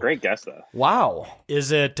Buffer. Ooh. Great guess, though. Wow.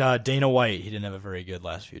 Is it Dana White? He didn't have a very good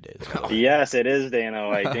last few days. Yes, it is Dana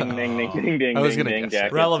White. Ding, ding, ding, ding, ding, I was ding, gonna ding. guess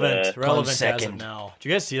Jack relevant gets, as of second. now. Did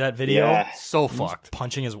you guys see that video? Yeah. So He's fucked.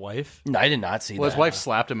 punching his wife. No, I did not see Well, that. his wife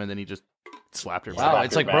slapped him, and then he just slapped her. Wow, back.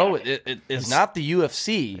 it's like, bro, it is not the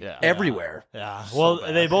UFC everywhere. Yeah. Well,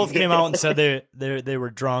 they both came out and said they were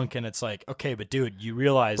drunk, and it's like, okay, but dude, you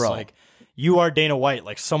realize like you are Dana White.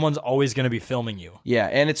 Like someone's always going to be filming you. Yeah,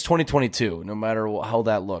 and it's 2022. No matter how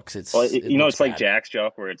that looks, it's well, it you know, looks it's like bad. Jack's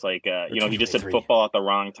joke where it's like, you know, he just did 2023. football at the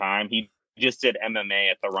wrong time. He just did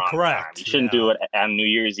MMA at the wrong Correct. time. He shouldn't do it on New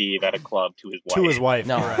Year's Eve at a club to his wife. To his wife.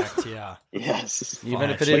 No. Correct. Yeah. Yes. Even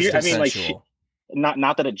if Fine. it is I mean, like, consensual.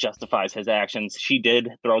 not that it justifies his actions. She did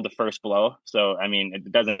throw the first blow, so I mean,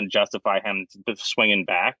 it doesn't justify him swinging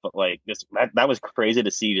back. But like this, that was crazy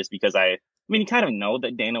to see. Just because I mean, you kind of know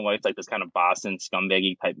that Dana White's like this kind of Boston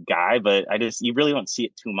scumbaggy type guy, but you really don't see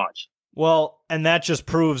it too much. Well, and that just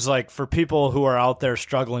proves, like, for people who are out there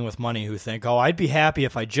struggling with money who think, oh, I'd be happy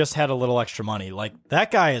if I just had a little extra money. Like,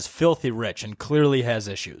 that guy is filthy rich and clearly has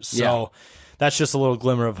issues. So that's just a little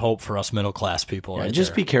glimmer of hope for us middle-class people. Yeah, right just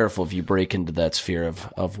there. be careful if you break into that sphere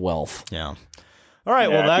of wealth. Yeah. All right, Yeah,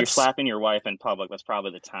 well, if you're that's... slapping your wife in public, that's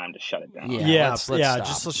probably the time to shut it down. Yeah, let's stop.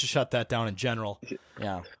 just shut that down in general.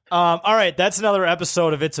 Yeah. All right, that's another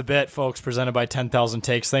episode of It's a Bit, folks, presented by 10,000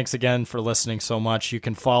 Takes. Thanks again for listening so much. You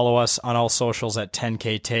can follow us on all socials at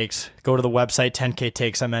 10K Takes. Go to the website,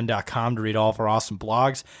 10ktakesmn.com, to read all of our awesome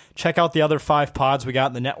blogs. Check out the other 5 pods we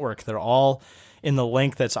got in the network. They're all in the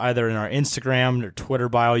link that's either in our Instagram or Twitter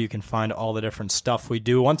bio. You can find all the different stuff we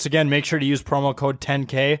do. Once again, make sure to use promo code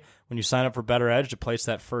 10K when you sign up for Better Edge to place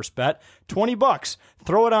that first bet. $20.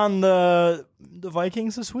 Throw it on the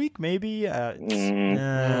Vikings this week, maybe.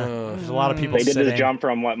 There's a lot of people They did sitting. this jump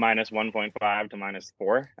from minus 1.5 to minus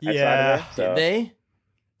 4. Yeah. Did they?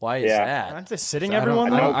 Why is that? Aren't they sitting I don't-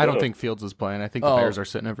 everyone? I though? don't think Fields is playing. I think the Bears are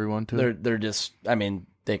sitting everyone too. They're just. I mean,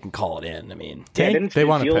 they can call it in. I mean, didn't they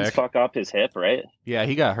want to Fields pick. fuck up his hip, right? Yeah,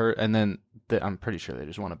 he got hurt, and then I'm pretty sure they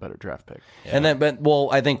just want a better draft pick. And then,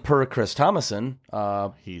 I think per Chris Thomason,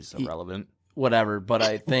 he's irrelevant. Whatever, but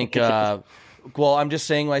I think. Well, I'm just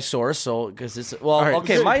saying my source, so because it's right.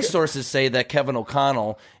 okay. My sources say that Kevin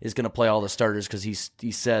O'Connell is going to play all the starters because he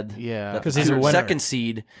said because he's a winner. Second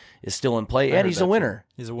seed is still in play, and he's a winner.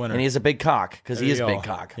 He's a winner, and he has a big cock because he is a big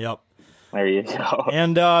cock. Yep. There you go.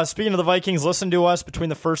 And speaking of the Vikings, listen to us between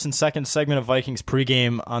the first and second segment of Vikings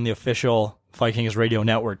pregame on the official Vikings radio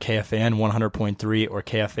network, KFAN 100.3 or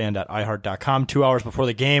KFAN.iHeart.com, 2 hours before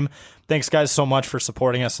the game. Thanks, guys, so much for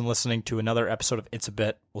supporting us and listening to another episode of It's a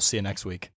Bit. We'll see you next week.